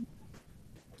seeing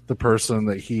the person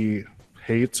that he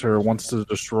hates or wants to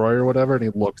destroy or whatever, and he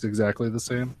looks exactly the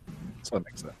same. So that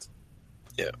makes sense.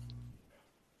 Yeah.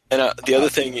 And the other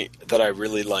thing that I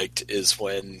really liked is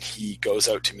when he goes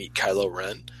out to meet Kylo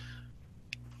Ren,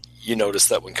 you notice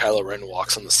that when Kylo Ren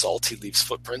walks on the salt, he leaves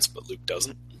footprints, but Luke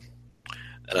doesn't.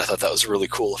 And I thought that was a really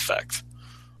cool effect.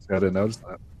 I didn't notice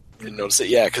that. Didn't notice it,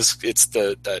 yeah, because it's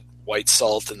that white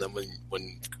salt, and then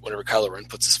whenever Kylo Ren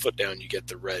puts his foot down, you get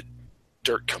the red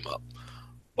dirt come up.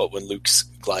 But when Luke's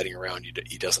gliding around,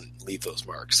 he doesn't leave those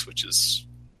marks, which is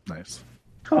nice.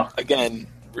 Again,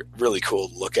 really cool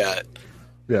to look at.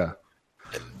 Yeah.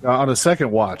 On a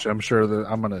second watch, I'm sure that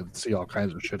I'm going to see all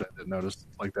kinds of shit I didn't notice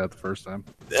like that the first time.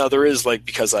 Now, there is,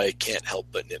 because I can't help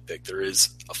but nitpick, there is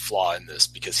a flaw in this,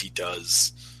 because he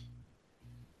does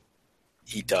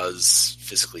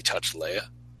physically touch Leia.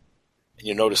 And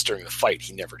you notice during the fight,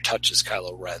 he never touches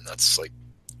Kylo Ren. That's,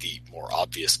 the more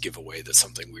obvious giveaway that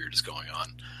something weird is going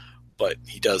on. But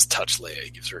he does touch Leia.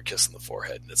 He gives her a kiss on the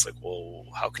forehead. And it's like, well,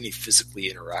 how can he physically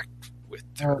interact with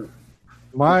her?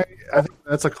 I think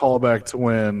That's a callback to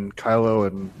when Kylo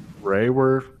and Rey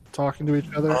were talking to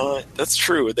each other. That's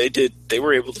true. They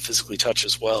were able to physically touch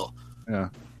as well. Yeah.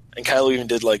 And Kylo even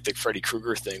did like the Freddy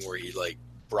Krueger thing where he like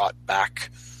brought back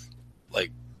like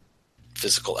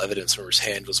physical evidence where his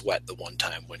hand was wet the one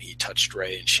time when he touched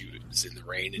Rey and she was in the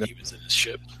rain and he was in his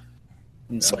ship.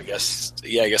 Yeah. So I guess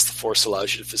the Force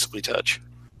allows you to physically touch.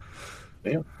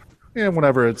 Yeah. Yeah,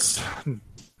 whenever it's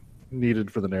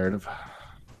needed for the narrative.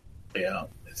 Yeah.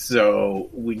 So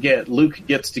Luke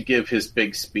gets to give his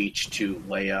big speech to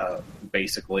Leia,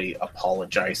 basically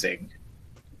apologizing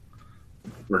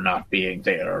for not being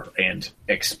there and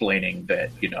explaining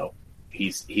that,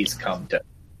 he's come to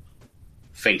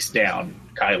face down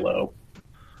Kylo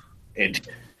and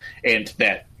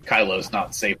that Kylo's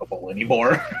not savable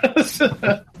anymore.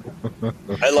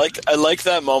 I like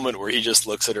that moment where he just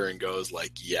looks at her and goes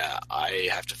like, yeah, I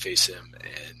have to face him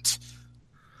and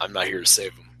I'm not here to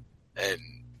save him. And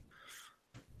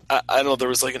I don't know, there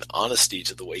was like an honesty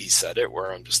to the way he said it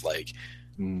where I'm just like,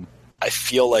 I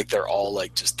feel like they're all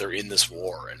like they're in this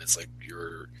war and it's like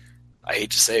I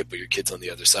hate to say it, but your kid's on the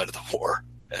other side of the war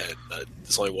and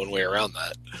there's only one way around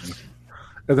that.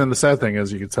 And then the sad thing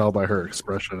is you can tell by her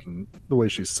expression and the way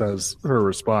she says her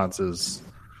response is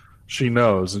she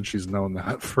knows and she's known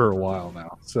that for a while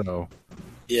now. So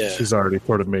yeah, she's already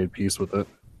sort of made peace with it.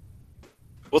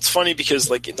 Well, it's funny because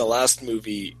like in the last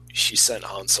movie, she sent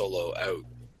Han Solo out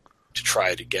to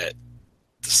try to get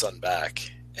the son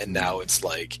back. And now it's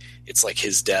like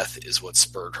his death is what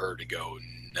spurred her to go,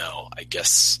 no, I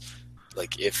guess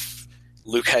like if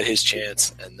Luke had his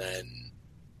chance and then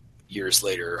years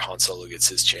later Han Solo gets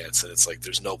his chance and it's like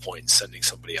there's no point in sending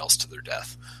somebody else to their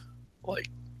death. Like,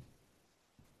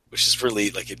 which is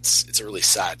really like it's a really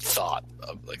sad thought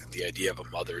of like the idea of a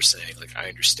mother saying like I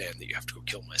understand that you have to go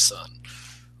kill my son,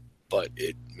 but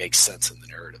it makes sense in the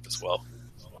narrative as well.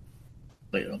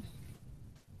 Yeah.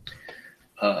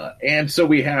 And so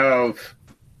we have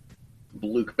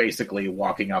Luke basically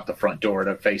walking out the front door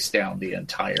to face down the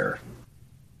entire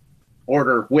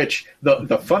order, which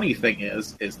the funny thing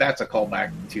is that's a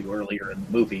callback to earlier in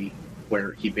the movie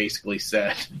where he basically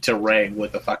said to Rey,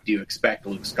 what the fuck do you expect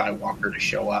Luke Skywalker to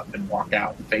show up and walk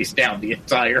out and face down the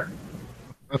entire...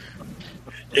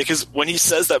 Yeah, because when he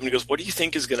says that, when he goes, what do you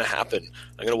think is going to happen?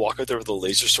 I'm going to walk out there with a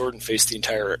laser sword and face the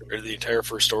entire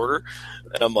First Order?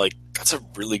 And I'm like, that's a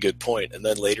really good point. And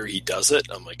then later he does it,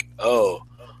 and I'm like, oh,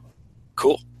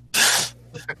 cool.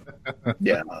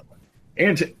 Yeah.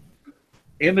 And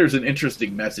there's an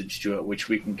interesting message to it, which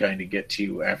we can kind of get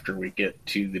to after we get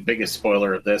to the biggest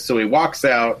spoiler of this. So he walks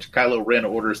out, Kylo Ren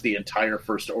orders the entire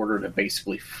First Order to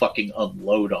basically fucking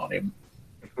unload on him,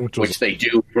 which they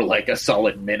do for like a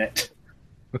solid minute.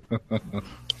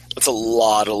 That's a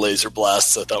lot of laser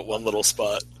blasts at that one little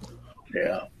spot.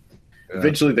 Yeah.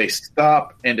 Eventually they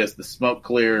stop, and as the smoke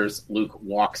clears, Luke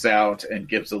walks out and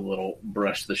gives a little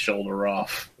brush the shoulder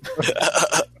off.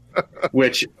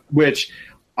 which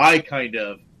I kind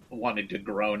of wanted to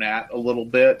groan at a little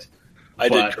bit. I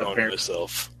did groan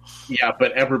myself. Yeah,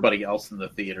 but everybody else in the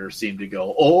theater seemed to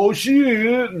go, oh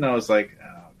shit! And I was like,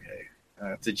 oh, okay.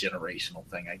 That's a generational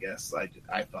thing, I guess.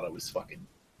 I thought it was fucking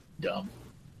dumb.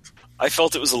 I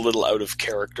felt it was a little out of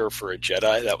character for a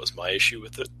Jedi. That was my issue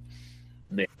with it.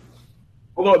 Yeah.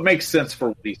 Although it makes sense for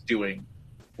what he's doing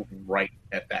right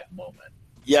at that moment.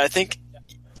 Yeah, I think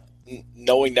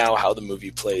knowing now how the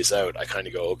movie plays out, I kind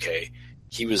of go, okay,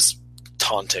 he was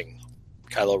taunting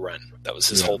Kylo Ren. That was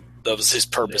his that was his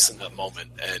purpose in that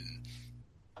moment, and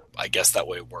I guess that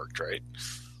way it worked, right?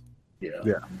 Yeah.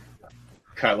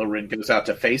 Kylo Ren goes out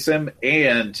to face him,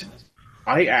 and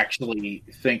I actually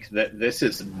think that this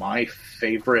is my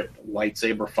favorite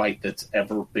lightsaber fight that's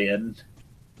ever been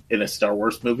in a Star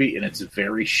Wars movie, and it's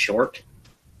very short,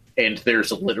 and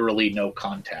there's literally no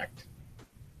contact.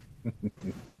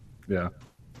 Yeah.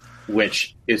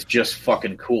 Which is just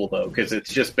fucking cool, though, because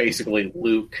it's just basically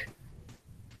Luke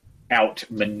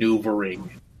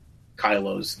out-maneuvering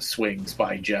Kylo's swings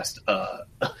by just a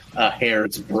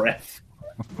hair's breadth.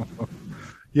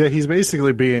 Yeah, he's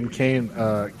basically being Kane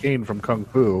from Kung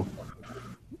Fu,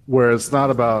 where it's not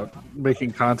about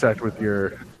making contact with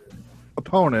your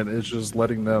opponent, it's just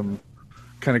letting them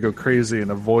kind of go crazy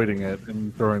and avoiding it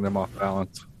and throwing them off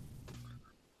balance,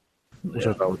 which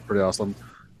I thought was pretty awesome.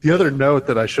 The other note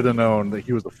that I should have known that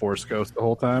he was a Force ghost the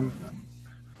whole time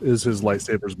is his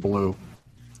lightsaber's blue.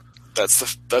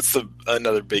 That's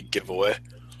another big giveaway.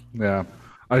 Yeah,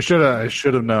 I should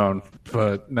have known,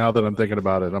 but now that I'm thinking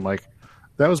about it, I'm like,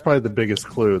 that was probably the biggest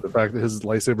clue. The fact that his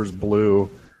lightsaber's blue,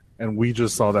 and we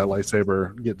just saw that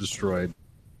lightsaber get destroyed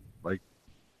like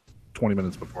 20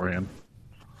 minutes beforehand.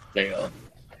 Yeah.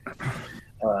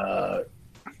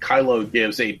 Kylo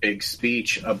gives a big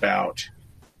speech about,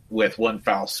 with one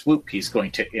foul swoop, he's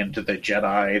going to end the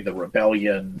Jedi, the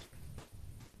Rebellion,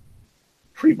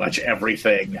 pretty much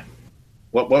everything.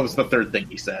 What was the third thing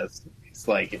he says? It's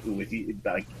like, with you,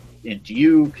 like, into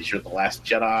you, because you're the last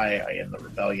Jedi, I end the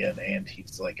Rebellion, and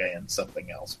he's like, I end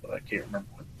something else, but I can't remember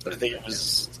what the I think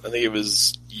it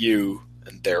was you,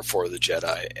 and therefore the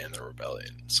Jedi and the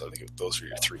Rebellion. So I think those are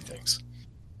your three things.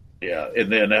 Yeah,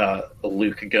 and then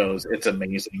Luke goes, it's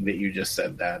amazing that you just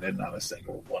said that, and not a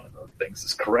single one of those things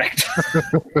is correct.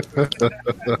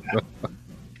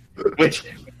 Which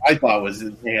I thought was,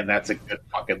 man, that's a good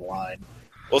fucking line.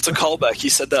 Well, it's a callback. He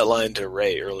said that line to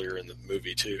Rey earlier in the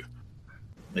movie, too.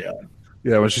 Yeah.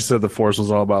 Yeah, when she said the Force was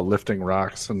all about lifting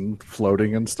rocks and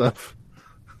floating and stuff.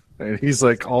 And he's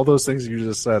like, all those things you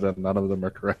just said, and none of them are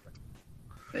correct.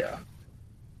 Yeah.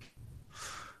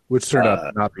 Which turned out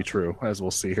to not be true, as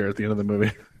we'll see here at the end of the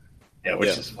movie. Yeah,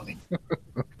 which is funny.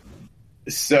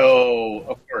 So,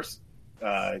 of course,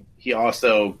 he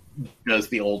also does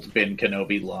the old Ben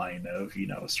Kenobi line of,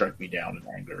 strike me down in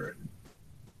anger.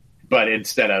 But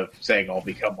instead of saying I'll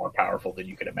become more powerful than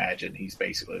you can imagine, he's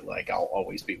basically like, I'll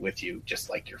always be with you, just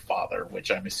like your father,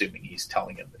 which I'm assuming he's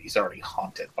telling him that he's already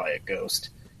haunted by a ghost.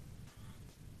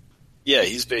 Yeah,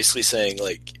 he's basically saying,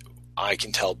 like, I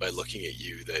can tell by looking at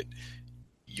you that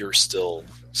you're still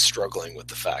struggling with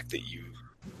the fact that you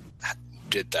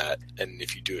did that, and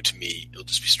if you do it to me, you'll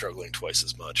just be struggling twice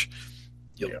as much.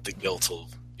 The guilt will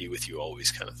be with you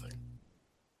always, kind of thing.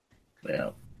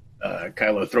 Yeah.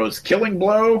 Kylo throws killing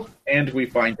blow, and we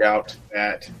find out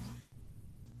that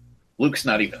Luke's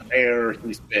not even there.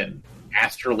 He's been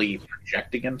astrally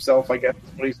projecting himself, I guess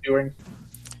is what he's doing.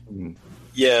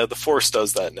 Yeah, the Force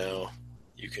does that now.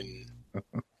 You can...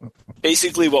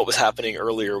 Basically, what was happening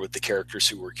earlier with the characters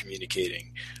who were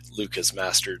communicating, Luke has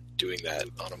mastered doing that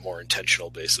on a more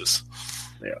intentional basis.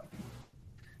 Yeah.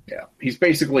 Yeah. He's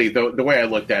basically, the way I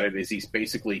looked at it is he's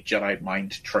basically Jedi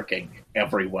mind tricking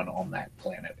everyone on that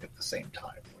planet at the same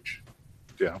time, which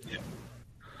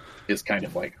is kind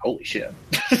of like, holy shit.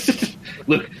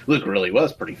 Luke really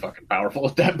was pretty fucking powerful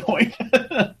at that point.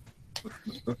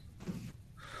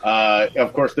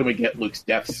 Of course, then we get Luke's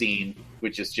death scene,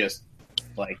 which is just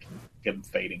like him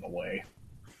fading away,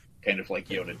 kind of like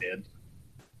Yoda did.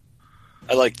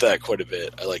 I like that quite a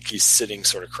bit. I like he's sitting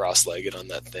sort of cross-legged on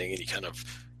that thing, and he kind of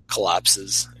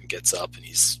collapses and gets up, and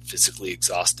he's physically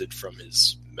exhausted from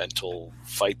his mental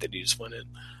fight that he just went in.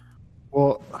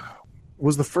 Well,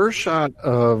 was the first shot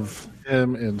of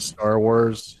him in Star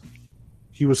Wars,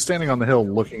 he was standing on the hill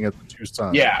looking at the two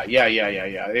suns. Yeah.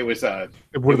 It was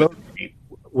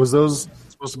was those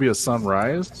supposed to be a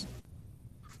sunrise?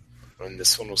 And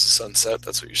this one was a sunset,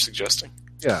 that's what you're suggesting?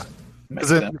 Yeah. Because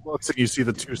then it looks like you see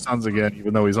the two suns again,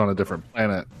 even though he's on a different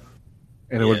planet.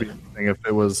 And it would be interesting if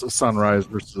it was a sunrise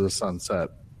versus a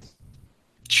sunset.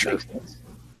 Sure.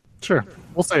 Sure.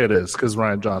 We'll say it is, because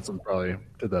Rian Johnson probably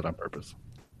did that on purpose.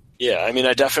 Yeah, I mean,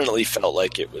 I definitely felt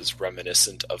like it was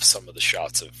reminiscent of some of the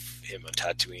shots of him on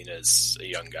Tatooine as a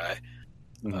young guy,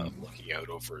 looking out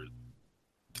over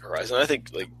the horizon. I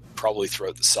think, like, probably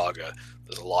throughout the saga,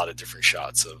 there's a lot of different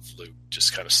shots of Luke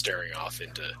just kind of staring off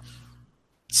into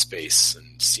space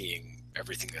and seeing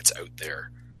everything that's out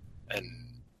there. And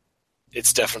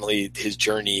it's definitely his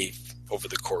journey over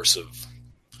the course of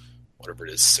whatever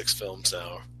it is, 6 films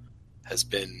now, has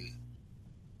been,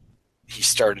 he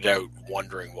started out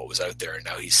wondering what was out there, and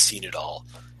now he's seen it all,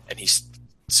 and he's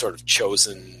sort of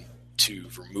chosen to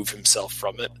remove himself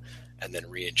from it and then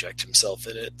re-inject himself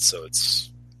in it. So it's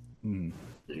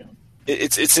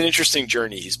it's an interesting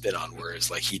journey he's been on,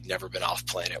 whereas like he'd never been off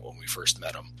planet when we first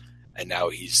met him, and now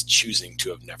he's choosing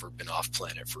to have never been off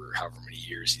planet for however many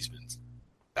years he's been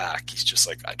back. He's just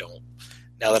like, I don't,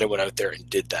 now that I went out there and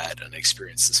did that and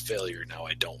experienced this failure, now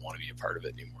I don't want to be a part of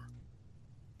it anymore.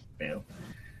 Yeah.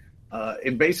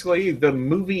 And basically the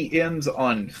movie ends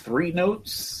on 3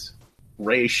 notes.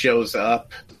 Rey shows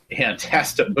up and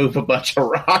has to move a bunch of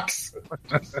rocks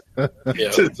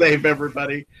to save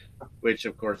everybody, which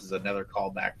of course is another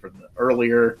callback from the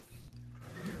earlier.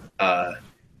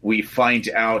 We find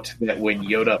out that when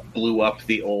Yoda blew up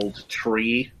the old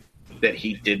tree, that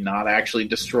he did not actually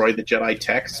destroy the Jedi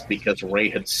texts because Rey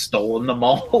had stolen them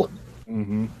all.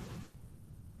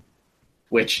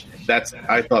 Which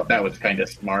I thought that was kind of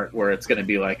smart, where it's going to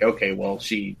be like, okay, well,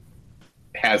 she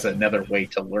has another way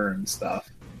to learn stuff.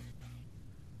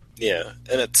 Yeah,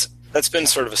 and that's been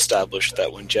sort of established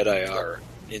that when Jedi are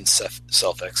in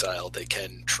self-exile, they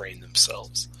can train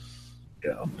themselves.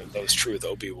 Yeah, and that was true with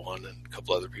Obi-Wan and a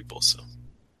couple other people. So,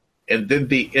 and then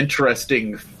the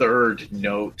interesting third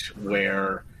note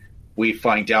where we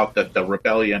find out that the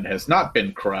rebellion has not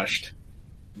been crushed,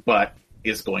 but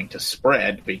is going to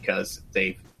spread because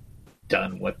they've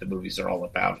done what the movies are all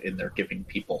about, and they're giving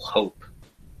people hope.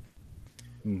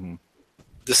 Mm-hmm.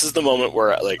 This is the moment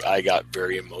where I got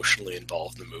very emotionally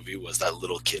involved in the movie, was that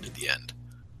little kid at the end.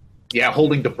 Yeah,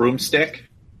 holding the broomstick.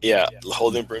 Yeah,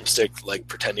 holding a broomstick,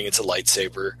 pretending it's a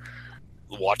lightsaber,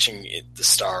 watching the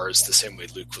stars the same way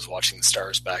Luke was watching the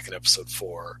stars back in Episode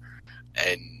 4,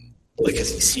 and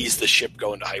as he sees the ship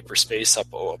go into hyperspace up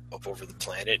over the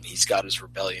planet, and he's got his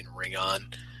rebellion ring on,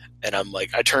 and I'm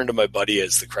I turned to my buddy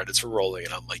as the credits were rolling,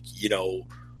 and I'm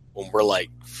when we're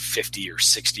 50 or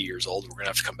 60 years old, we're gonna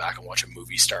have to come back and watch a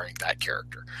movie starring that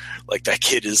character. That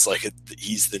kid is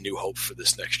he's the new hope for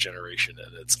this next generation,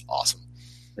 and it's awesome.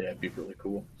 Yeah, it'd be really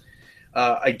cool.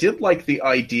 I did like the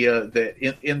idea that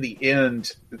in the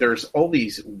end, there's all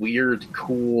these weird,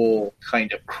 cool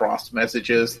kind of cross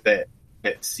messages that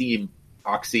seem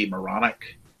oxymoronic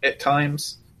at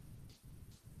times,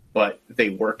 but they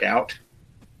work out.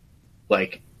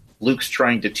 Luke's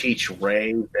trying to teach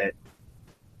Rey that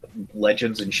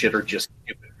legends and shit are just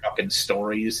stupid fucking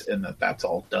stories, and that's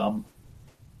all dumb,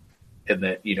 and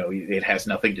that it has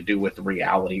nothing to do with the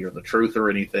reality or the truth or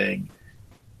anything.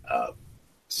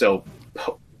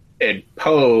 And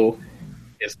Poe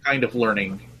is kind of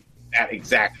learning that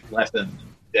exact lesson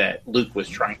that Luke was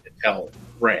trying to tell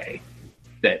Rey,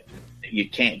 that you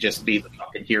can't just be the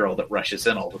fucking hero that rushes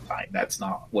in all the time. That's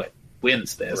not what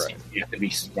wins this. Right. You have to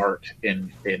be smart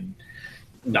and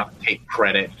not take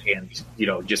credit, and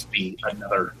just be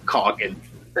another cog in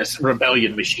this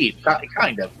rebellion machine.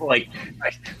 Kind of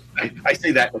I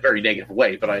say that in a very negative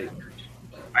way, but I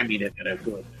mean it in a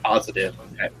good, positive,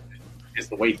 that is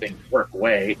the way things work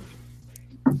way.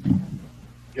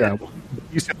 Yeah,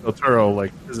 you said Del Toro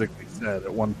physically said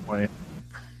at one point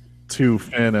to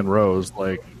Finn and Rose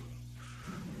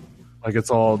it's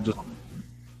all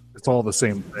the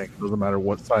same thing. Doesn't matter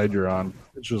what side you're on.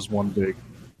 It's just one big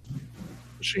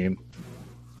machine.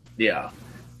 Yeah.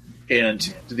 And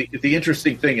the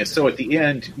interesting thing is, so at the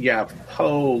end, you have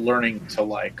Poe learning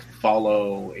to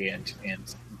follow and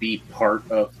be part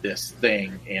of this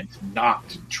thing, and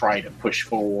not try to push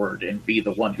forward and be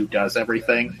the one who does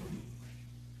everything,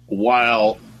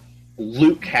 while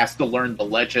Luke has to learn the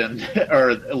legend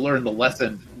or learn the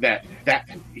lesson that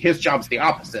his job's the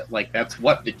opposite. That's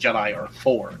what the Jedi are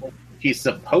for. He's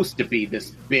supposed to be this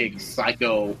big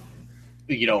psycho,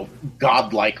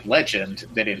 godlike legend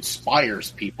that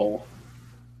inspires people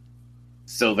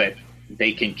so that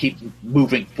they can keep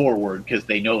moving forward because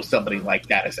they know somebody like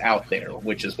that is out there,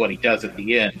 which is what he does at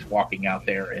the end, walking out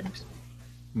there and,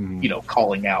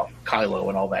 calling out Kylo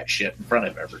and all that shit in front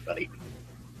of everybody.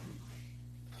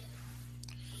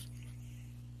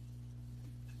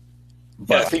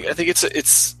 But I think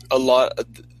it's a lot.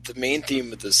 The main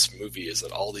theme of this movie is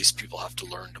that all these people have to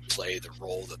learn to play the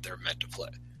role that they're meant to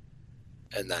play,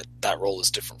 and that role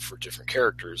is different for different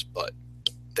characters, but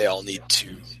they all need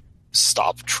to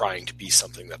stop trying to be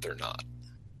something that they're not.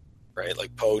 Right?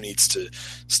 Poe needs to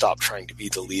stop trying to be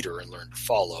the leader and learn to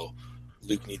follow.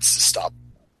 Luke needs to stop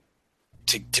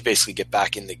to basically get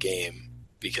back in the game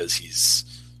because he's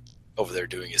over there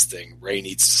doing his thing. Rey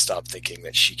needs to stop thinking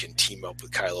that she can team up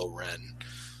with Kylo Ren.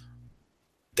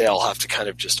 They all have to kind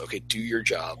of just, okay, do your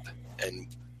job and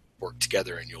work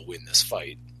together and you'll win this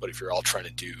fight. But if you're all trying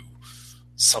to do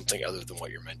something other than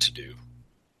what you're meant to do,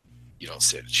 you don't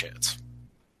stand a chance.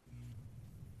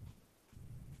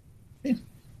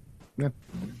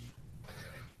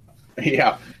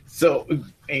 Yeah. So,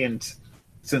 and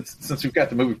since we've got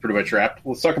the movie pretty much wrapped,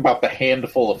 let's talk about the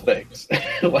handful of things.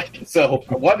 So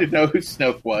I wanted to know who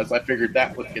Snoke was. I figured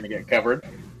that was going to get covered.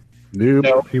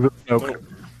 Nope. He was Snoke.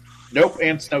 Nope,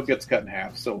 and Snoke gets cut in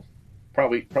half. So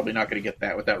probably not going to get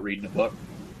that without reading the book.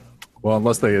 Well,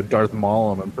 unless they had Darth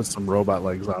Maul him and put some robot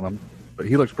legs on him. But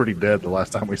he looks pretty dead the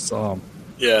last time we saw him.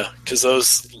 Yeah, because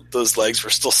those legs were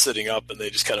still sitting up and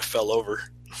they just kind of fell over.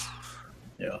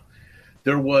 Yeah.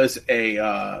 There was in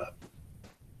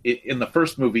the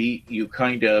first movie, you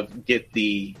kind of get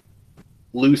the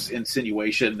loose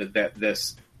insinuation that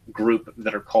this group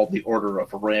that are called the Order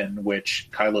of Ren, which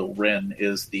Kylo Ren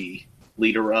is the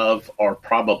leader of, are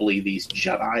probably these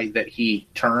Jedi that he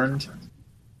turned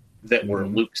that were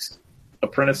Luke's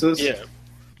apprentices. Yeah.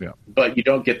 Yeah. But you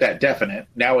don't get that definite.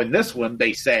 Now in this one,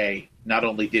 they say not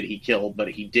only did he kill, but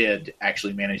he did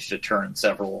actually manage to turn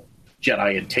several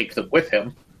Jedi and take them with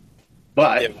him.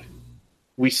 But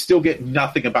we still get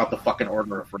nothing about the fucking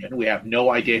Order of Ren. We have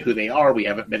no idea who they are. We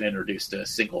haven't been introduced to a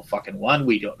single fucking one.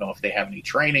 We don't know if they have any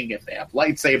training, if they have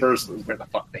lightsabers, where the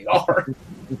fuck they are.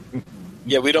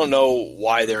 Yeah, we don't know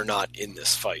why they're not in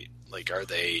this fight. Are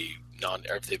they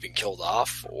have they been killed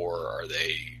off, or are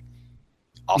they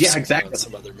off exactly. on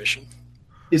some other mission?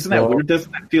 Isn't that weird?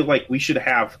 Doesn't that feel like we should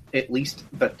have at least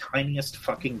the tiniest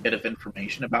fucking bit of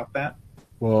information about that?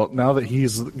 Well, now that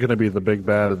he's going to be the big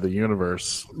bad of the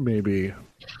universe, maybe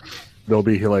there'll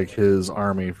be like his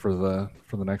army for the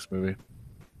next movie.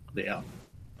 Yeah.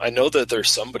 I know that there's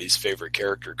somebody's favorite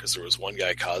character because there was one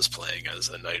guy cosplaying as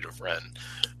a Knight of Ren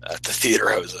at the theater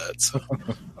I was at.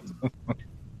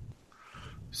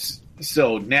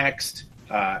 So next,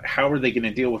 how are they going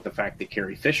to deal with the fact that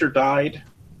Carrie Fisher died?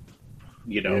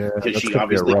 Because she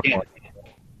obviously can't.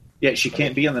 Yeah, she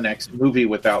can't be in the next movie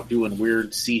without doing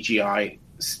weird CGI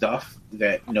stuff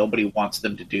that nobody wants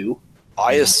them to do.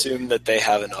 I assume that they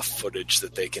have enough footage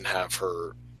that they can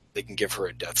give her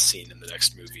a death scene in the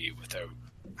next movie without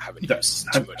having to use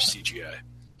too much CGI.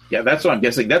 Yeah, that's what I'm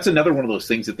guessing. That's another one of those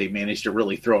things that they managed to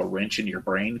really throw a wrench in your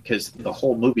brain, because the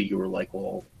whole movie you were like,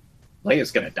 well,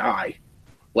 Leia's going to die.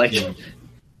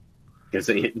 Because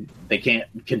they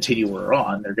can't continue her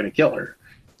on. They're going to kill her.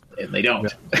 And they don't.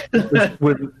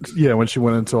 When she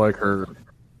went into like her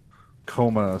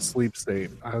coma sleep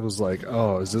state, I was like,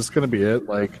 oh, is this going to be it?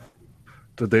 Like,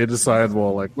 did they decide,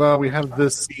 well, we have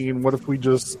this scene. What if we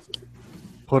just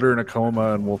put her in a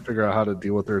coma and we'll figure out how to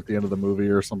deal with her at the end of the movie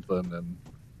or something? And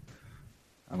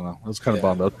I don't know. I was kind of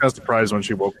bummed. I was kind of surprised when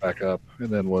she woke back up and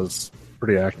then was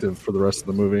pretty active for the rest of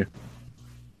the movie.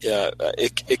 Yeah,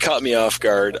 it caught me off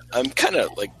guard. I'm kind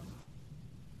of like,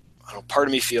 I don't know, part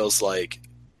of me feels like,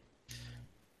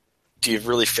 do you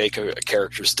really fake a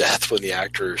character's death when the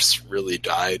actress really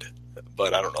died?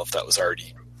 But I don't know if that was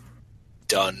already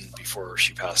done before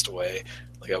she passed away.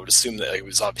 Like, I would assume that it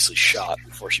was obviously shot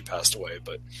before she passed away,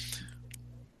 but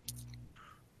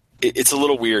it's a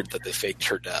little weird that they faked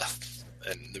her death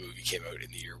and the movie came out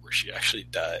in the year where she actually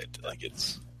died. Like,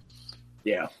 it's...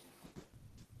 Yeah.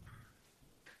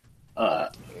 I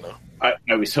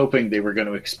was hoping they were going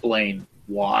to explain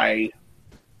why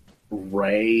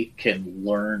Rey can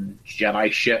learn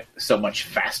Jedi shit so much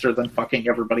faster than fucking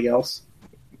everybody else.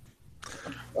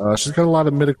 She's got a lot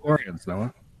of midichlorians,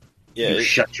 Noah. Yeah,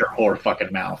 shut your whore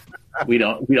fucking mouth. We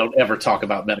don't ever talk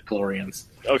about midichlorians.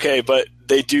 Okay, but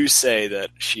they do say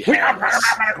that she has... We don't talk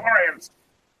about midichlorians!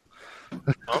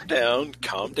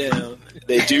 Calm down.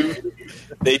 They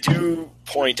do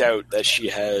point out that she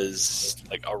has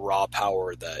like a raw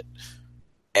power that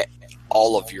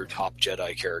all of your top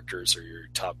Jedi characters or your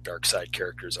top dark side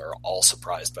characters are all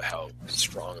surprised by how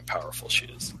strong and powerful she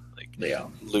is. Like,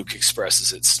 Luke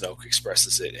expresses it, Snoke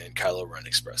expresses it, and Kylo Ren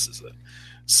expresses it.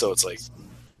 So it's like,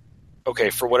 okay,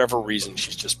 for whatever reason,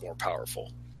 she's just more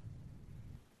powerful.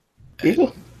 We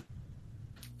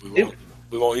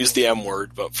won't use the M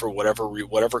word, but for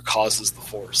whatever causes the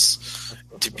Force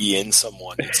to be in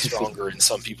someone, it's stronger in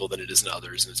some people than it is in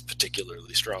others, and it's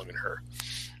particularly strong in her.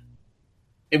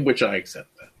 In which I accept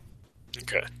that.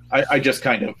 Okay. I just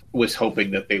kind of was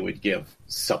hoping that they would give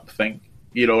something.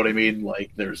 You know what I mean?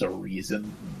 Like, there's a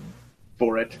reason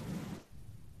for it.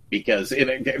 Because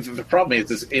the problem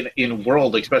is in a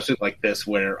world, especially like this,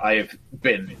 where I have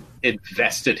been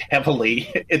invested heavily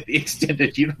in the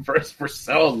extended universe for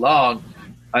so long,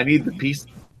 I need the piece.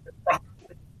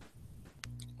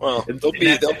 Well,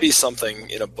 there'll be something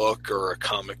in a book or a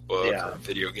comic book or a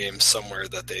video game somewhere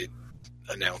that they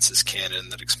announce as canon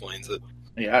that explains it.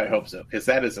 Yeah, I hope so, because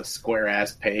that is a square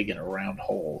ass peg in a round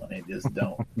hole, and it just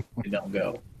don't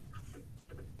go.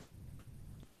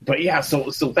 But yeah, so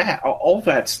that all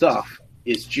that stuff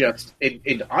is just,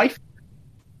 and I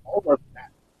all of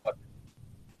that.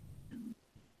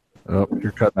 Oh,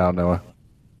 you're cutting out, Noah.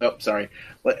 Oh, sorry.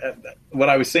 What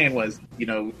I was saying was,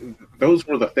 those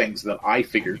were the things that I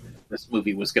figured this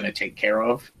movie was going to take care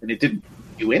of, and it didn't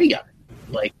do any of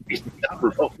it. Like, not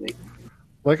remotely.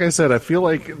 Like I said, I feel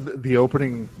like the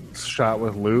opening shot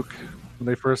with Luke when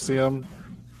they first see him,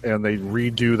 and they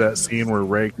redo that scene where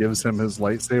Rey gives him his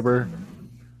lightsaber,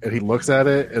 and he looks at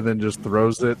it and then just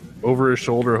throws it over his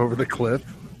shoulder over the cliff.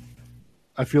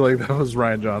 I feel like that was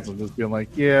Rian Johnson just being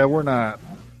like, yeah, we're not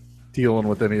dealing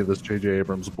with any of this J.J.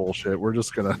 Abrams bullshit. We're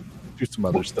just going to do some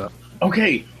other stuff.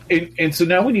 Okay, and so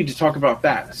now we need to talk about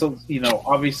that. So,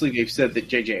 obviously they've said that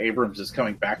J.J. Abrams is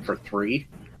coming back for 3.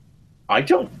 I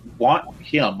don't want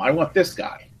him. I want this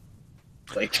guy.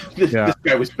 Like, this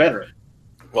guy was better.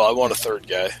 Well, I want a third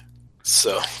guy.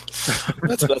 So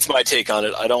that's my take on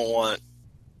it. I don't want...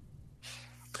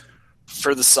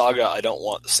 For the saga, I don't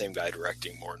want the same guy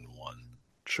directing more than one.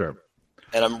 Sure.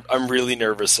 And I'm really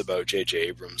nervous about J.J.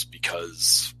 Abrams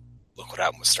because look what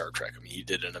happened with Star Trek. I mean, he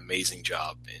did an amazing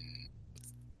job in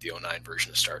the 2009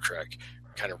 version of Star Trek,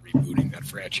 kind of rebooting that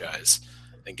franchise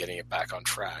and getting it back on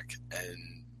track.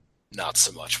 And not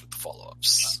so much with the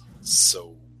follow-ups.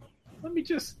 So Let me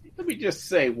just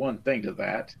say one thing to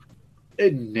that.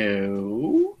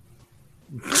 No.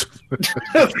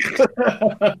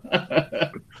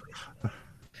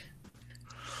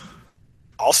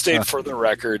 I'll state for the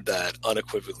record that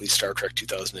unequivocally Star Trek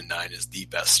 2009 is the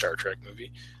best Star Trek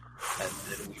movie. And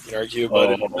then we can argue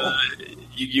about it.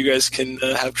 You guys can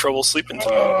have trouble sleeping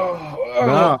tonight.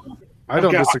 No, I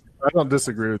don't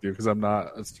disagree with you because I'm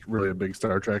not really a big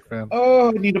Star Trek fan. Oh,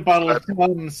 I need a bottle of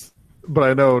Tums. But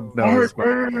I know Noah's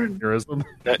aneurysm.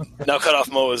 Now cut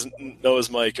off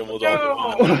Noah's mic and we'll go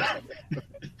on.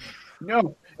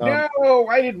 No.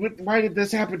 Why did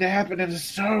this happen in a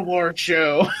Star Wars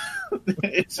show?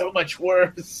 It's so much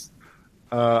worse.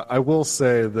 I will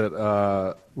say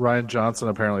that Rian Johnson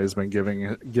apparently has been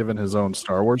given his own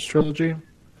Star Wars trilogy.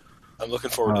 I'm looking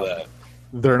forward to that.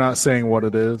 They're not saying what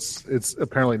it is. It's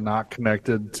apparently not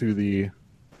connected to the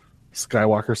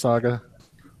Skywalker saga,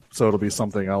 so it'll be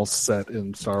something else set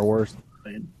in Star Wars.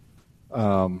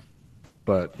 But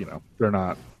they're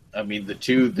not. I mean, the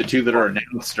two that are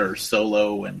announced are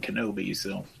Solo and Kenobi.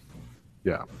 So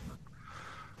yeah.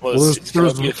 Is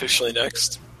Kenobi officially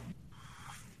next?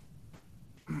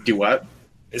 Do what?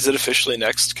 Is it officially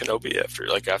next Kenobi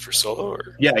after Solo?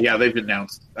 Or? Yeah, they've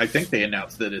announced. I think they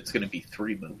announced that it's going to be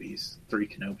 3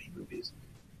 Kenobi movies.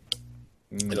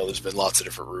 I know there's been lots of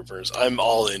different rumors. I'm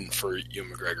all in for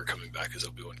Ewan McGregor coming back as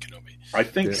Obi-Wan Kenobi. I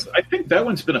think that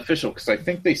one's been official because I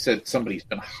think they said somebody's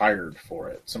been hired for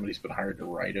it. Somebody's been hired to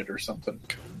write it or something.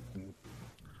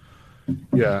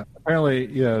 Yeah, apparently,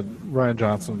 Rian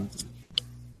Johnson's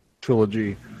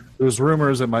trilogy. There's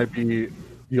rumors it might be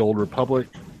the Old Republic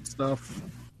stuff.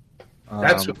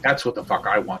 That's what the fuck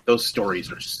I want. Those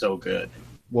stories are so good.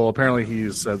 Well, apparently he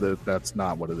said that that's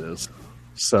not what it is.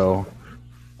 So,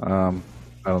 I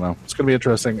don't know. It's going to be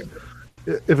interesting.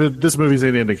 If this movie's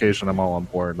any indication, I'm all on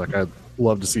board. Like, I'd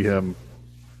love to see him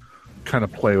kind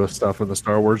of play with stuff in the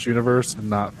Star Wars universe and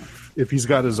not, if he's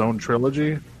got his own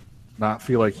trilogy, not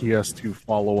feel like he has to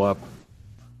follow up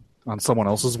on someone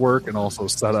else's work and also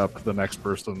set up the next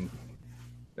person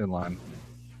in line.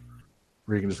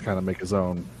 Where he can just kind of make his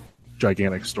own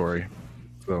gigantic story.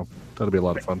 So that'll be a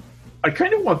lot of fun. I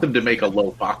kind of want them to make a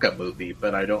Lobaka movie,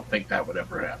 but I don't think that would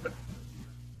ever happen.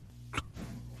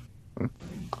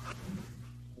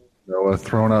 Noah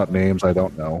throwing out names I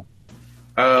don't know.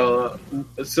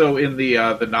 So in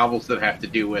the novels that have to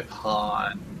do with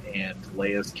Han and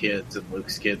Leia's kids and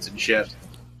Luke's kids and shit,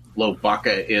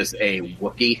 Lobaka is a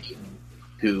Wookiee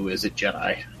who is a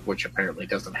Jedi, which apparently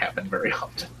doesn't happen very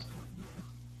often.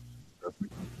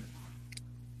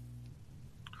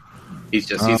 He's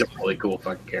a really cool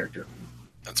fucking character.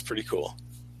 That's pretty cool.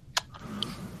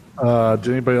 Did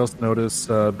anybody else notice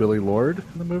Billy Lord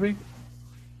in the movie?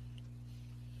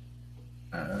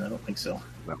 I don't think so.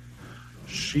 No.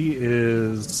 She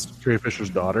is Carrie Fisher's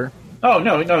daughter. Oh,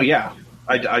 no, yeah.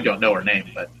 I don't know her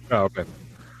name, but... Oh, okay.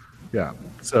 Yeah.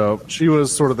 So she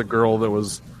was sort of the girl that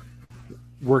was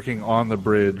working on the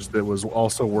bridge that was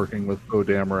also working with Poe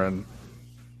Dameron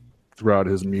throughout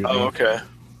his mutiny. Oh, okay.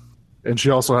 And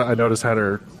she also, I noticed, had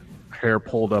her hair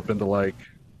pulled up into, like,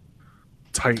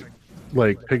 tight,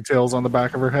 like, pigtails on the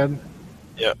back of her head.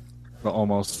 Yeah.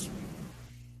 Almost.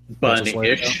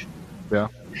 Bunny-ish. Yeah.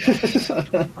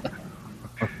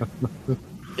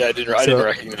 Yeah, I didn't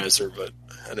recognize her, but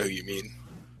I know who you mean.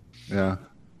 Yeah.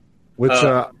 Which,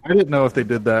 I didn't know if they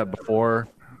did that before.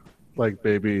 Like,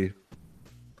 maybe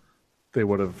they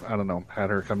would have, I don't know, had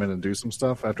her come in and do some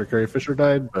stuff after Carrie Fisher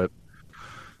died, but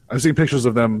I've seen pictures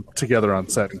of them together on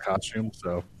set in costume,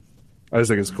 so I just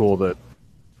think it's cool that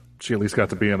she at least got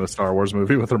to be in a Star Wars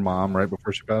movie with her mom right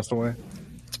before she passed away.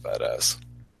 It's badass.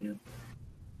 Yeah.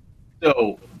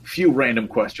 So, few random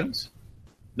questions.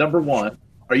 Number one,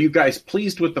 are you guys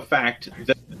pleased with the fact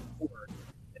that the Porg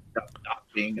ended up not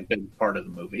being a big part of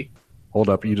the movie? Hold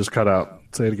up, you just cut out.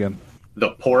 Say it again.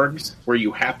 The Porgs, were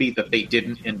you happy that they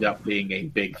didn't end up being a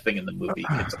big thing in the movie?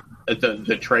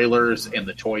 The trailers and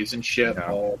the toys and shit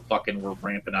all fucking were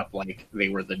ramping up like they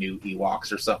were the new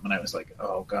Ewoks or something. I was like,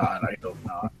 oh god, I hope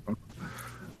not.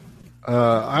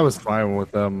 I was fine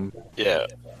with them. Yeah.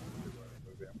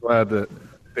 I'm glad that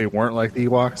they weren't like the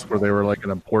Ewoks, where they were like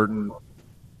an important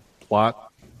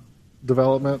plot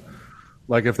development.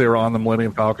 Like if they were on the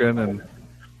Millennium Falcon and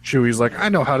Chewie's like, I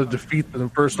know how to defeat the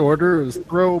First Order is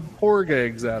throw Porg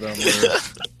eggs at them.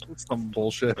 Or some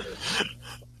bullshit.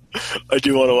 I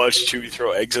do want to watch Chewie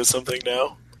throw eggs at something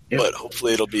now, but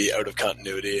hopefully it'll be out of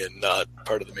continuity and not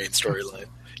part of the main storyline.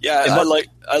 Yeah,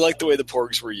 I like the way the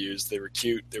Porgs were used. They were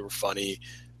cute. They were funny.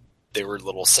 They were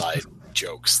little side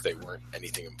jokes. They weren't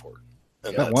anything important.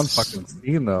 And That one fucking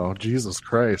scene, though, Jesus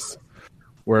Christ,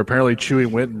 where apparently Chewie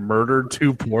went and murdered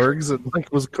 2 porgs and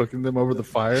like was cooking them over the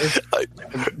fire.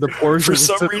 The porgs for were just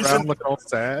some sitting reason- around looking all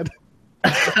sad.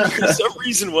 For some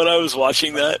reason, when I was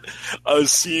watching that, I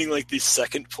was seeing like the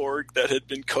second porg that had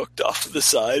been cooked off to the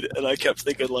side, and I kept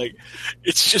thinking like,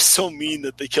 it's just so mean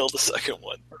that they killed the second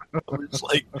one. It's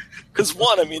like, because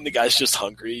one, I mean, the guy's just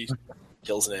hungry,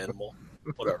 kills an animal,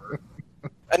 whatever,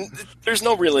 and there's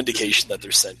no real indication that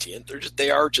they're sentient.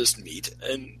 They are just meat,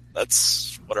 and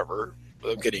that's whatever.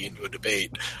 Without getting into a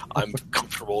debate, I'm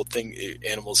comfortable with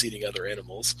animals eating other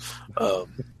animals.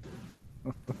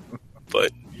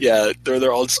 But yeah,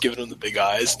 they're all just giving him the big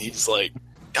eyes, and he's like,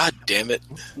 "God damn it!"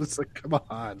 It's like, come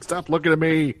on, stop looking at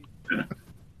me.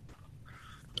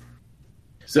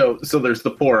 So there's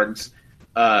the porgs.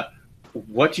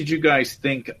 What did you guys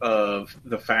think of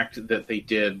the fact that they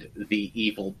did the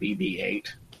evil BB-8?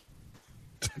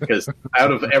 Because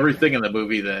out of everything in the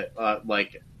movie that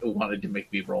like wanted to make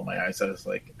me roll my eyes, I was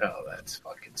like, "Oh, that's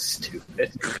fucking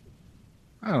stupid."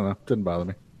 I don't know, didn't bother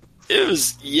me. It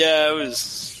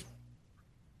was.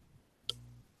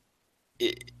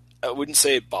 I wouldn't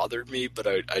say it bothered me, but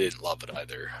I didn't love it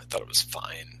either. I thought it was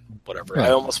fine. Whatever. Yeah.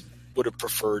 I almost would have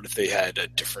preferred if they had a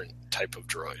different type of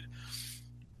droid.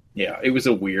 Yeah, it was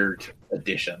a weird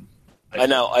addition. I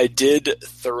know. I did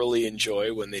thoroughly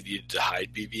enjoy when they needed to hide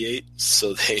BB-8,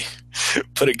 so they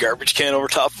put a garbage can over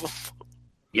top of him.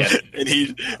 Yeah, And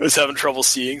he was having trouble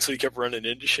seeing, so he kept running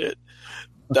into shit.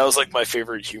 That was like my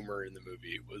favorite humor in the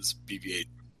movie, was BB-8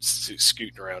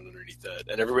 scooting around underneath that.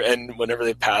 And whenever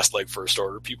they passed like First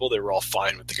Order people, they were all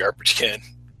fine with the garbage can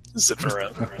zipping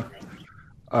around.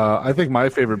 I think my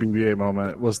favorite BB-8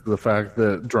 moment was the fact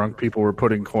that drunk people were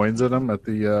putting coins in him at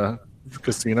the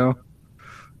casino,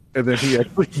 and then he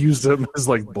actually used them as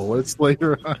like bullets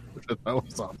later on. That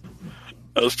was awesome.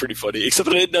 That was pretty funny, except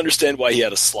that I didn't understand why he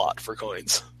had a slot for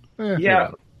coins.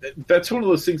 yeah, that's one of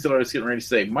those things that I was getting ready to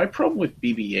say. My problem with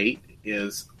BB-8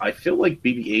 is I feel like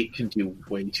BB-8 can do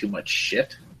way too much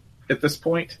shit at this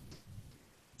point.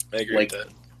 I agree with that.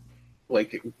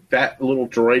 Like, that little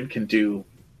droid can do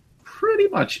pretty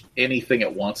much anything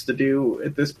it wants to do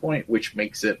at this point, which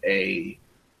makes it a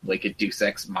Deus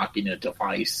Ex Machina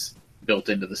device built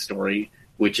into the story,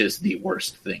 which is the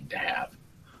worst thing to have.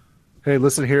 Hey,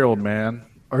 listen here, old man.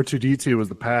 R2-D2 was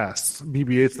the past.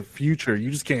 BB-8's the future.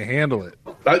 You just can't handle it.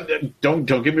 Don't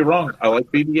get me wrong. I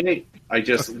like BB-8. I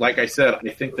just, like I said, I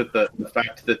think that the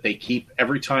fact that they keep,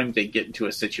 every time they get into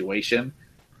a situation,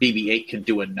 BB-8 can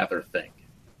do another thing.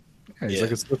 Yeah, he's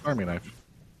like a Swiss Army knife.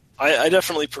 I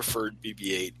definitely preferred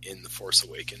BB-8 in The Force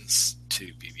Awakens to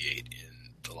BB-8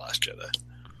 in The Last Jedi.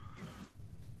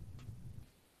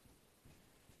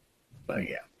 But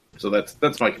yeah, so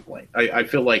that's my complaint. I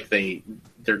feel like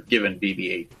they're giving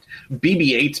BB-8.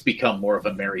 BB-8's become more of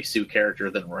a Mary Sue character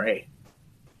than Rey.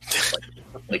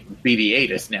 Like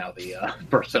BB-8 is now the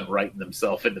person writing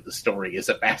themselves into the story as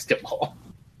a basketball.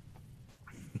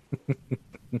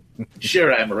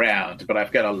 Sure, I'm around, but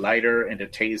I've got a lighter and a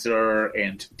taser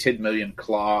and 10 million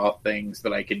claw things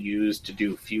that I can use to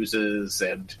do fuses,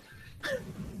 and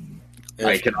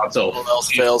I can also... If all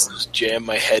else fails, just jam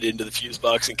my head into the fuse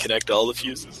box and connect all the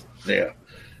fuses. Yeah.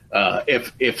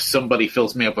 If somebody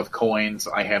fills me up with coins,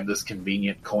 I have this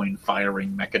convenient coin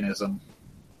firing mechanism.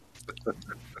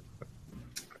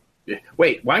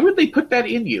 Wait, why would they put that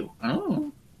in you?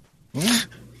 Oh.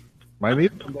 Might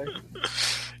need it someday.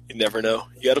 You never know.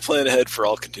 You got to plan ahead for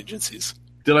all contingencies.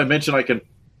 Did I mention I can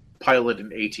pilot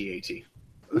an AT-AT?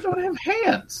 Who don't have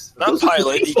hands? Not Those are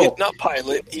pilot. people. Not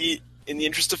pilot. In the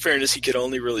interest of fairness, he could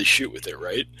only really shoot with it,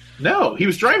 right? No, he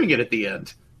was driving it at the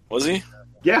end. Was he?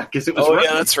 Yeah, because it was. Oh, running.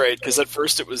 yeah, that's right. Because at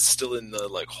first it was still in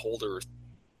the holder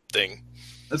thing.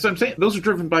 That's what I'm saying. Those are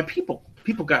driven by people.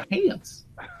 People got hands.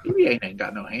 BB-8 ain't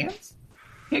got no hands.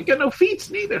 He ain't got no feet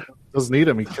neither. Doesn't need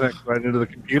him. He connects right into the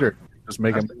computer. Just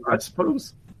make him. I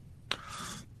suppose.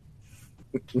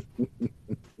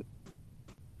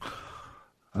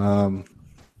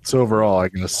 So overall, I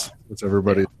guess that's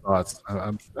everybody's thoughts.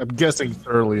 I'm guessing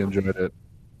thoroughly enjoyed it.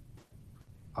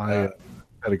 I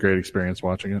had a great experience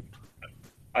watching it.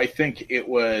 I think it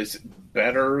was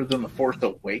better than The Force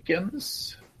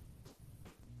Awakens.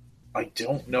 I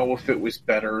don't know if it was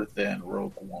better than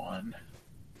Rogue One.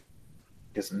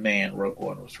 Because, man, Rogue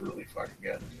One was really fucking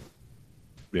good.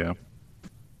 Yeah.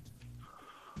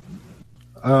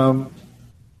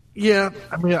 Yeah,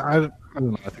 I mean, I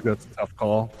don't know. I think that's a tough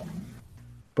call.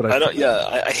 But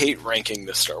I hate ranking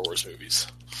the Star Wars movies.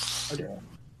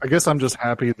 I guess I'm just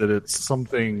happy that it's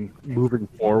something moving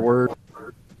forward.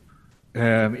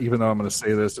 And even though I'm going to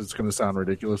say this, it's going to sound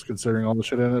ridiculous considering all the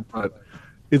shit in it, but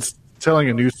it's telling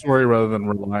a new story rather than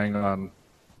relying on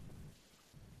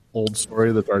old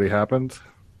story that's already happened,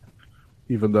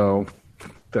 even though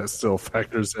that still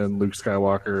factors in Luke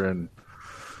Skywalker and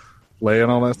Leia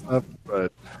and all that stuff.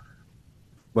 But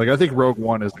like, I think Rogue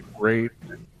One is a great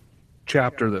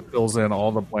chapter that fills in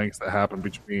all the blanks that happen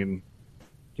between,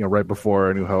 right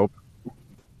before A New Hope.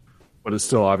 But it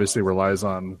still obviously relies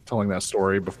on telling that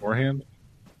story beforehand.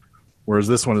 Whereas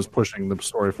this one is pushing the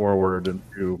story forward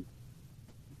into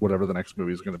whatever the next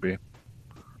movie is going to be.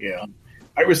 Yeah.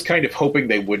 I was kind of hoping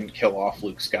they wouldn't kill off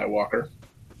Luke Skywalker.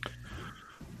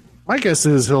 My guess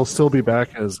is he'll still be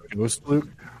back as Ghost Luke.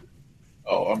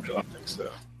 Oh, I think so.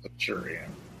 I'm sure, yeah.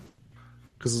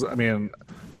 Because, I mean,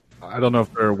 I don't know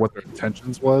what their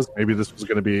intentions was. Maybe this was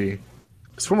going to be...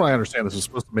 Because from what I understand, this was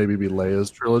supposed to maybe be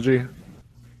Leia's trilogy,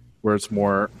 where it's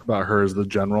more about her as the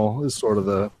general, is sort of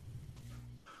the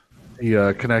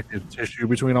connective tissue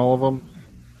between all of them.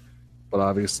 But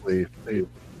obviously, they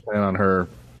plan on her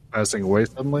passing away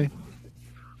suddenly.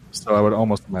 So I would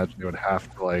almost imagine they would have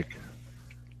to,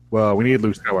 we need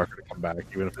Luke Skywalker to come back,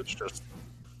 even if it's just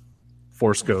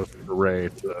Force Ghost for Rey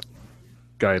to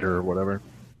guide her or whatever.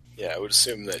 Yeah, I would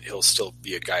assume that he'll still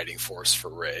be a guiding force for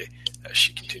Rey as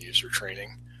she continues her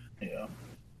training. Yeah.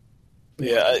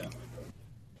 Yeah,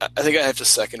 I think I have to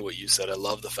second what you said. I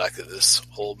love the fact that this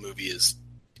whole movie is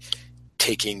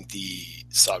taking the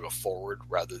saga forward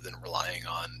rather than relying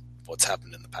on what's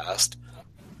happened in the past.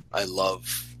 And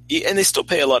they still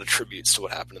pay a lot of tributes to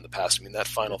what happened in the past. I mean, that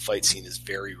final fight scene is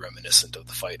very reminiscent of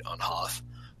the fight on Hoth,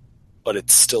 but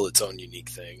it's still its own unique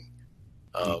thing.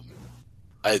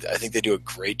 I think they do a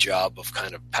great job of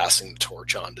kind of passing the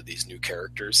torch on to these new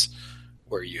characters,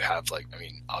 where you have,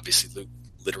 obviously Luke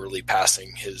literally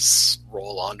passing his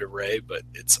role on to Rey, but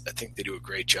I think they do a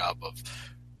great job of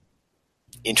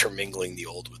intermingling the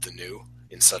old with the new,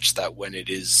 in such that when it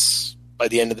is, by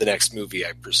the end of the next movie,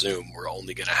 I presume we're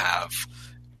only going to have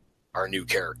our new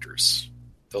characters.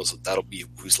 That'll be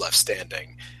who's left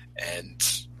standing, and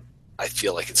I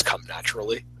feel like it's come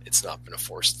naturally. It's not been a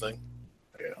forced thing.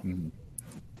 Yeah. Mm-hmm.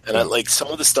 And I like some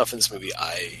of the stuff in this movie.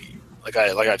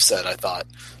 I've said, I thought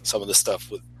some of the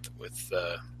stuff with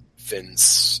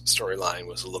Finn's storyline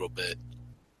was a little bit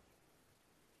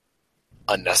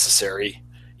unnecessary,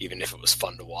 even if it was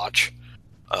fun to watch.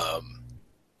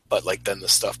 But then the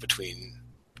stuff between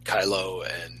Kylo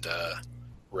and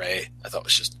Rey, I thought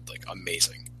was just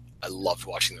amazing. I loved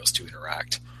watching those two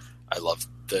interact. I loved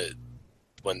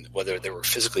whether they were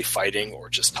physically fighting or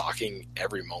just talking,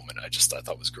 every moment I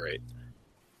thought was great.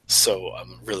 So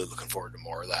I'm really looking forward to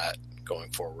more of that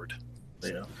going forward.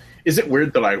 Yeah. Is it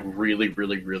weird that I really,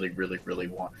 really, really, really, really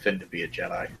want Finn to be a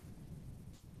Jedi?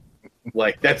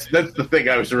 That's the thing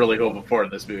I was really hoping for in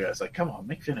this movie. I was like, come on,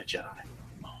 make Finn a Jedi.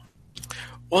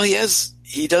 Well, he's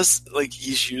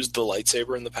used the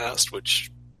lightsaber in the past, which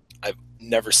I've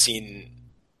never seen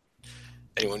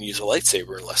anyone use a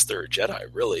lightsaber unless they're a Jedi,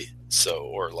 really. So,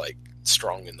 or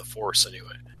strong in the Force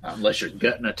anyway. Unless you're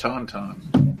gutting a tauntaun.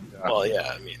 Yeah. Well,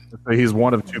 yeah, I mean, he's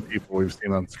one of two people we've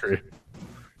seen on screen,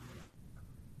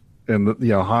 and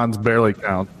Han's barely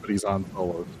counts, but he's on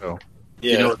Solo. So,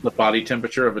 yeah. You know what the body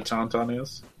temperature of a tauntaun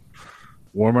is?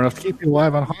 Warm enough to keep you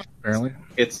alive on Han, apparently.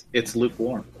 It's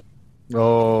lukewarm.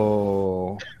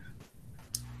 Oh.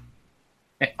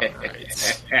 You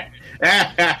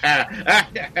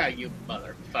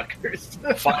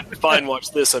motherfuckers. Fine, watch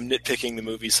this. I'm nitpicking the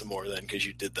movie some more then, because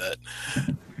you did that.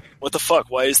 What the fuck?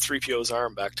 Why is 3PO's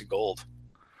arm back to gold?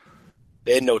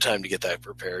 They had no time to get that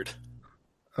repaired.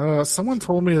 Someone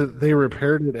told me that they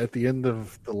repaired it at the end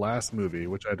of the last movie,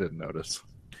 which I didn't notice.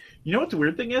 You know what the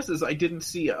weird thing is I didn't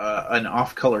see an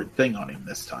off-colored thing on him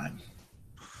this time.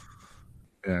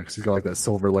 Yeah, because he's got that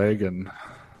silver leg and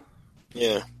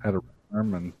had a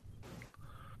arm and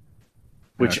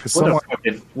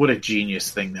what a genius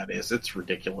thing that is. It's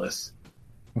ridiculous.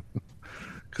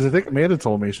 Because I think Amanda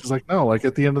told me, she's like, no,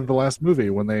 at the end of the last movie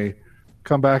when they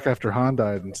come back after Han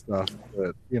died and stuff,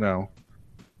 that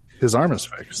his arm is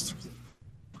fixed.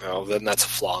 Well, then that's a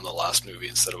flaw in the last movie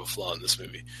instead of a flaw in this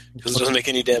movie, because it doesn't make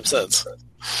any damn sense.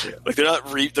 Yeah. They're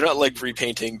not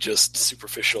repainting just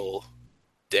superficial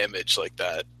damage like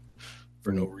that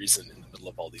for no reason in the middle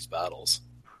of all these battles.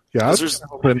 Yeah,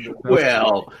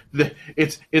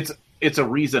 it's a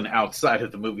reason outside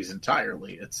of the movies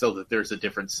entirely. It's so that there's a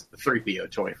different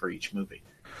 3PO toy for each movie.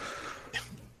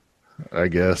 I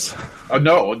guess. Oh,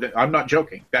 no, I'm not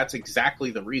joking. That's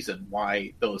exactly the reason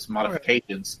why those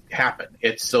modifications happen.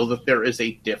 It's so that there is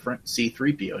a different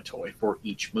C-3PO toy for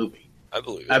each movie. I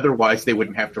believe it. Otherwise, they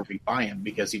wouldn't have to rebuy him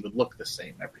because he would look the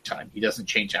same every time. He doesn't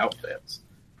change outfits.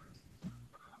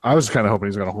 I was kind of hoping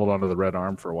he's going to hold on to the red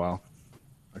arm for a while.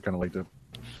 I kind of liked it.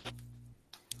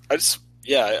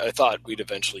 I thought we'd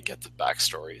eventually get the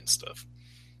backstory and stuff.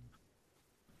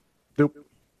 Nope.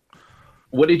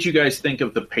 What did you guys think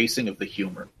of the pacing of the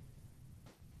humor?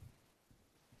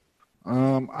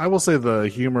 I will say the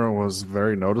humor was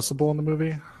very noticeable in the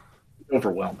movie.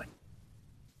 Overwhelming.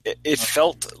 It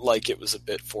felt like it was a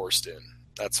bit forced in.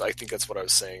 I think that's what I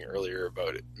was saying earlier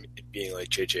about it being like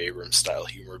J.J. Abrams style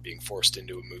humor being forced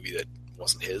into a movie that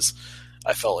wasn't his.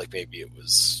 I felt like maybe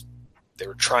they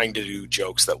were trying to do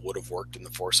jokes that would have worked in The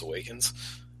Force Awakens,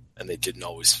 and they didn't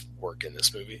always work in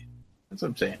this movie. That's what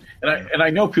I'm saying. And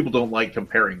I know people don't like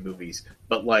comparing movies,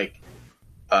 but like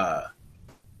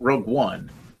Rogue One,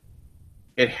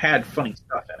 it had funny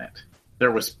stuff in it.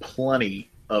 There was plenty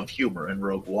of humor in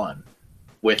Rogue One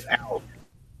without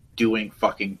doing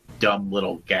fucking dumb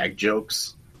little gag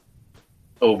jokes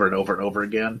over and over and over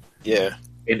again. Yeah.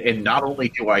 And not only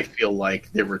do I feel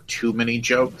like there were too many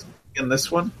jokes in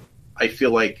this one, I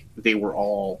feel like they were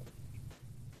all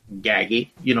gaggy.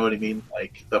 You know what I mean?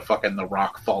 Like the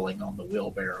rock falling on the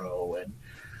wheelbarrow and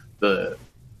the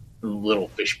little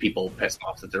fish people pissed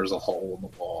off that there's a hole in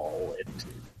the wall and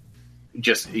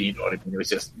just, you know what I mean? It was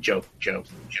just joke.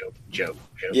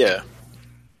 Yeah.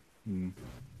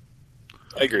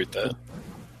 I agree with that.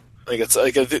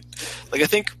 I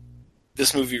think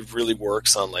this movie really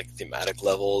works on like thematic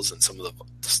levels, and some of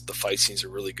the fight scenes are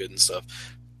really good and stuff.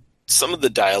 Some of the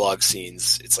dialogue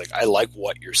scenes, it's like, I like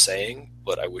what you're saying,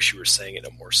 but I wish you were saying it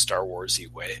in a more Star Wars-y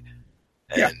way.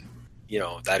 And, you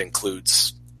know, that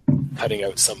includes cutting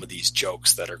out some of these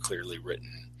jokes that are clearly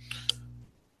written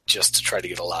just to try to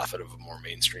get a laugh out of a more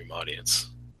mainstream audience.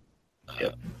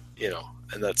 You know,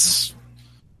 and that's...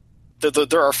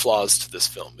 There are flaws to this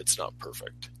film. It's not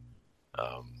perfect.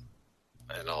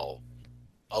 And I'll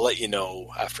let you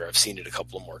know after I've seen it a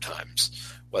couple of more times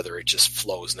whether it just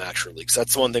flows naturally. Because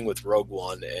that's the one thing with Rogue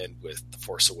One and with The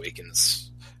Force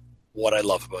Awakens. What I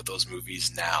love about those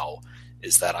movies now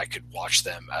is that I could watch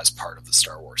them as part of the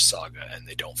Star Wars saga and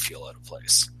they don't feel out of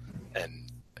place.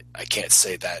 And I can't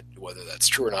say that whether that's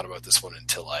true or not about this one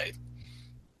until I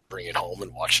bring it home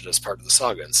and watch it as part of the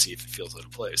saga and see if it feels out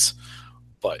of place.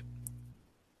 But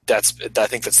I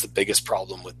think that's the biggest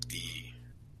problem with the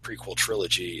prequel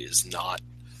trilogy it's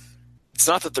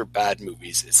not that they're bad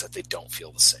movies, it's that they don't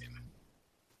feel the same.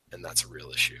 And that's a real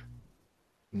issue.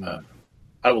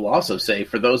 I will also say,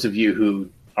 for those of you who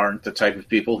aren't the type of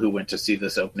people who went to see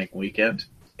this opening weekend,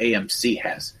 AMC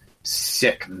has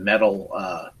sick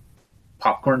metal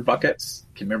popcorn buckets,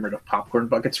 commemorative popcorn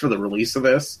buckets for the release of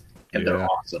this, and they're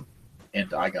awesome.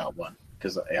 And I got one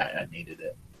because I needed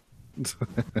it.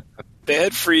 They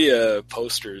had free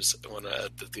posters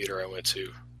at the theater I went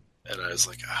to, and I was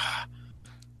like,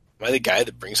 am I the guy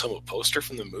that brings home a poster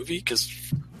from the movie? Because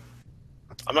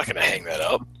I'm not going to hang that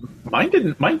up. Mine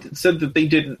didn't. Mine said that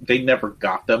they never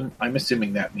got them. I'm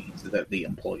assuming that means that the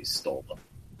employees stole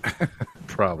them.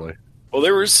 Probably. Well,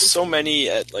 there were so many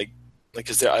at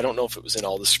because I don't know if it was in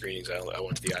all the screenings. I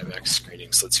went to the IMAX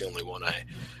screening, so that's the only one I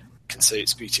can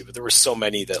speak to. But there were so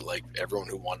many that like everyone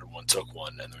who wanted one took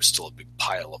one, and there's still a big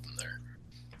pile of them there.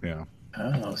 Yeah.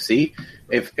 Oh, see,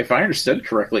 if I understood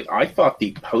correctly, I thought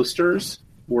the posters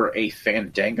were a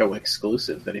Fandango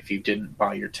exclusive. That if you didn't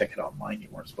buy your ticket online, you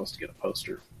weren't supposed to get a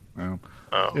poster. Yeah.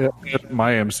 At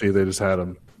my MC, they just had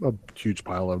a huge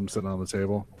pile of them sitting on the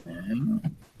table.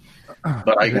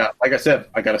 But I got, like I said,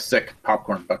 I got a sick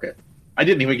popcorn bucket. I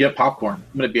didn't even get popcorn.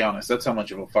 I'm going to be honest. That's how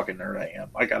much of a fucking nerd I am.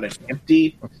 I got an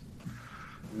empty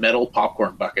metal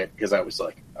popcorn bucket because I was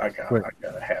like, I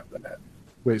gotta have that.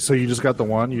 Wait, so you just got the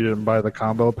one? You didn't buy the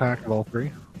combo pack of all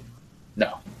three?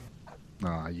 No.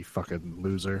 Aw, you fucking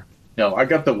loser. No, I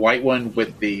got the white one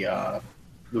with the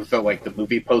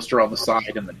movie poster on the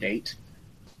side and the date.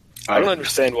 I don't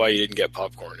understand why you didn't get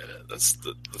popcorn in it.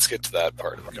 Let's get to that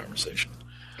part of the conversation.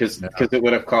 Because it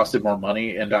would have costed more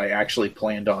money, and I actually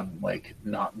planned on like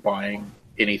not buying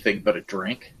anything but a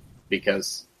drink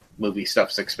because movie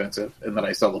stuff's expensive. And then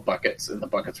I saw the buckets, and the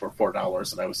buckets were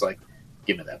 $4, and I was like,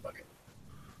 "Give me that bucket."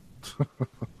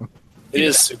 It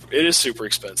is super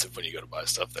expensive when you go to buy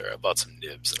stuff there. I bought some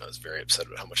nibs, and I was very upset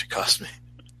about how much it cost me.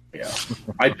 Yeah,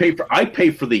 I pay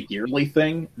for the yearly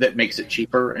thing that makes it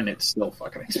cheaper, and it's still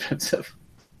fucking expensive.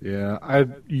 Yeah,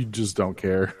 you just don't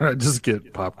care. I just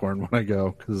get popcorn when I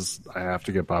go because I have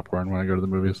to get popcorn when I go to the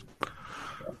movies.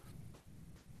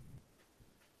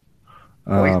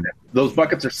 Those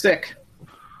buckets are sick.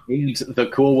 And the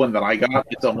cool one that I got,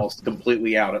 it's almost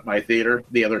completely out at my theater.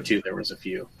 The other two, there was a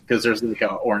few. Because there's like an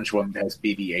orange one that has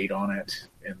BB-8 on it,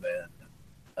 and then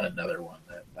another one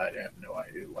that I have no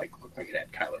idea, looked like it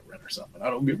had Kylo Ren or something.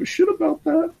 I don't give a shit about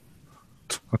that.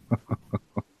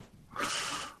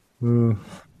 Uh,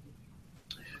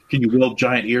 Can you weld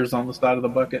giant ears on the side of the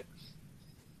bucket?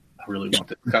 I really want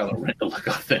this Kylo Ren to look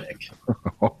authentic.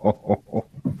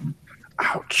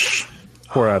 Ouch.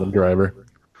 Poor Adam Driver.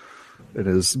 And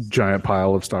his giant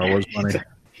pile of Star Wars money.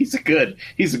 He's a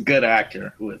good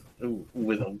actor with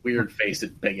a weird face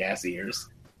and big ass ears.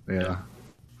 Yeah.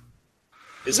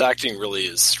 His acting really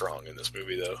is strong in this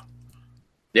movie, though.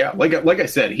 Yeah, like I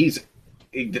said,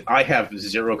 I have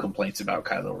zero complaints about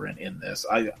Kylo Ren in this.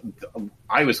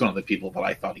 I was one of the people that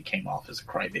I thought he came off as a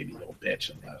crybaby little bitch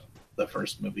in the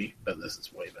first movie, but this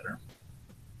is way better.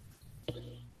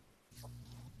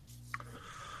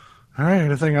 All right.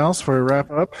 Anything else before we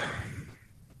wrap up?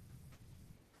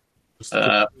 Just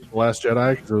The Last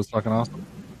Jedi, because it was fucking awesome.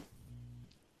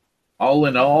 All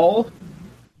in all,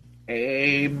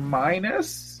 A-, B+,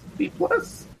 A-.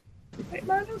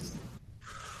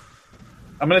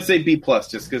 I'm going to say B+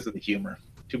 just because of the humor.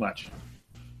 Too much.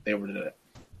 They overdid it.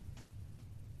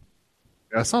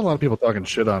 Yeah, I saw a lot of people talking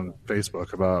shit on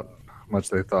Facebook about how much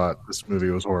they thought this movie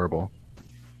was horrible.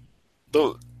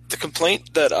 Though the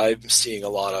complaint that I'm seeing a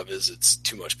lot of is it's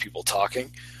too much people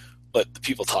talking, but the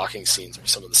people talking scenes are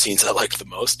some of the scenes I like the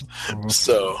most. Mm-hmm.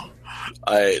 So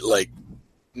I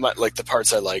the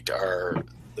parts I liked are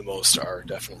the most are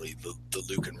definitely the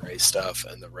Luke and Rey stuff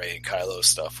and the Rey and Kylo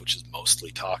stuff, which is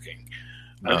mostly talking.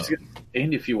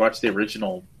 And if you watch the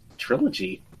original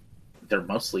trilogy, they're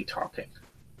mostly talking.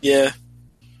 Yeah.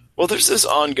 Well, there's this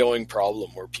ongoing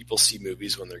problem where people see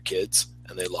movies when they're kids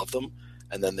and they love them,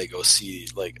 and then they go see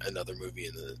like another movie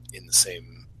in the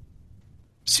same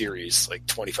series like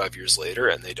 25 years later,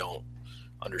 and they don't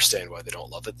understand why they don't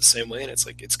love it the same way. And it's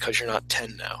like, it's because you're not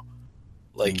 10 now.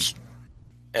 Like,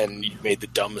 and you made the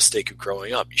dumb mistake of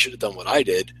growing up. You should have done what I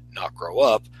did, not grow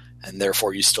up, and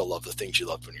therefore you still love the things you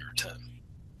loved when you were 10.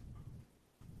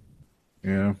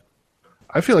 Yeah.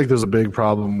 I feel like there's a big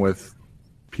problem with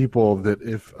people that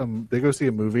if they go see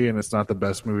a movie and it's not the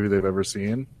best movie they've ever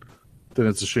seen, then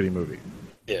it's a shitty movie.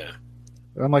 Yeah.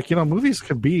 And I'm like, movies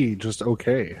can be just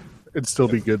okay and still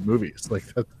be good movies. Like,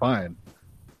 that's fine.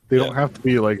 They don't have to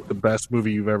be like the best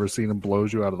movie you've ever seen and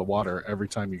blows you out of the water every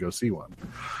time you go see one.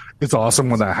 It's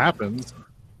awesome when that happens.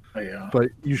 Yeah. But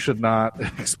you should not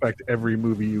expect every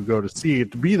movie you go to see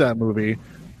to be that movie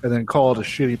and then call it a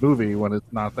shitty movie when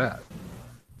it's not that.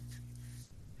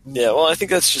 Yeah, well, I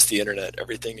think that's just the internet.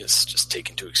 Everything is just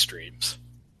taken to extremes.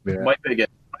 Yeah. My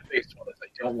biggest one is I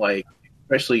don't like,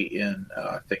 especially in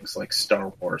things like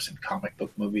Star Wars and comic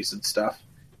book movies and stuff,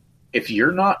 if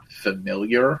you're not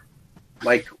familiar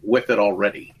with it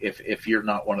already, if you're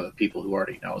not one of the people who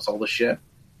already knows all the shit,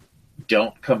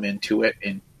 don't come into it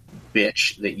and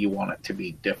bitch that you want it to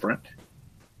be different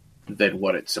than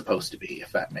what it's supposed to be,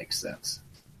 if that makes sense.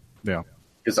 Yeah.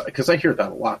 Because I hear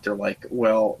that a lot. They're like,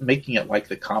 well, making it like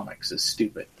the comics is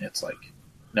stupid. And it's like,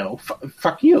 no,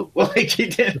 fuck you. Like,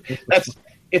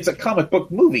 it's a comic book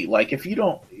movie. Like, if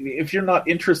you're not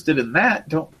interested in that,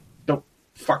 don't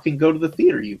fucking go to the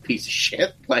theater, you piece of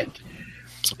shit. Like,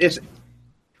 it's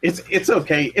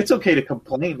okay. It's okay to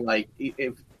complain. Like,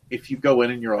 if you go in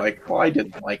and you're like, well, I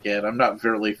didn't like it, I'm not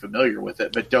very familiar with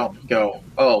it, but don't go,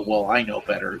 oh, well, I know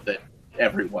better than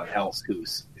everyone else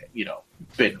who's,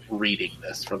 been reading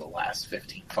this for the last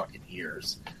 15 fucking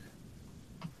years.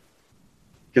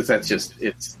 Because that's just,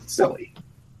 it's silly.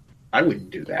 I wouldn't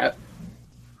do that.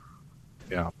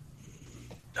 Yeah.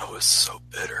 Noah's so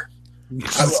bitter.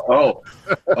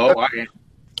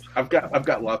 I've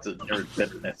got lots of nerd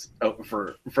bitterness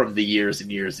from the years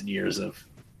and years and years of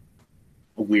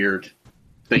weird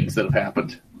things that have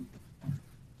happened.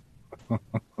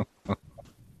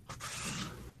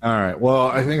 All right. Well,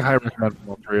 I think I recommend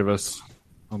all three of us,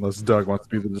 unless Doug wants to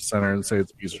be the dissenter and say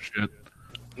it's a piece of shit.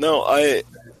 No, I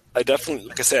definitely,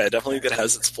 like I say, I definitely think it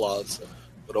has its flaws,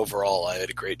 but overall, I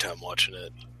had a great time watching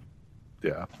it.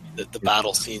 Yeah. The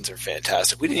battle scenes are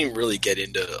fantastic. We didn't even really get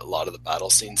into a lot of the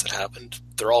battle scenes that happened.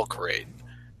 They're all great.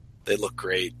 They look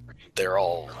great. They're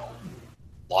all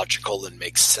logical and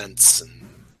make sense, and you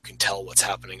can tell what's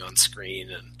happening on screen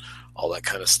and all that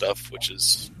kind of stuff, which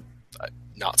is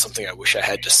not something I wish I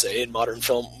had to say in modern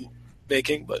film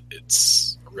making, but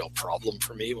it's a real problem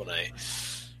for me when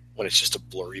it's just a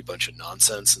blurry bunch of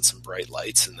nonsense and some bright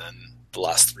lights, and then the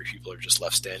last three people are just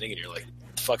left standing, and you're like,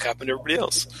 what the fuck happened to everybody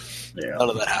else? Yeah.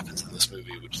 None of that happens in this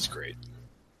movie, which is great.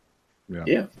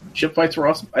 Yeah. Ship fights were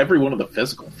awesome. Every one of the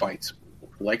physical fights,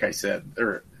 like I said,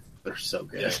 they're so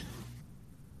good.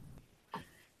 Yeah.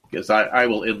 Because I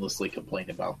will endlessly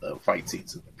complain about the fight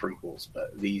scenes in the prequels,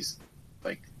 but these,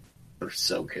 they're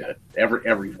so good.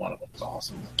 Every one of them is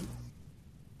awesome.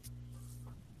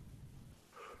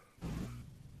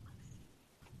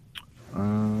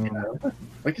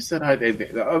 like I said,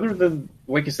 other than,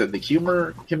 like I said, the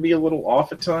humor can be a little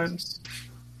off at times.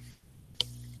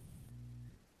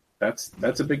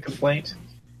 That's a big complaint.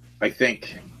 I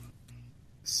think,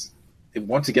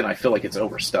 once again, I feel like it's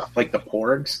overstuffed. Like, the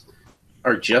porgs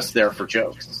are just there for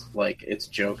jokes. Like, it's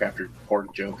joke after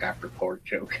porg joke after porg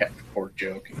joke after porg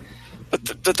joke.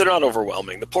 But they're not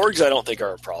overwhelming. The porgs, I don't think,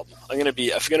 are a problem. I'm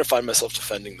gonna find myself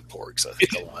defending the porgs, I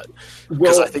think, a lot,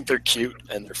 because I think they're cute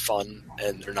and they're fun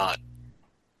and they're not.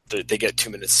 They get 2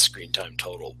 minutes screen time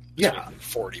total. Yeah,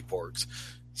 40 porgs.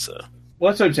 So,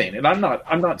 well, that's what I'm saying, and I'm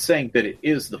not saying that it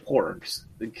is the porgs,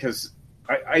 because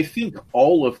I think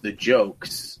all of the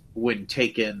jokes, when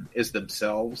taken as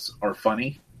themselves, are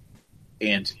funny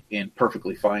and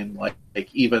perfectly fine. Like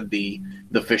even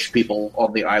the fish people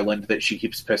on the island that she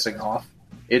keeps pissing off,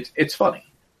 it's funny.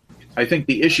 I think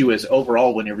the issue is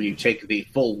overall, whenever you take the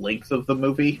full length of the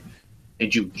movie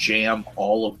and you jam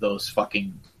all of those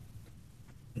fucking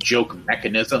joke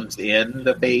mechanisms in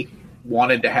that they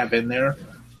wanted to have in there,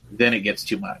 then it gets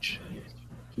too much.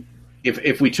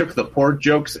 If we took the porg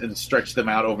jokes and stretched them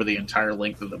out over the entire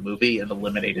length of the movie and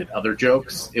eliminated other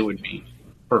jokes, it would be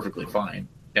perfectly fine,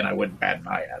 and I wouldn't bat an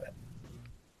eye at it.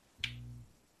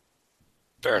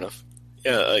 Fair enough.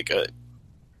 Yeah,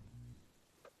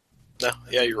 no,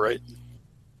 yeah, you're right.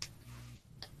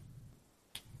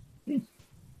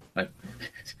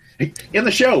 In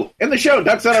the show,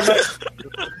 Duck said I'm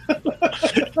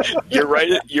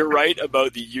right. You're right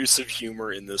about the use of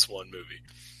humor in this one movie.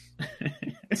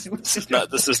 This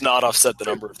does not offset the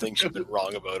number of things you've been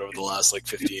wrong about over the last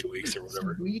 15 weeks or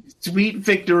whatever. Sweet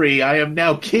victory! I am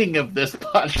now king of this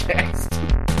podcast.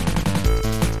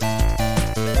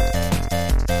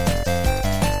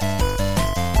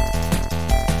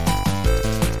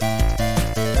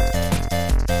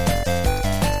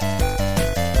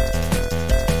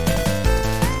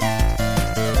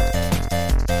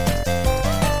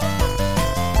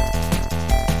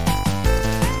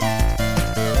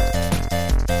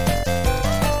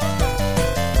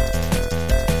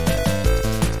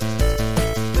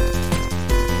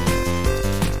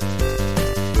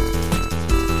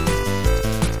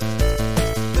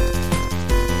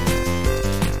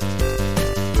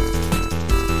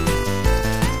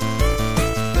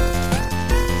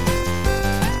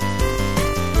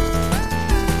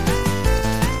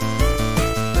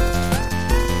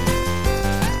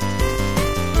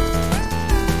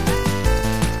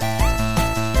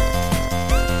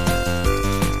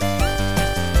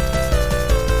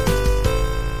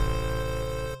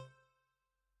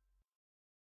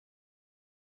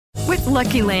 With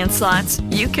Lucky Land Slots,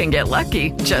 you can get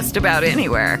lucky just about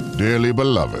anywhere. Dearly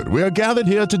beloved, we are gathered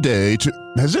here today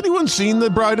to... Has anyone seen the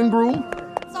bride and groom?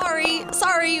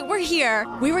 Sorry, we're here.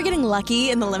 We were getting lucky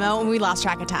in the limo and we lost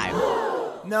track of time.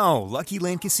 No, Lucky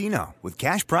Land Casino, with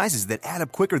cash prizes that add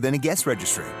up quicker than a guest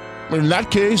registry. In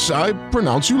that case, I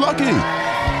pronounce you lucky.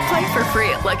 Play for free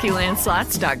at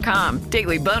LuckyLandSlots.com.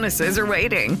 Daily bonuses are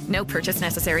waiting. No purchase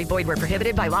necessary. Void where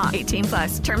prohibited by law.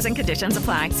 18+. Terms and conditions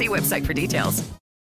apply. See website for details.